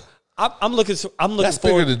 Bro, I'm looking. That's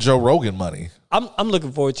bigger than Joe Rogan money. I'm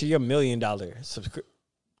looking forward to your $1 million subscription.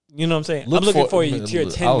 You know what I'm saying? I'm looking forward to your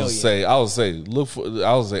 10 million. I would say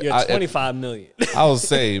your 25 million. I would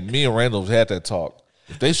say me and Randall had that talk.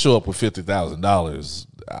 If they show up with $50,000,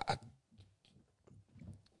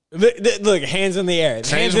 look, hands in the air.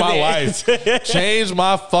 Change my life. Change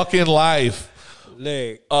my fucking life.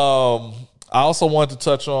 Look. I also wanted to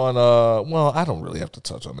touch on. Well, I don't really have to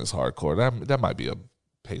touch on this hardcore. That might be a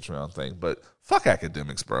Patreon thing, but fuck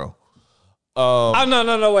academics, bro.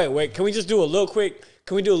 No, wait. Can we just do a little quick?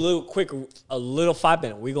 Can we do a little 5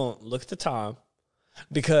 minute? We're gonna look at the time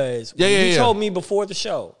because you told me before the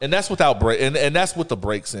show, and that's without break, and that's with the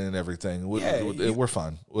breaks in and everything. We're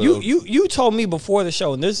fine. You told me before the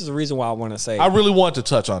show, and this is the reason why I want to say I really want to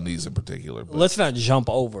touch on these in particular. But let's not jump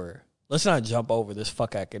over this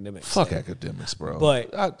fuck academics. Fuck academics, bro. But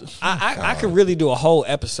I could really do a whole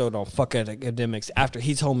episode on fuck academics after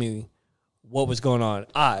he told me what was going on.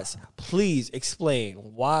 Oz, please explain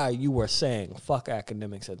why you were saying fuck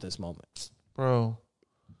academics at this moment. Bro,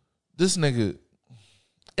 this nigga,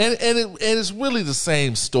 and it's really the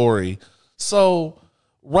same story. So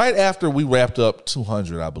right after we wrapped up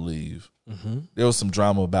 200, I believe, there was some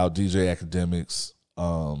drama about DJ Academics,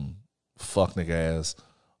 fuck nigga ass.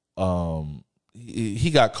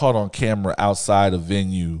 He got caught on camera outside a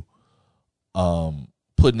venue,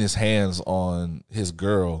 putting his hands on his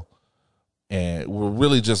girl, and we're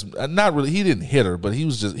really just not really. He didn't hit her, but he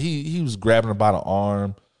was just he was grabbing her by the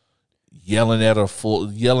arm, yelling at her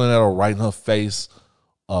right in her face,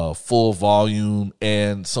 full volume,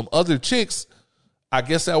 and some other chicks, I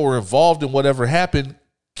guess that were involved in whatever happened,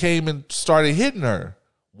 came and started hitting her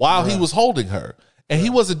while he was holding her, and he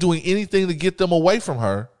wasn't doing anything to get them away from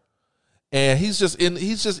her. And he's just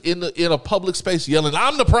in a public space yelling,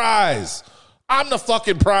 "I'm the prize. I'm the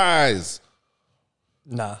fucking prize."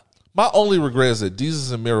 Nah. My only regret is that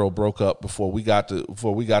Jesus and Miro broke up before we got to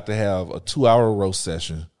have a 2-hour roast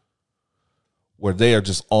session where they are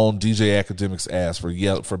just on DJ Academics' ass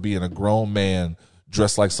for being a grown man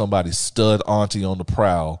dressed like somebody's stud auntie on the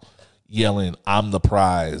prowl, yelling, "I'm the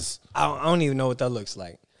prize." I don't even know what that looks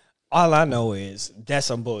like. All I know is that's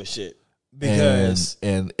some bullshit. Because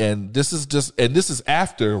and this is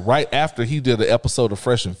right after he did an episode of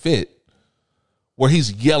Fresh and Fit where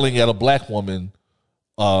he's yelling at a black woman,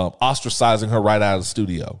 ostracizing her right out of the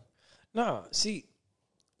studio. No, see,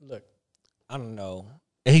 look, I don't know.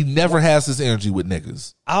 And he never has this energy with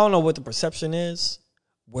niggas. I don't know what the perception is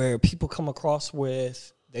where people come across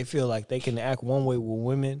with they feel like they can act one way with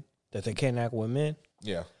women that they can't act with men.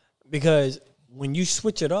 Yeah. Because when you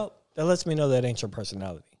switch it up, that lets me know that ain't your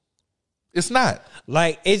personality. It's not.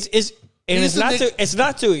 Like it's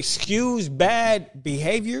not to excuse bad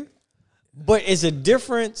behavior, but it's a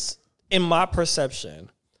difference in my perception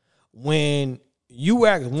when you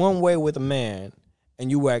act one way with a man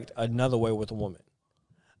and you act another way with a woman.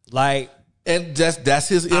 Like, and that's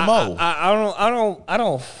his MO. I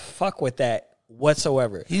don't fuck with that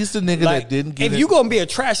whatsoever. He's the nigga Like, that didn't get if you gonna be a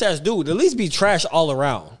trash ass dude, at least be trash all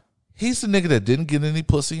around. He's the nigga that didn't get any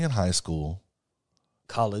pussy in high school.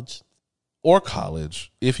 College. Or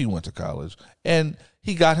college, if he went to college. And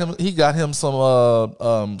he got him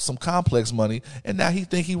some complex money, and now he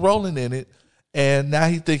think he rolling in it, and now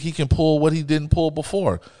he think he can pull what he didn't pull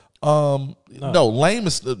before. No, lame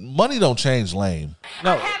is money don't change lame.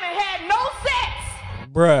 No. I haven't had no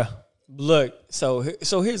sex. Bruh, look. So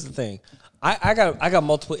here's the thing. I got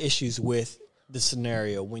multiple issues with the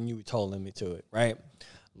scenario when you told me to it, right?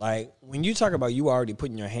 Like, when you talk about you already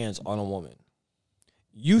putting your hands on a woman,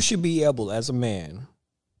 you should be able, as a man,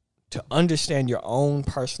 to understand your own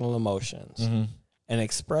personal emotions and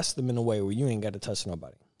express them in a way where you ain't got to touch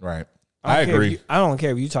nobody. Right. I agree. I don't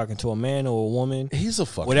care if you're talking to a man or a woman. He's a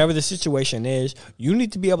fucking... Whatever the situation is, you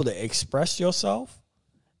need to be able to express yourself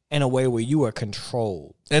in a way where you are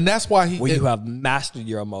controlled. And that's why you have mastered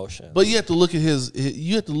your emotions. But you have to look at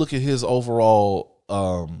his overall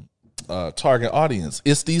target audience.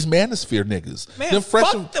 It's these manosphere niggas. Man,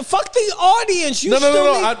 fuck the audience.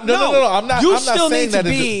 No. I'm not saying that.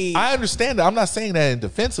 I understand that. I'm not saying that in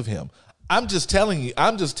defense of him. I'm just telling you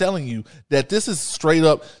that this is straight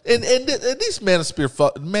up. And these manosphere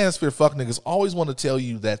fuck niggas always want to tell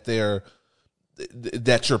you that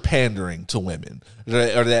that you're pandering to women,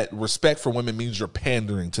 or that respect for women means you're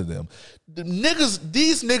pandering to them.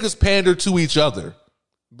 These niggas pander to each other,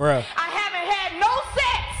 bruh. I haven't had no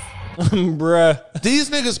sex. Bruh. These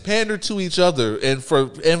niggas pander to each other and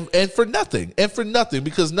for nothing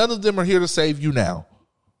because none of them are here to save you now.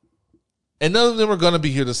 And none of them are going to be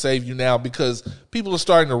here to save you now because people are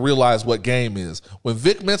starting to realize what game is. When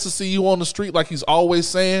Vic Mensa see you on the street like he's always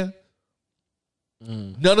saying,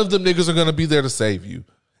 none of them niggas are going to be there to save you.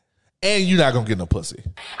 And you're not going to get no pussy.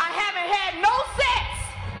 I haven't had no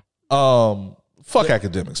sex. Fuck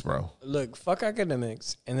academics, bro. Look, fuck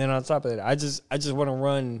academics. And then on top of that, I just want to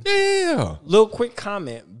run a little quick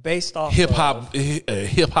comment based off hip hop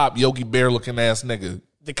Yogi Bear looking ass nigga.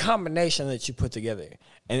 The combination that you put together.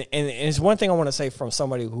 And it's one thing I want to say from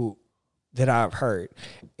somebody that I've heard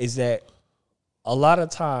is that a lot of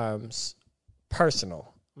times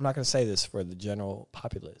personal, I'm not going to say this for the general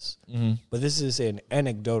populace, but this is an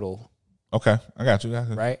anecdotal. Okay, I got you.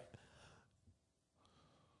 Right?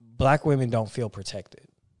 Black women don't feel protected.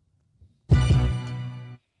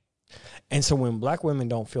 And so when black women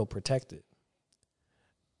don't feel protected,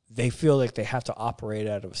 they feel like they have to operate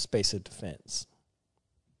out of a space of defense.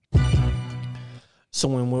 So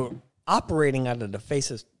when we're operating out of the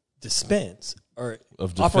face of dispense or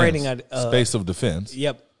of defense, operating at space of defense.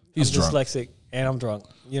 Yep. He's I'm dyslexic and I'm drunk.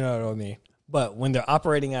 You know what I mean? But when they're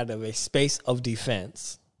operating out of a space of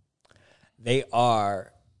defense, they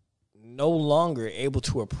are no longer able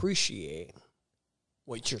to appreciate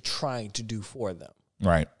what you're trying to do for them.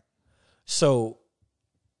 Right. So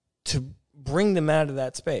to bring them out of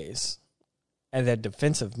that space and that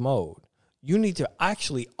defensive mode, you need to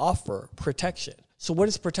actually offer protection. So what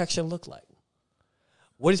does protection look like?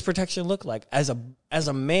 What does protection look like as a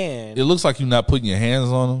man? It looks like you're not putting your hands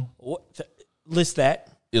on them. List that.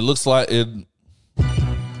 It looks like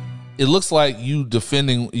you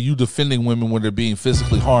defending women when they're being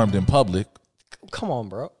physically harmed in public. Come on,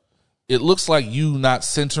 bro. It looks like you not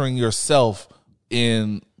centering yourself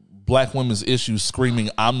in black women's issues,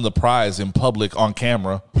 screaming "I'm the prize" in public on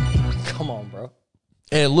camera. Come on, bro.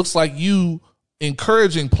 And it looks like you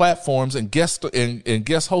encouraging platforms and guest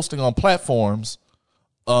hosting on platforms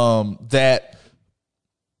that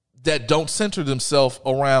don't center themselves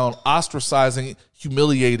around ostracizing,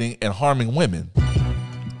 humiliating, and harming women.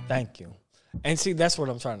 Thank you. And see, that's what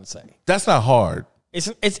I'm trying to say. That's not hard. It's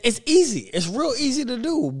easy. It's real easy to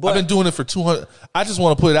do. But I've been doing it for 200. I just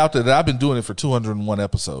want to put it out there that I've been doing it for 201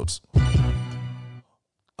 episodes.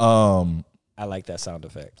 I like that sound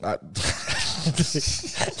effect. That's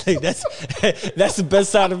the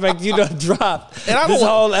best sound effect you done dropped this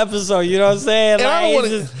whole episode. You know what I'm saying? Like,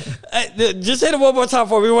 just hit it one more time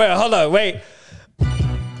for me. Wait, hold on. Wait.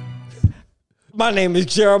 My name is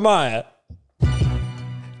Jeremyah.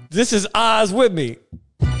 This is Oz with me.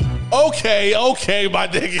 Okay, my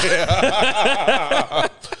nigga.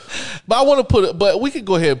 But I want to put it. But we can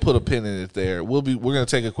go ahead and put a pin in it there. We're gonna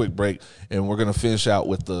take a quick break and we're gonna finish out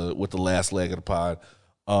with the last leg of the pod.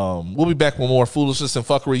 We'll be back with more foolishness and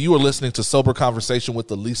fuckery. You are listening to Sober Conversation with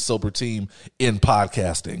the least sober team in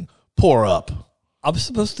podcasting. Pour up. I'm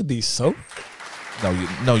supposed to be sober?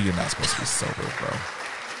 No, you're not supposed to be sober, bro.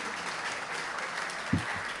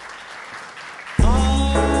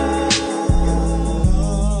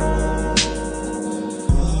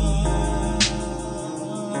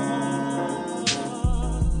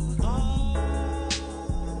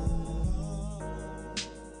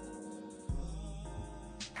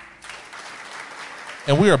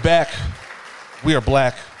 And we are back. We are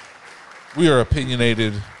black. We are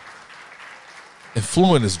opinionated. And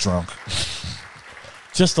Fluent is drunk.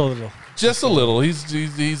 Just a little. Just a little.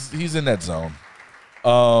 He's in that zone.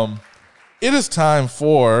 It is time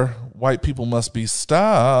for White People Must Be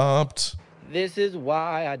Stopped. This is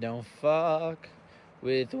why I don't fuck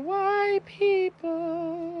with white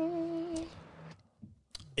people.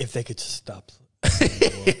 If they could just stop.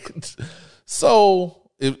 So,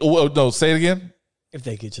 say it again. If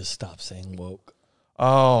they could just stop saying woke.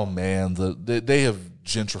 Oh man, they have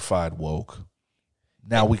gentrified woke.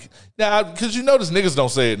 Now because you notice niggas don't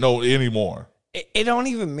say it no anymore. It don't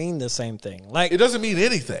even mean the same thing. Like it doesn't mean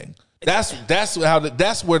anything.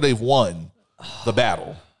 That's where they've won the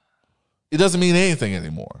battle. It doesn't mean anything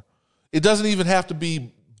anymore. It doesn't even have to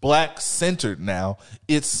be black centered now.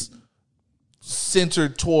 It's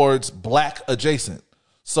centered towards black adjacent.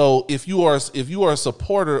 So if you are a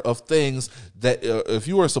supporter of things that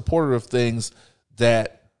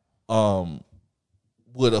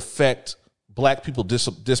would affect black people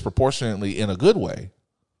disproportionately in a good way,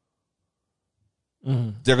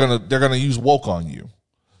 they're gonna use woke on you.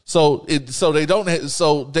 So they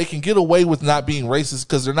can get away with not being racist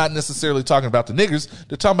because they're not necessarily talking about the niggers.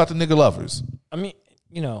 They're talking about the nigger lovers. I mean,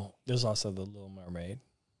 there's also the Little Mermaid.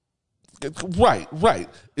 Right.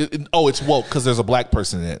 It's woke because there's a black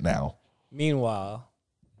person in it now. Meanwhile,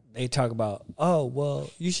 they talk about,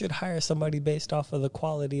 you should hire somebody based off of the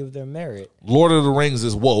quality of their merit. Lord of the Rings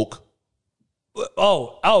is woke.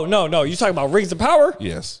 No. You talking about Rings of Power?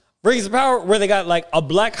 Yes. Rings of Power, where they got like a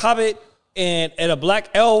black hobbit and a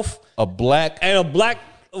black elf. Whatever's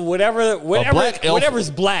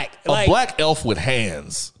black. A black elf with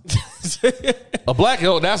hands. A black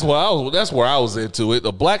elf. That's where I was into it.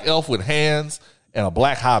 A black elf with hands and a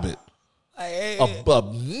black hobbit.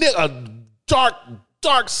 A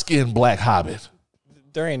dark skinned black hobbit.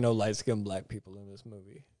 There ain't no light skinned black people in this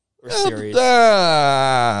movie. We're serious.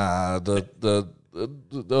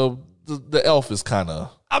 The elf is kind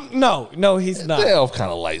of. No, he's not. The elf kind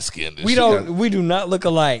of light skinned. We do not look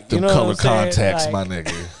alike. Them color contacts, my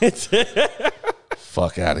nigga.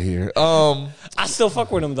 Fuck out of here. I still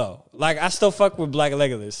fuck with him though. Like I still fuck with Black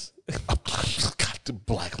Legolas. Got the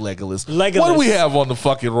Black Legolas. What do we have on the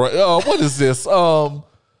fucking? What is this? Bill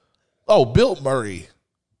Murray.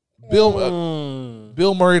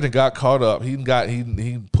 Bill Murray that got caught up. He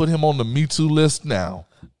put him on the Me Too list now.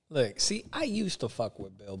 Look, see, I used to fuck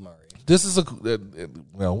with Bill Murray. This is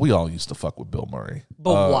we all used to fuck with Bill Murray.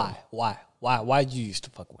 But why? Why'd you used to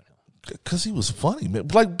fuck with him? Because he was funny, man.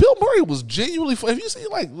 Like Bill Murray was genuinely funny. Have you seen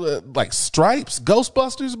like Stripes,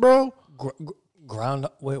 Ghostbusters, bro?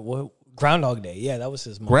 Groundhog Day. Yeah, that was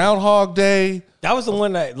his movie. Groundhog Day. That was the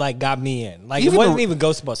one that like got me in. Like it wasn't even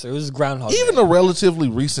Ghostbusters. It was Groundhog Day. Even the relatively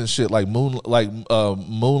recent shit like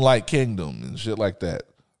Moonlight Kingdom and shit like that.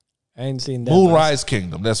 I ain't seen that. Moonrise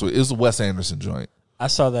Kingdom. That's what it was. A Wes Anderson joint. I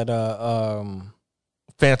saw that.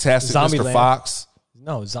 Fantastic Mr. Fox.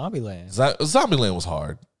 No, Zombieland. Zombieland was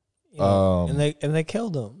hard. And they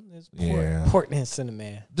killed him. Portness in the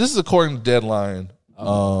man. This is according to Deadline.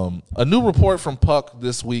 A new report from Puck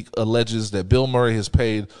this week alleges that Bill Murray has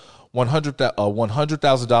paid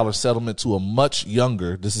 $100,000 settlement to a much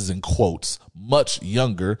younger, this is in quotes, much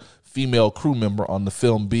younger female crew member on the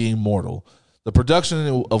film Being Mortal. The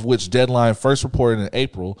production of which Deadline first reported in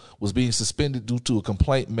April was being suspended due to a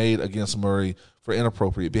complaint made against Murray for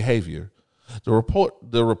inappropriate behavior. The report,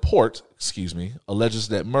 alleges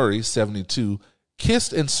that Murray, 72,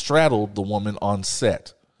 kissed and straddled the woman on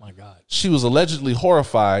set. My God. She was allegedly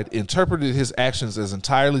horrified, interpreted his actions as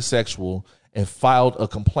entirely sexual, and filed a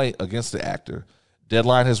complaint against the actor.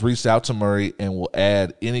 Deadline has reached out to Murray and will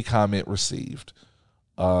add any comment received.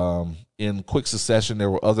 In quick succession,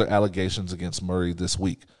 there were other allegations against Murray this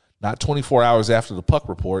week. Not 24 hours after the Puck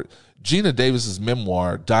report, Gina Davis's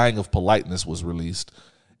memoir, Dying of Politeness, was released,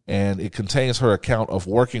 and it contains her account of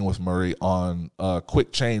working with Murray on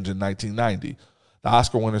Quick Change in 1990. The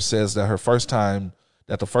Oscar winner says that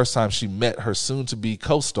the first time she met her soon-to-be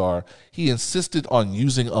co-star, he insisted on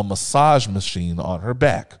using a massage machine on her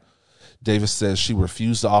back. Davis says she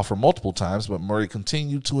refused to offer multiple times, but Murray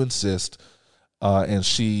continued to insist, and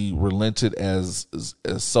she relented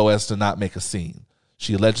so as to not make a scene.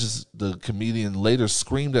 She alleges the comedian later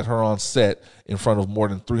screamed at her on set in front of more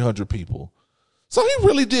than 300 people. So he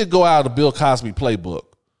really did go out of Bill Cosby playbook.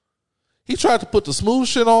 He tried to put the smooth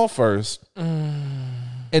shit on first, and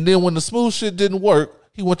then when the smooth shit didn't work,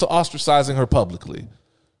 he went to ostracizing her publicly.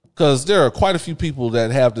 Because there are quite a few people that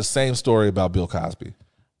have the same story about Bill Cosby.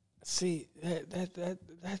 See,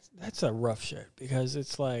 that's a rough shit because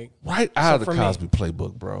it's like right out of the Cosby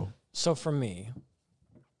playbook, bro. So for me,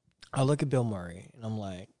 I look at Bill Murray and I'm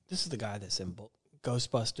like, this is the guy that's in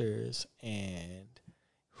Ghostbusters and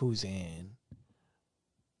who's in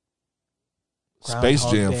Space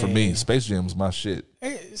Groundhog Jam Day. for me. Space Jam's my shit.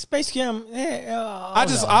 Space Jam. I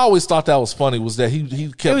always thought that was funny was that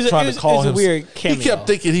he kept trying to call him. Weird cameo. He kept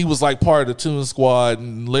thinking he was like part of the Toon Squad,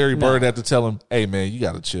 and Larry Bird had to tell him, "Hey man, you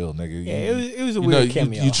gotta chill, nigga. Yeah, it was a weird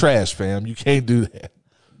cameo. You trash, fam. You can't do that."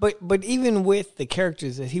 But even with the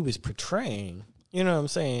characters that he was portraying, you know what I'm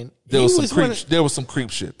saying? There was some creep shit. There was some creep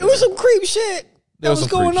shit that was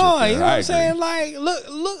going on. You know what I'm agree. saying? Like,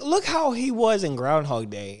 look how he was in Groundhog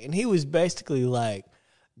Day, and he was basically like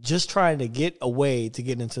just trying to get away to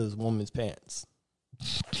get into this woman's pants.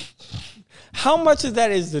 How much of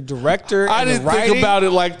that is the director? I didn't think about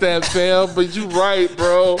it like that, fam. But you right,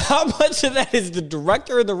 bro. How much of that is the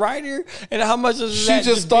director and the writer, and how much of that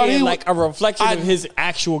just thought being he like a reflection of his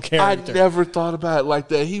actual character? I never thought about it like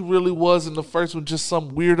that. He really was in the first one just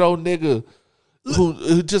some weirdo nigga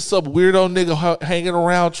who just some weirdo nigga hanging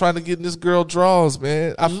around trying to get in this girl draws,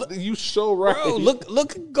 man. You so right. Bro,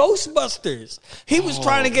 look at Ghostbusters. He was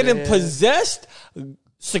trying to get him possessed.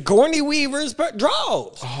 Sigourney Weaver's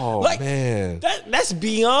draws. Oh like, man, that's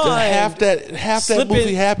beyond. Half that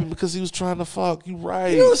movie happened because he was trying to fuck. You right?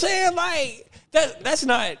 You know what I'm saying? Like that's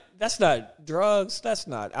not drugs. That's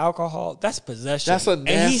not alcohol. That's possession. That's a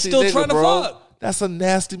nasty and he's still nigga, trying bro. to fuck. That's a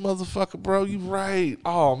nasty motherfucker, bro. You right?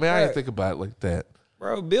 Oh man, I didn't think about it like that.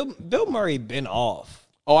 Bro, Bill Murray been off.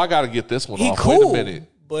 Oh, I got to get this one off. Cool, wait a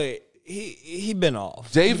minute, but he been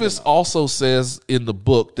off. Davis also says in the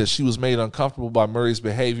book that she was made uncomfortable by Murray's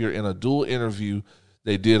behavior in a dual interview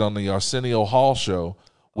they did on the Arsenio Hall show,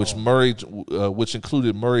 which which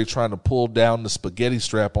included Murray trying to pull down the spaghetti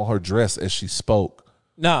strap on her dress as she spoke.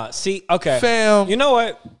 Nah, see, okay, fam. You know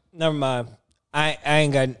what? Never mind. I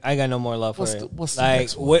ain't got no more love for it. What's the like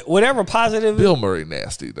next one? Whatever positive Bill Murray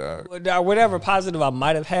nasty dog. Whatever positive I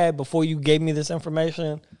might have had before you gave me this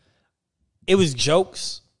information, it was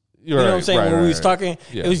jokes. You know what I'm saying? When we was talking,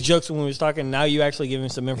 it was jokes when we was talking. Now you actually giving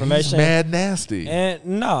some information. He's mad nasty. And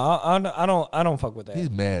no, I don't fuck with that. He's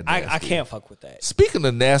mad nasty. I can't fuck with that. Speaking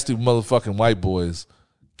of nasty motherfucking white boys,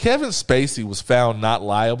 Kevin Spacey was found not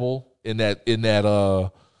liable in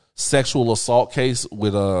that sexual assault case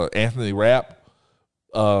with Anthony Rapp.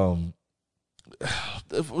 So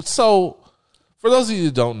for those of you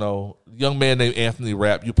who don't know, a young man named Anthony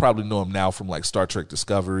Rapp, you probably know him now from like Star Trek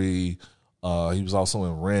Discovery. He was also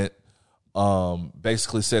in Rent.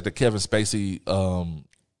 Basically said that Kevin Spacey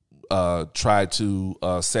tried to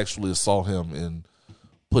sexually assault him and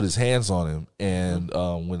put his hands on him, and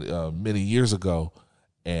when many years ago,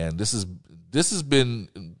 and this has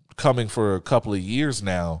been coming for a couple of years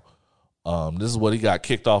now. This is what he got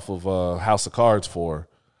kicked off of House of Cards for,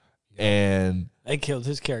 and they killed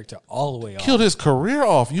his character all the way off. Killed his career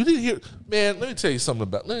off. You didn't hear, man. Let me tell you something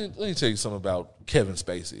about Kevin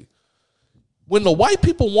Spacey. When the white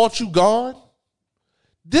people want you gone,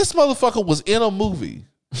 this motherfucker was in a movie.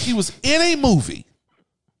 He was in a movie.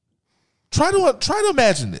 Try to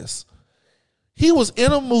imagine this. He was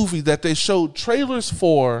in a movie that they showed trailers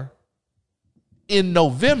for in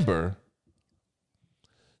November,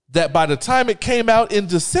 that by the time it came out in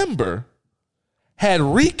December, had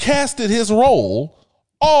recasted his role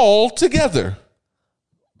altogether.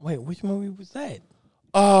 Wait, which movie was that?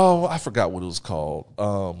 Oh, I forgot what it was called.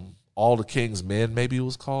 All the King's Men, maybe it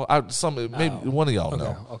was called. One of y'all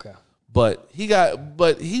know. Okay. But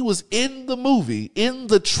he was in the movie, in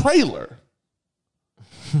the trailer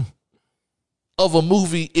of a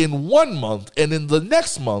movie in 1 month, and in the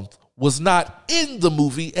next month was not in the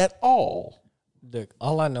movie at all. Look,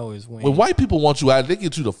 all I know is when white people want you out, they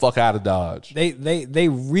get you the fuck out of Dodge. They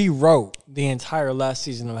rewrote the entire last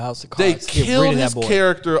season of House of Cards. They killed his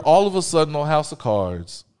character all of a sudden on House of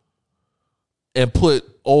Cards and put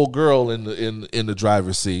old girl in the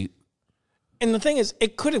driver's seat. And the thing is,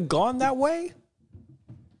 it could have gone that way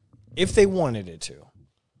if they wanted it to.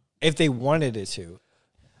 If they wanted it to.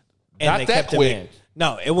 And not they that kept quick. Him in.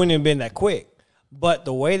 No, it wouldn't have been that quick. But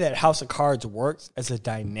the way that House of Cards works as a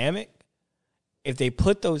dynamic, if they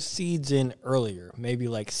put those seeds in earlier, maybe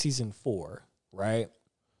like season 4, right?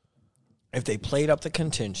 If they played up the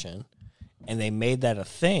contention and they made that a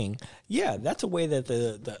thing, yeah, that's a way that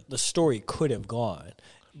the story could have gone.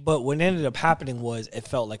 But what ended up happening was it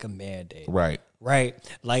felt like a mandate. Right.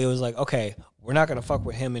 Like it was like, okay, we're not going to fuck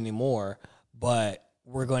with him anymore, but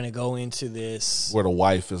we're going to go into this where the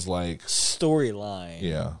wife is like storyline.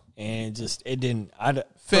 Yeah. And it didn't,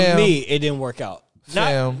 for me, it didn't work out.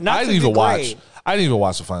 I didn't even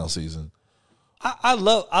watch the final season. I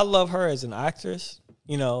love her as an actress,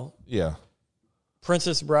 you know. Yeah.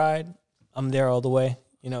 Princess Bride, I'm there all the way.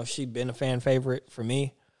 You know, she'd been a fan favorite for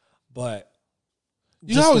me, but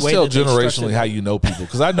You just the always way tell that they generationally structured how it. you know people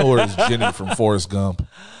because I know her as Jenny from Forrest Gump.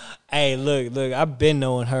 Hey, look, I've been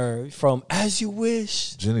knowing her from As You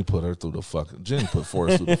Wish. Jenny put Forrest through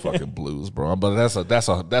the fucking blues, bro. But that's a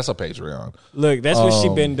Patreon. Look, that's what she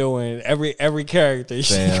been doing. Every character,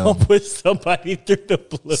 she Damn. gonna put somebody through the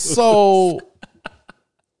blues.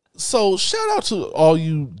 So shout out to all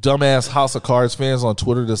you dumbass House of Cards fans on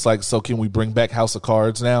Twitter that's like, so can we bring back House of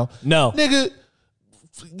Cards now? No. Nigga,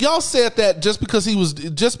 y'all said that just because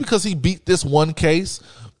he beat this one case,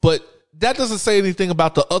 but that doesn't say anything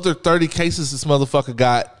about the other 30 cases this motherfucker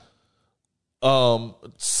got,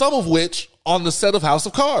 some of which on the set of House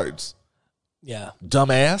of Cards. Yeah.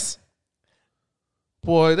 Dumbass.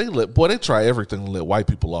 Boy, they try everything to let white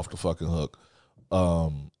people off the fucking hook.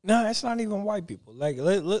 No, it's not even white people. Like,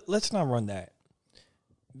 let's not run that.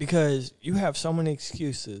 Because you have so many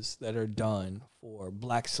excuses that are done for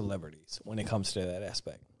black celebrities when it comes to that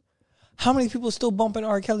aspect. How many people still bumping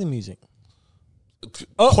R. Kelly music?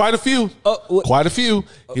 Quite a few. Quite a few.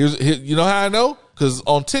 Here, you know how I know? Because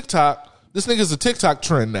on TikTok, this nigga's a TikTok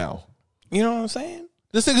trend now. You know what I'm saying?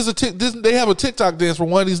 This nigga's they have a TikTok dance for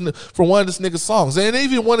one of this nigga's songs. And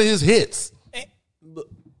even one of his hits.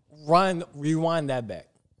 Rewind that back,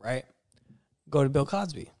 right? Go to Bill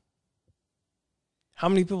Cosby. How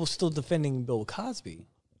many people still defending Bill Cosby?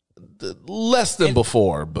 Less than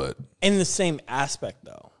before, but In the same aspect,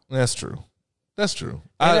 though. that's true. That's true.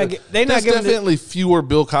 There's There's definitely fewer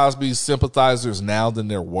Bill Cosby sympathizers now than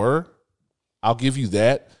there were. I'll give you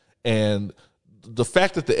that. And the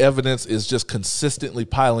fact that the evidence is just consistently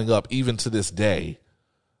piling up, even to this day,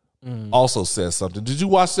 also says something. Did you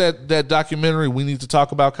watch that documentary, We Need to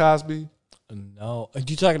Talk About Cosby? No. Are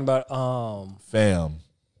you talking about Fam.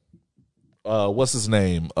 What's his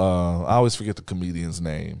name? I always forget the comedian's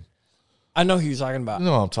name. I know who you're talking about. You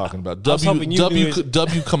know what I'm talking about. was hoping you knew his-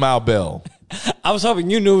 W. Kamau Bell. I was hoping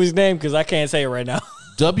you knew his name because I can't say it right now.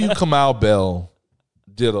 W. Kamau Bell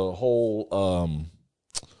did a whole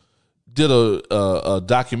a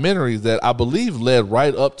documentary that I believe led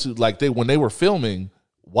right up to when they were filming.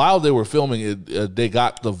 While they were filming it, they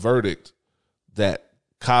got the verdict that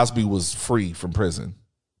Cosby was free from prison.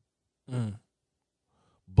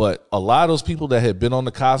 But a lot of those people that had been on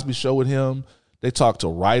the Cosby Show with him, they talked to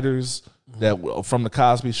writers from the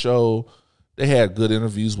Cosby Show. They had good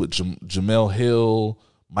interviews with Jamel Hill,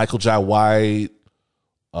 Michael Jai White.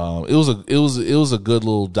 It was a good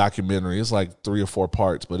little documentary. It's like 3 or 4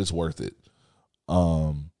 parts, but it's worth it.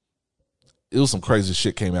 It was some crazy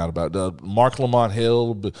shit came out about Mark Lamont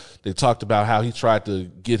Hill. But they talked about how he tried to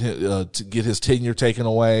get his tenure taken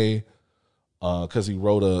away because he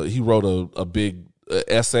wrote a big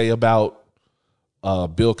essay about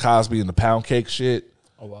Bill Cosby and the pound cake shit.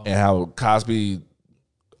 Oh, wow. And how Cosby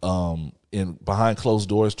in behind closed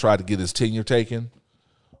doors tried to get his tenure taken.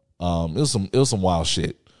 It was some wild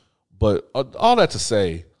shit. But all that to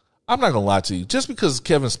say, I'm not gonna lie to you. Just because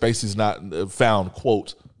Kevin Spacey's not found,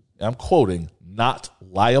 quote, I'm quoting, not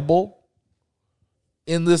liable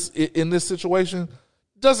in this situation,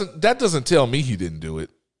 doesn't tell me he didn't do it.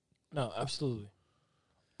 No, absolutely.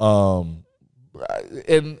 And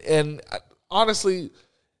honestly,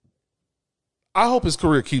 I hope his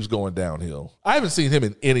career keeps going downhill. I haven't seen him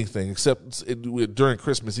in anything except during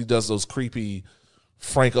Christmas. He does those creepy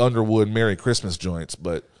Frank Underwood Merry Christmas joints,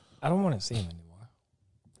 but I don't want to see him anymore.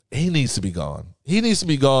 He needs to be gone. He needs to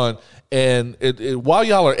be gone. And while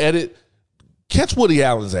y'all are at it, catch Woody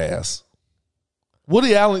Allen's ass.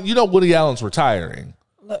 Woody Allen's retiring.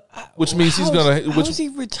 Look, which means he's going to... How is he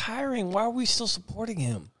retiring? Why are we still supporting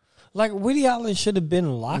him? Like, Woody Allen should have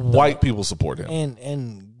been locked up. White people support him.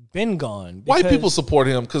 And been gone. White people support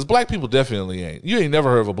him because black people definitely ain't. You ain't never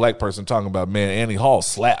heard of a black person talking about, man, Annie Hall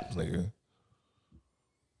slapped, nigga.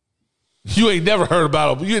 You ain't never heard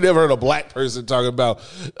a black person talking about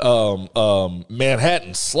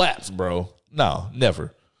Manhattan slaps, bro. No,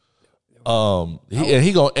 never.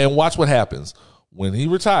 And watch what happens when he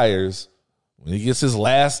retires. When he gets his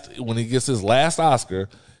last Oscar,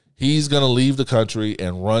 he's gonna leave the country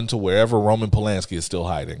and run to wherever Roman Polanski is still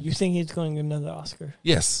hiding. You think he's going to get another Oscar?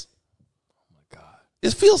 Yes. Oh my God!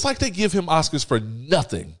 It feels like they give him Oscars for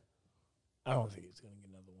nothing. I don't think he's going to get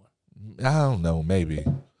another one. I don't know. Maybe.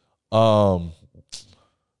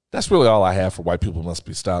 That's really all I have for White People Must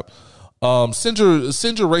Be Stopped. Send your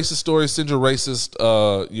racist stories, send your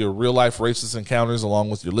your real life racist encounters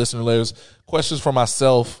along with your listener letters, questions for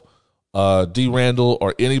myself, D. Randall,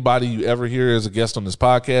 or anybody you ever hear as a guest on this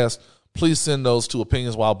podcast. Please send those to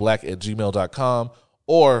opinionswhileblack@gmail.com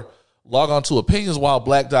or log on to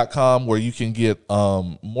opinionswhileblack.com where you can get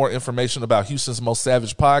more information about Houston's Most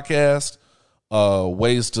Savage podcast,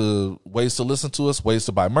 ways to listen to us, ways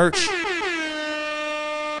to buy merch,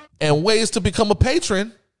 and ways to become a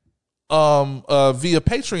patron via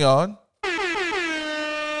Patreon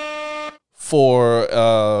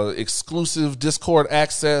for exclusive Discord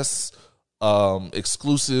access,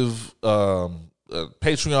 exclusive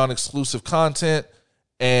Patreon exclusive content,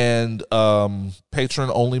 and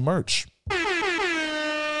patron only merch.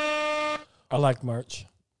 I like merch.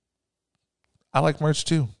 I like merch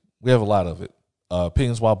too. We have a lot of it.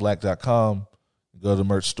 Opinionswhileblack.com. Go to the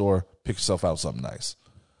merch store, pick yourself out something nice.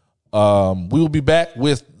 We will be back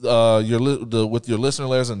with your listener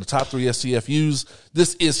letters and the top 3 STFUs.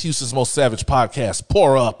 This is Houston's Most Savage podcast.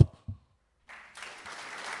 Pour up.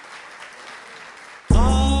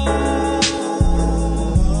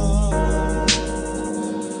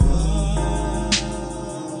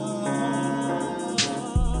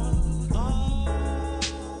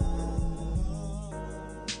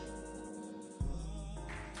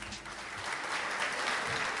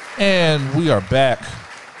 And we are back.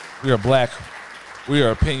 We are black. We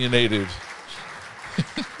are opinionated.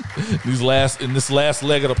 In this last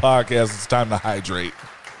leg of the podcast, it's time to hydrate.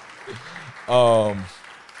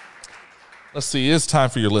 Let's see. It's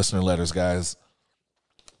time for your listener letters, guys.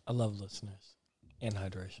 I love listeners and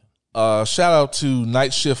hydration. Shout out to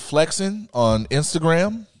Night Shift Flexing on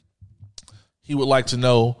Instagram. He would like to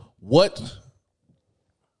know what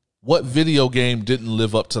video game didn't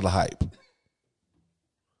live up to the hype.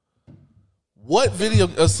 What video?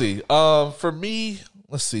 Let's see. For me,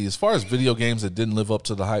 let's see. As far as video games that didn't live up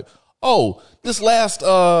to the hype. Oh, this last.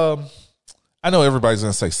 I know everybody's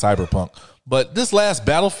gonna say Cyberpunk, but this last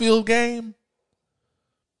Battlefield game,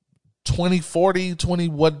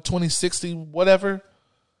 2060, whatever.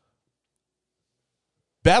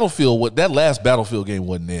 Battlefield. That last Battlefield game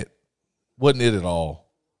wasn't it. Wasn't it at all.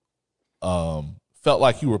 Felt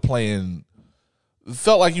like you were playing.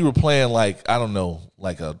 Like, I don't know,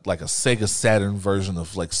 like a Sega Saturn version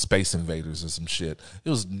of like Space Invaders or some shit.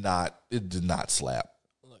 It did not slap.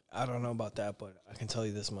 Look, I don't know about that, but I can tell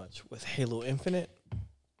you this much. With Halo Infinite,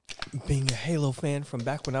 being a Halo fan from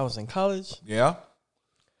back when I was in college. Yeah.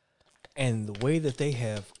 And the way that they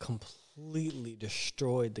have completely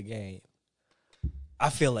destroyed the game,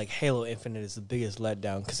 I feel like Halo Infinite is the biggest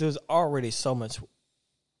letdown because there was already so much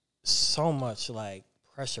like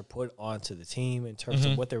pressure put onto the team in terms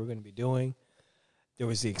of what they were going to be doing. There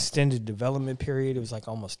was the extended development period. It was like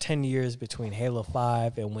almost 10 years between Halo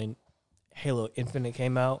 5 and when Halo Infinite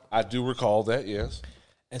came out. I do recall that, yes.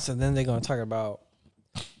 And so then they're going to talk about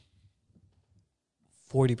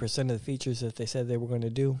 40% of the features that they said they were going to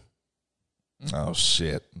do. Oh,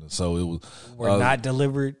 shit. So it was... Were not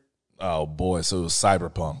delivered. Oh, boy. So it was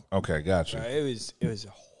Cyberpunk. Okay, gotcha. It was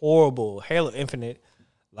horrible. Halo Infinite,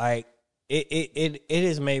 like, It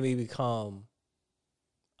has made me become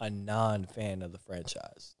a non-fan of the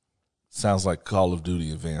franchise. Sounds like Call of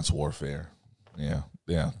Duty Advanced Warfare. Yeah,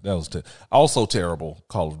 that was also terrible.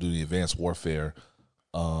 Call of Duty Advanced Warfare,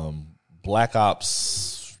 Black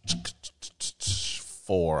Ops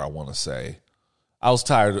 4. I want to say, I was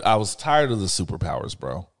tired of the superpowers,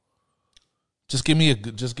 bro. Just give me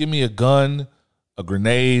a gun, a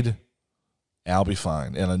grenade, and I'll be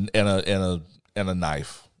fine, and a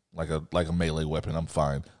knife. Like a melee weapon, I'm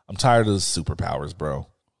fine. I'm tired of the superpowers, bro.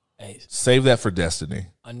 Hey, save that for Destiny.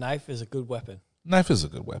 A knife is a good weapon. Knife is a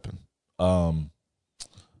good weapon.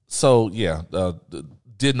 So yeah,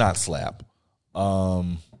 did not slap.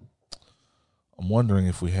 I'm wondering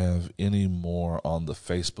if we have any more on the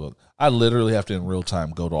Facebook. I literally have to in real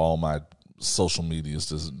time go to all my social medias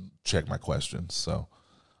to check my questions. So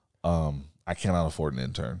I cannot afford an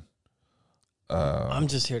intern. I'm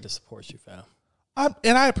just here to support you, fam.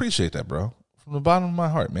 And I appreciate that, bro. From the bottom of my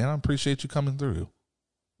heart, man. I appreciate you coming through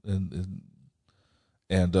and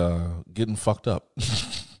getting fucked up.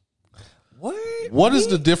 What is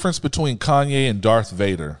the difference between Kanye and Darth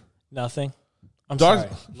Vader? Nothing. Sorry.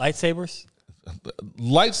 Lightsabers?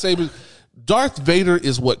 Lightsabers. Darth Vader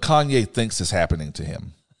is what Kanye thinks is happening to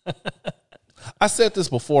him. I said this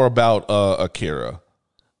before about Akira.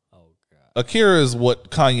 Oh, God. Akira is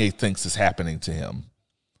what Kanye thinks is happening to him.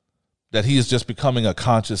 That he is just becoming a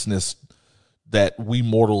consciousness that we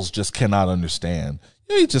mortals just cannot understand.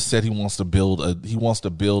 You know, he just said he wants to build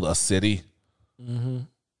a city. Mm-hmm.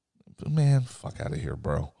 Man, fuck out of here,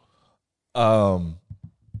 bro.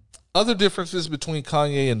 Other differences between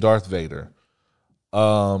Kanye and Darth Vader.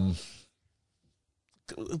 How,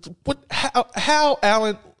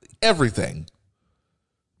 Alan? Everything.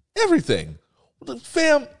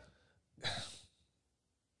 Fam.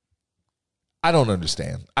 I don't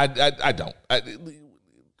understand. I don't. I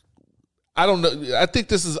don't know. I think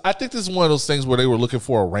this is one of those things where they were looking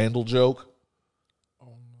for a Randall joke.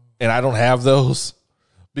 And I don't have those.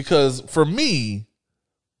 Because for me,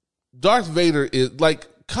 Darth Vader is like,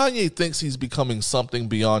 Kanye thinks he's becoming something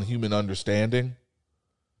beyond human understanding.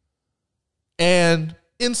 And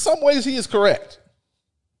in some ways he is correct.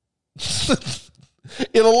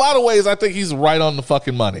 In a lot of ways, I think he's right on the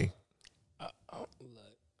fucking money.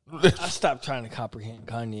 I stopped trying to comprehend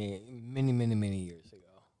Kanye many years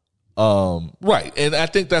ago. Right. And I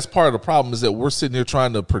think that's part of the problem is that we're sitting here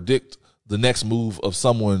trying to predict the next move of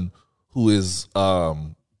someone who is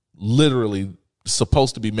literally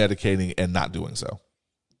supposed to be medicating and not doing so.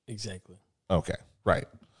 Exactly. Okay. Right.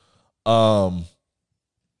 That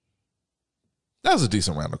was a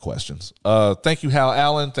decent round of questions. Thank you, Hal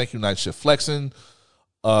Allen. Thank you, Night Shift Flexing.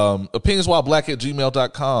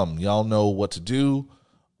 Opinionswhileblack@gmail.com. Y'all know what to do.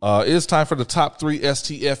 It is time for the top 3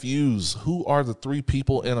 STFUs. Who are the 3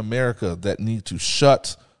 people in America that need to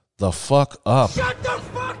shut the fuck up? Shut the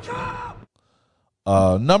fuck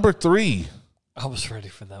up! Number 3. I was ready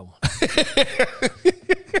for that one.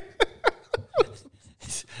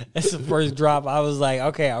 That's the first drop. I was like,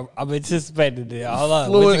 okay, I'm anticipating it. Hold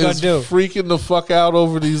on, what you gonna do? Freaking the fuck out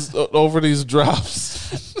over these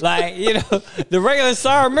drops. Like, you know, the regular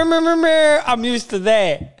song, remember, I'm used to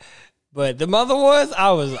that. But the other ones, I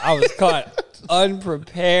was caught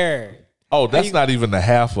unprepared. Oh, that's not even the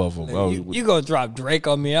half of them. You gonna drop Drake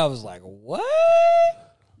on me? I was like, what?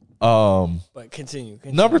 But continue.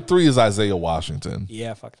 Number 3 is Isaiah Washington.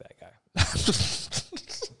 Yeah, fuck that guy.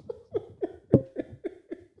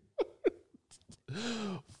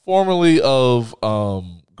 Formerly of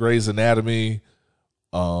Grey's Anatomy,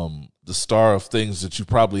 the star of things that you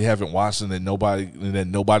probably haven't watched and that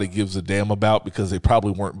nobody gives a damn about because they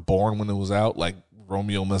probably weren't born when it was out, like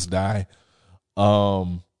Romeo Must Die.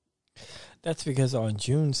 That's because on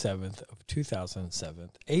June 7th of 2007,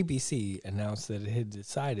 ABC announced that it had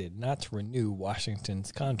decided not to renew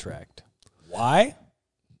Washington's contract. Why?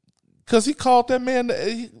 Because he called that man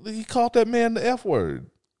the F word.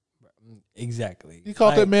 Exactly. He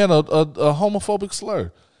called that man a homophobic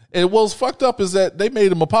slur. And what was fucked up is that they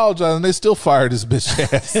made him apologize and they still fired his bitch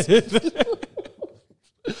ass.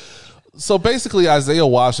 So basically, Isaiah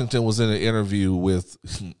Washington was in an interview with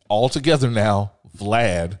all together now,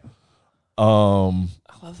 Vlad. I love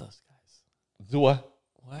those guys. Do I?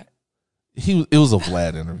 What? It was a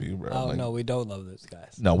Vlad interview, bro. Oh, no, we don't love those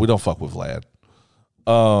guys. No, we don't fuck with Vlad.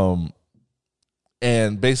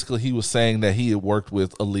 And basically he was saying that he had worked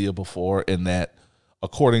with Aaliyah before and that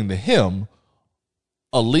according to him,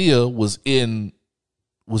 Aaliyah was in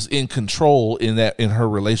control in her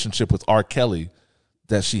relationship with R. Kelly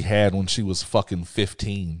that she had when she was fucking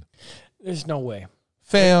 15. There's no way.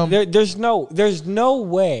 Fam. There's no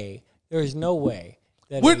way that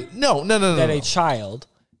a child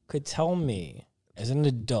could tell me as an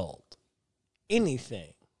adult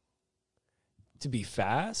anything to be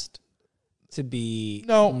fast, to be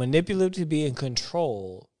manipulative, to be in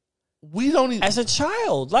control. We don't even, as a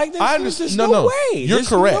child. Like there's no way. You're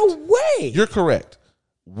correct. No way. You're correct.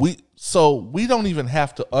 We don't even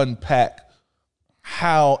have to unpack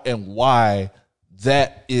how and why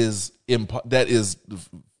that is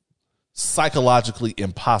psychologically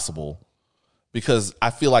impossible, because I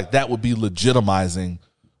feel like that would be legitimizing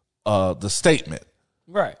the statement.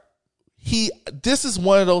 Right. This is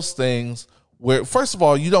one of those things where, first of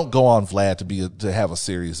all, you don't go on Vlad to have a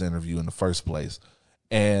serious interview in the first place.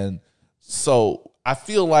 And so I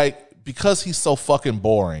feel like because he's so fucking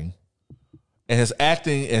boring and his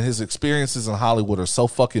acting and his experiences in Hollywood are so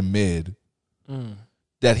fucking mid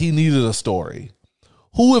that he needed a story.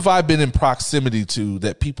 Who have I been in proximity to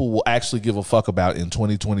that people will actually give a fuck about in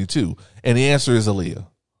 2022? And the answer is Aaliyah.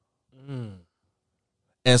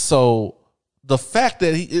 And so the fact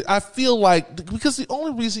that I feel like, because the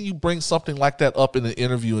only reason you bring something like that up in an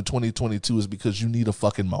interview in 2022 is because you need a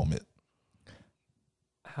fucking moment.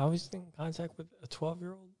 How is he in contact with a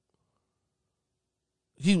 12-year-old?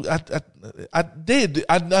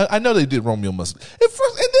 I know they did Romeo Must. And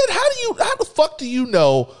then how the fuck do you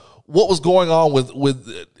know what was going on with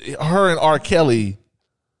her and R. Kelly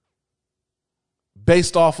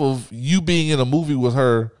based off of you being in a movie with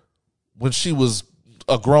her when she was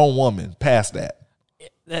a grown woman past that?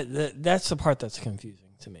 That's the part that's confusing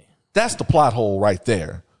to me. That's the plot hole right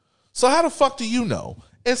there. So how the fuck do you know?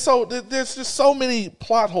 And so there's just so many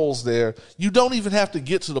plot holes there. You don't even have to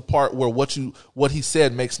get to the part where what he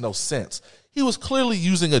said makes no sense. He was clearly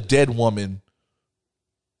using a dead woman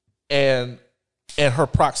and her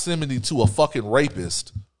proximity to a fucking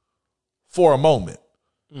rapist for a moment.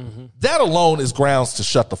 That alone is grounds to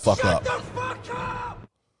shut the fuck up.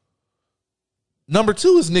 Number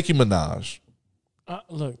 2 is Nicki Minaj.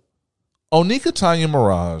 Look, Onika Tanya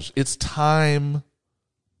Mirage, it's time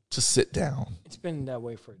to sit down. it's been that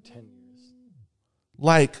way for 10 years.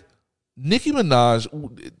 Like Nicki Minaj,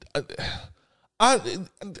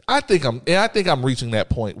 I think I'm reaching that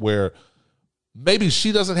point where maybe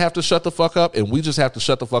she doesn't have to shut the fuck up, and we just have to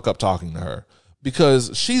shut the fuck up talking to her,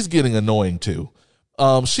 because she's getting annoying too.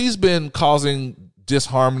 She's been causing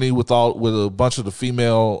disharmony with a bunch of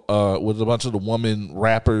the woman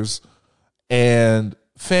rappers, and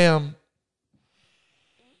fam.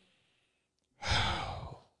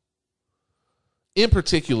 In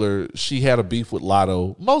particular, she had a beef with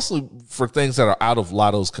Lotto, mostly for things that are out of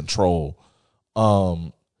Lotto's control.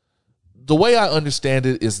 The way I understand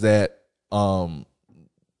it is that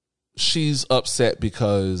she's upset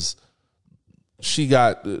because she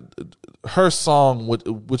got her song,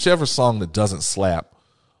 whichever song that doesn't slap,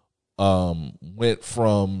 went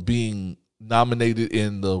from being nominated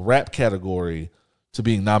in the rap category to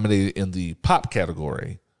being nominated in the pop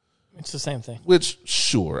category. It's the same thing. Which,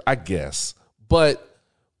 sure, I guess. But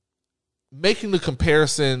making the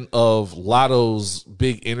comparison of Lotto's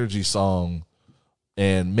Big Energy song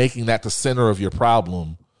and making that the center of your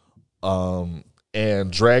problem, and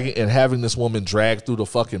having this woman drag through the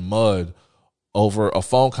fucking mud over a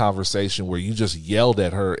phone conversation where you just yelled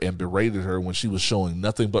at her and berated her when she was showing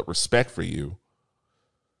nothing but respect for you.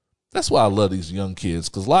 That's why I love these young kids,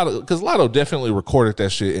 because Lotto definitely recorded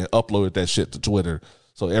that shit and uploaded that shit to Twitter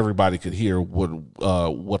so everybody could hear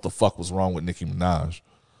what the fuck was wrong with Nicki Minaj.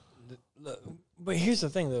 But here's the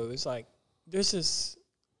thing, though. It's like this is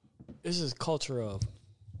culture of,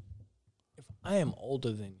 if I am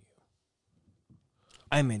older than you,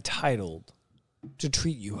 I'm entitled to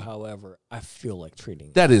treat you however I feel like treating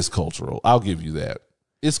you. That is cultural. I'll give you that.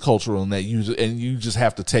 It's cultural in that you just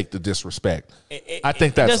have to take the disrespect. I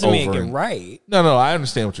think that's doesn't over. make it right. No, I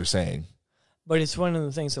understand what you're saying. But it's one of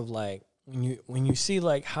the things of like when you see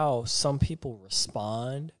like how some people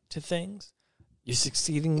respond to things, you're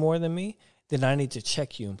succeeding more than me, then I need to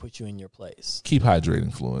check you and put you in your place. Keep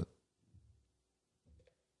hydrating, Fluent.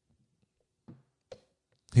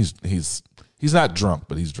 He's not drunk,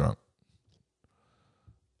 but he's drunk.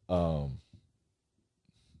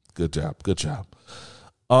 Good job.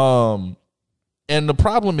 And the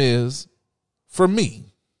problem is, for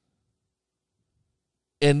me,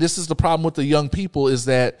 and this is the problem with the young people, is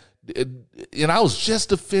that, and I was just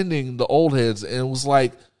defending the old heads, and it was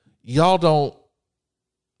like, y'all don't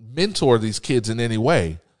mentor these kids in any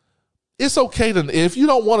way. It's okay if you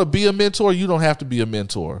don't want to be a mentor, you don't have to be a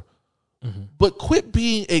mentor. Mm-hmm. But quit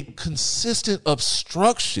being a consistent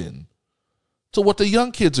obstruction to what the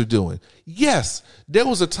young kids are doing. Yes, there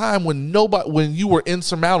was a time when you were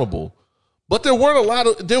insurmountable, but there weren't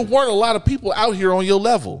a lot of people out here on your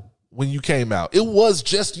level when you came out. It was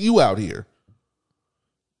just you out here.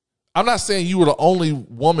 I'm not saying you were the only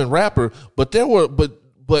woman rapper, but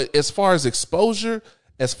but as far as exposure,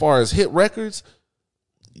 as far as hit records,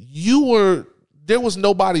 there was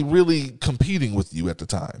nobody really competing with you at the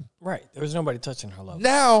time. Right. There was nobody touching her level.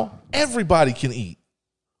 Now everybody can eat.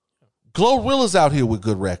 Glorilla's out here with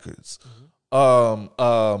good records.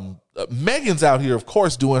 Mm-hmm. Megan's out here, of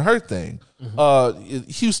course, doing her thing. Mm-hmm.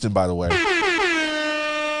 Houston, by the way.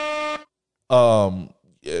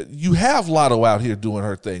 You have Lotto out here doing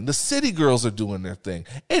her thing. The City Girls are doing their thing,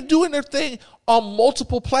 and doing their thing on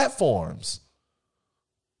multiple platforms.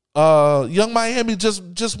 Young Miami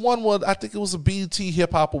just won one. I think it was a BET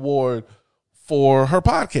Hip Hop Award for her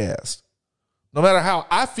podcast. No matter how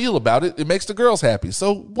I feel about it, it makes the girls happy.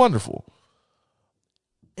 So wonderful.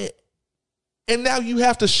 And now you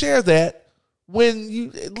have to share that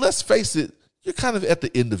when let's face it, you're kind of at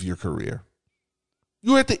the end of your career.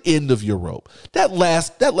 You're at the end of your rope. That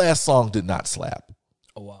last song did not slap.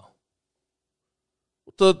 Oh, wow.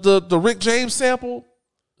 The Rick James sample,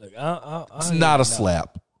 Look, it's not a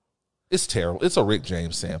slap. It's terrible. It's a Rick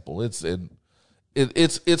James sample. It's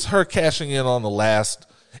her cashing in on the last.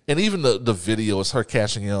 And even the video is her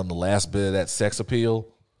cashing in on the last bit of that sex appeal.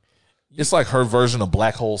 It's like her version of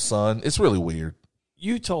Black Hole Sun. It's really weird.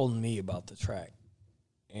 You told me about the track,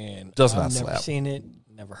 and I've never slap. Seen it,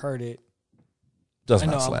 never heard it. Does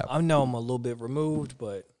not slap. I know I'm a little bit removed,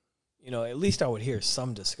 but at least I would hear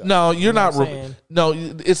some discussion. No, you're not. No,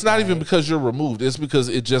 it's not even because you're removed. It's because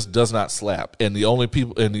it just does not slap. And the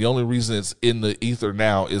only reason it's in the ether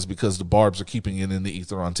now is because the Barbs are keeping it in the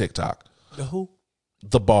ether on TikTok. The who?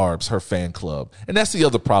 The Barbs, her fan club. And that's the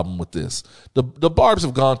other problem with this. The Barbs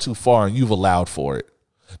have gone too far and you've allowed for it.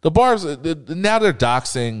 The Barbs, now they're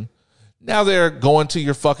doxing. Now they're going to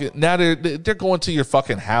your fucking. Now they're going to your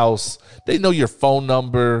fucking house. They know your phone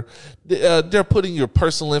number. They're putting your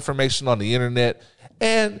personal information on the internet,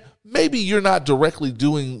 and maybe you're not directly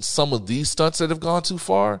doing some of these stunts that have gone too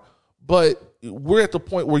far, but we're at the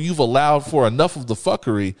point where you've allowed for enough of the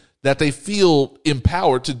fuckery that they feel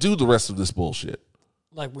empowered to do the rest of this bullshit.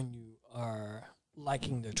 Like when you are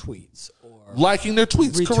liking their tweets or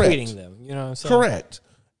retweeting correct. them. You know what I'm saying? Correct.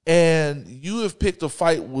 And you have picked a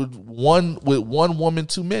fight with one woman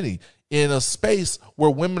too many in a space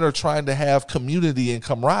where women are trying to have community and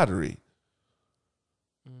camaraderie.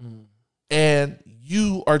 And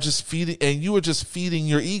you are just feeding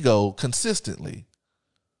your ego consistently.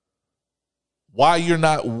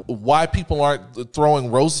 Why people aren't throwing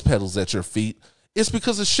rose petals at your feet? It's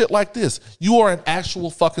because of shit like this. You are an actual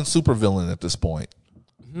fucking supervillain at this point.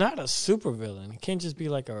 Not a supervillain. It can't just be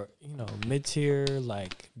like a mid-tier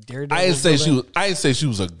like Daredevil. I didn't say she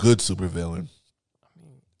was a good supervillain.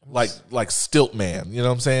 Like Stilt Man, you know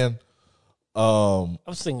what I'm saying? I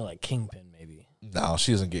was thinking like Kingpin maybe. No,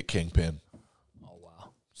 she doesn't get Kingpin. Oh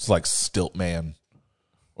wow. It's like Stilt Man.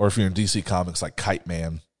 Or if you're in DC Comics, like Kite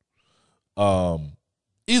Man.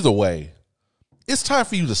 Either way, it's time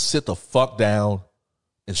for you to sit the fuck down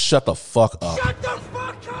and shut the fuck up. Shut the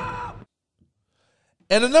fuck up!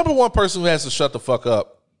 And the number one person who has to shut the fuck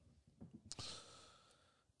up,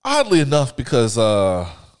 oddly enough, because I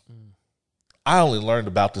only learned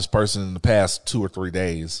about this person in the past 2 or 3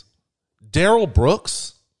 days, Daryl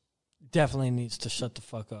Brooks definitely needs to shut the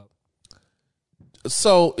fuck up.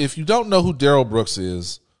 So if you don't know who Daryl Brooks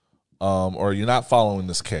is, or you're not following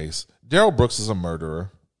this case, Daryl Brooks is a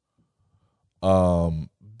murderer.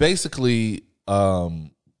 Basically,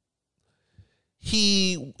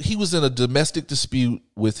 he was in a domestic dispute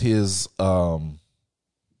with his. That's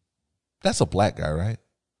a black guy, right?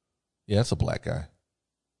 Yeah, that's a black guy.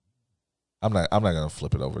 I'm not gonna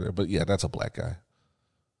flip it over there, but yeah, that's a black guy.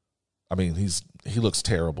 I mean, he looks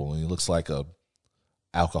terrible, and he looks like a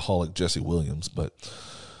alcoholic Jesse Williams. But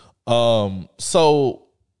so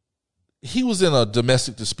he was in a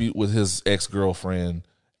domestic dispute with his ex-girlfriend,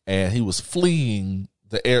 and he was fleeing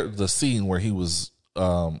the scene where he was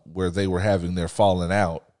where they were having their falling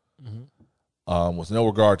out, with no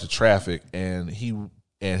regard to traffic, and he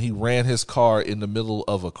ran his car in the middle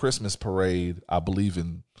of a Christmas parade, I believe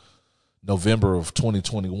in November of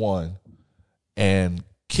 2021, and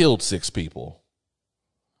killed 6 people.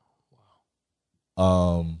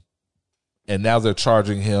 And now they're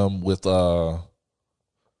charging him with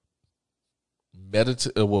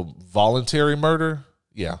voluntary murder.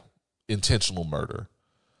 Yeah, intentional murder.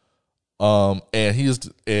 And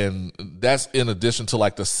that's in addition to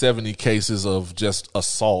like the 70 cases of just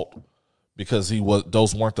assault, because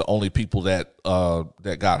those weren't the only people that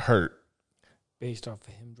got hurt. Based off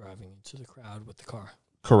of him driving into the crowd with the car.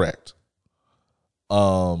 Correct.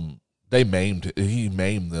 He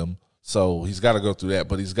maimed them. So he's got to go through that,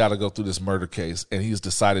 but he's got to go through this murder case, and he's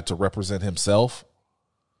decided to represent himself.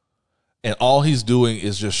 And all he's doing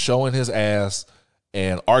is just showing his ass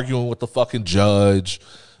and arguing with the fucking judge.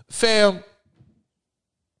 Fam.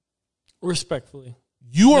 Respectfully.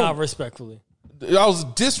 Not respectfully. I was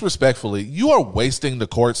disrespectfully. You are wasting the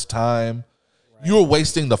court's time. Right. You are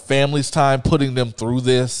wasting the family's time putting them through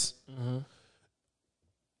this. Mm-hmm.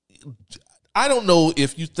 I don't know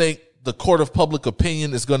if you think the court of public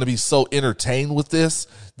opinion is going to be so entertained with this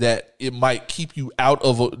that it might keep you out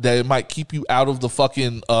of the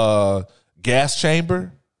fucking gas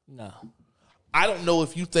chamber. No. I don't know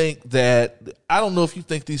if you think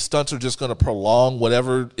these stunts are just going to prolong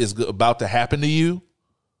whatever is about to happen to you.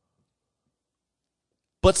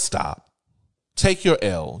 But stop. Take your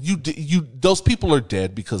L. Those people are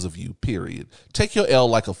dead because of you, period. Take your L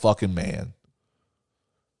like a fucking man.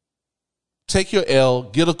 Take your L,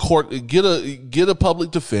 get a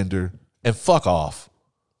public defender, and fuck off.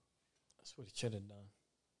 That's what he should have done.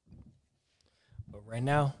 But right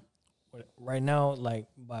now, like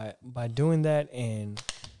by doing that and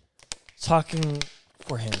talking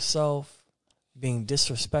for himself, being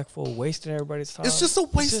disrespectful, wasting everybody's time. It's just a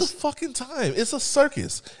waste of fucking time. It's a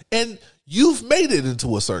circus. And you've made it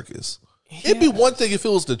into a circus. Yes. It'd be one thing if it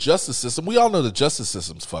was the justice system. We all know the justice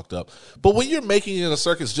system's fucked up. But when you're making it a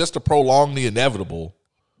circus just to prolong the inevitable,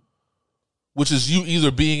 which is you either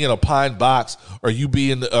being in a pine box or you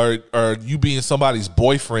being somebody's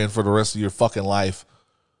boyfriend for the rest of your fucking life,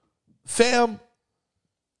 fam,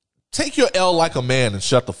 take your L like a man and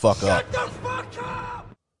shut the fuck up. Shut the fuck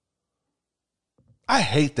up! I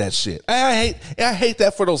hate that shit. I hate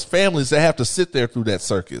that for those families that have to sit there through that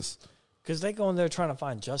circus. Because they go in there trying to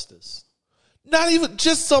find justice. Not even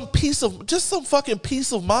just some fucking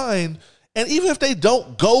peace of mind. And even if they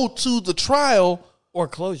don't go to the trial or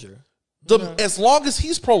closure, as long as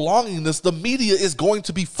he's prolonging this, the media is going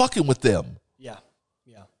to be fucking with them. Yeah.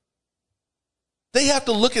 They have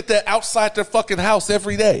to look at that outside their fucking house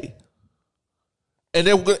every day. And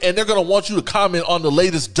they're going to want you to comment on the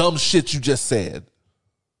latest dumb shit you just said.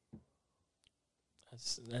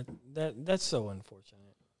 That's so unfortunate.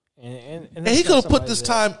 And he could have put this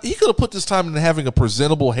time. He could have put this time into having a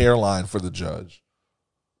presentable hairline for the judge.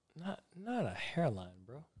 Not a hairline,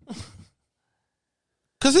 bro.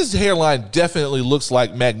 Because his hairline definitely looks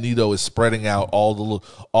like Magneto is spreading out all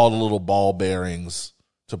the little ball bearings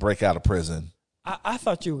to break out of prison. I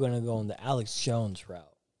thought you were going to go on the Alex Jones route.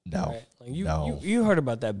 No, right? Like no. You heard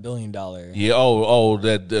about that $1 billion? Yeah.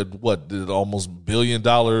 The almost $1 billion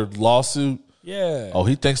lawsuit? Yeah. Oh,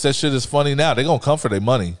 he thinks that shit is funny now. They're gonna come for their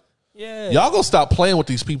money. Yeah. Y'all gonna stop playing with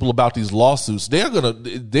these people about these lawsuits. They're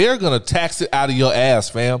gonna tax it out of your ass,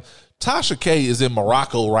 fam. Tasha K is in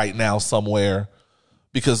Morocco right now somewhere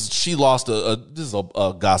because she lost this is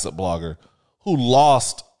a gossip blogger who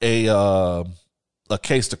lost a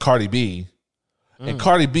case to Cardi B. And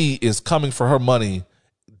Cardi B is coming for her money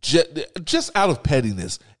just out of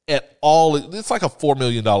pettiness at all. It's like a $4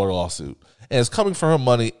 million lawsuit. And it's coming for her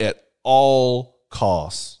money at all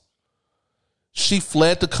costs. She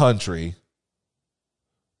fled the country.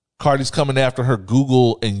 Cardi's coming after her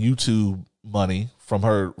Google and YouTube money from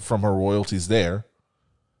her royalties there.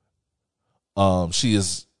 She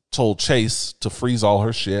has told Chase to freeze all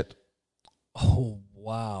her shit. Oh,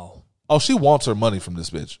 wow. Oh, she wants her money from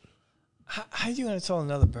this bitch. How are you going to tell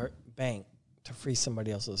another bank to freeze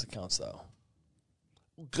somebody else's accounts, though?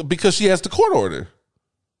 Because she has the court order.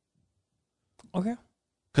 Okay.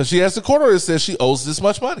 Because she has the court order that says she owes this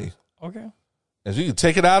much money. Okay. And she can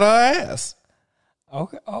take it out of her ass.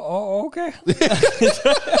 Okay. Okay.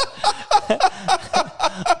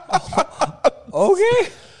 Okay.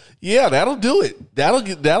 Yeah, that'll do it. That'll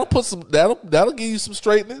give you some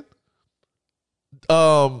straightening.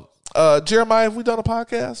 Jeremyah, have we done a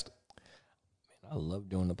podcast? I love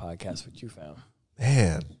doing the podcast with you, fam.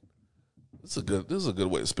 Man, this is a good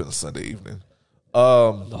way to spend a Sunday evening.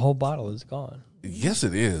 The whole bottle is gone. Yes,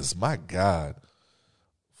 it is. My God.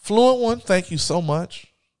 Fluent One, thank you so much.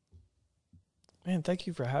 Man, thank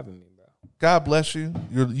you for having me, bro. God bless you.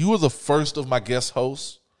 You were the first of my guest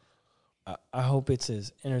hosts. I hope it's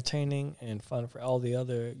as entertaining and fun for all the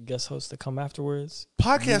other guest hosts that come afterwards.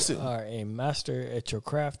 Podcasting. You are a master at your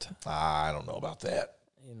craft. I don't know about that.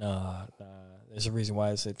 There's a reason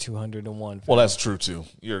why it's at 201. Fam. Well, that's true too.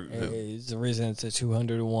 It's the reason it's at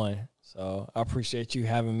 201. So I appreciate you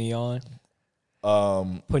having me on.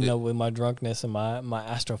 Putting up with my drunkenness and my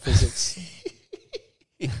astrophysics.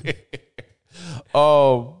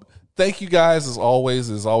 Thank you guys as always.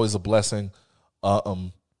 It's always a blessing.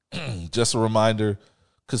 Just a reminder,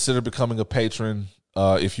 consider becoming a patron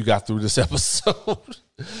if you got through this episode.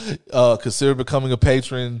 Consider becoming a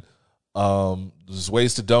patron. There's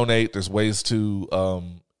ways to donate. There's ways to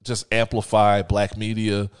just amplify Black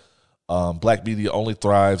media. Black media only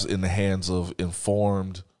thrives in the hands of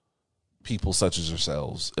informed people such as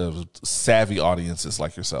yourselves, savvy audiences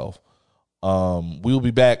like yourself. We'll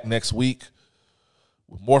be back next week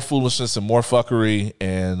with more foolishness and more fuckery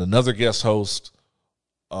and another guest host.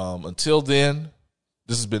 Until then,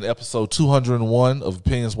 this has been episode 201 of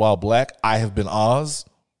Opinions While Black. I have been Oz.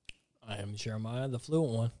 I am Jeremyah, the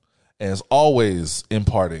Fluent One. And as always,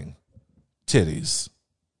 imparting titties.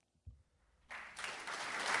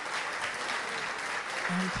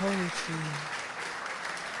 And poetry.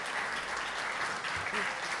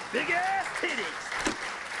 Big ass titties.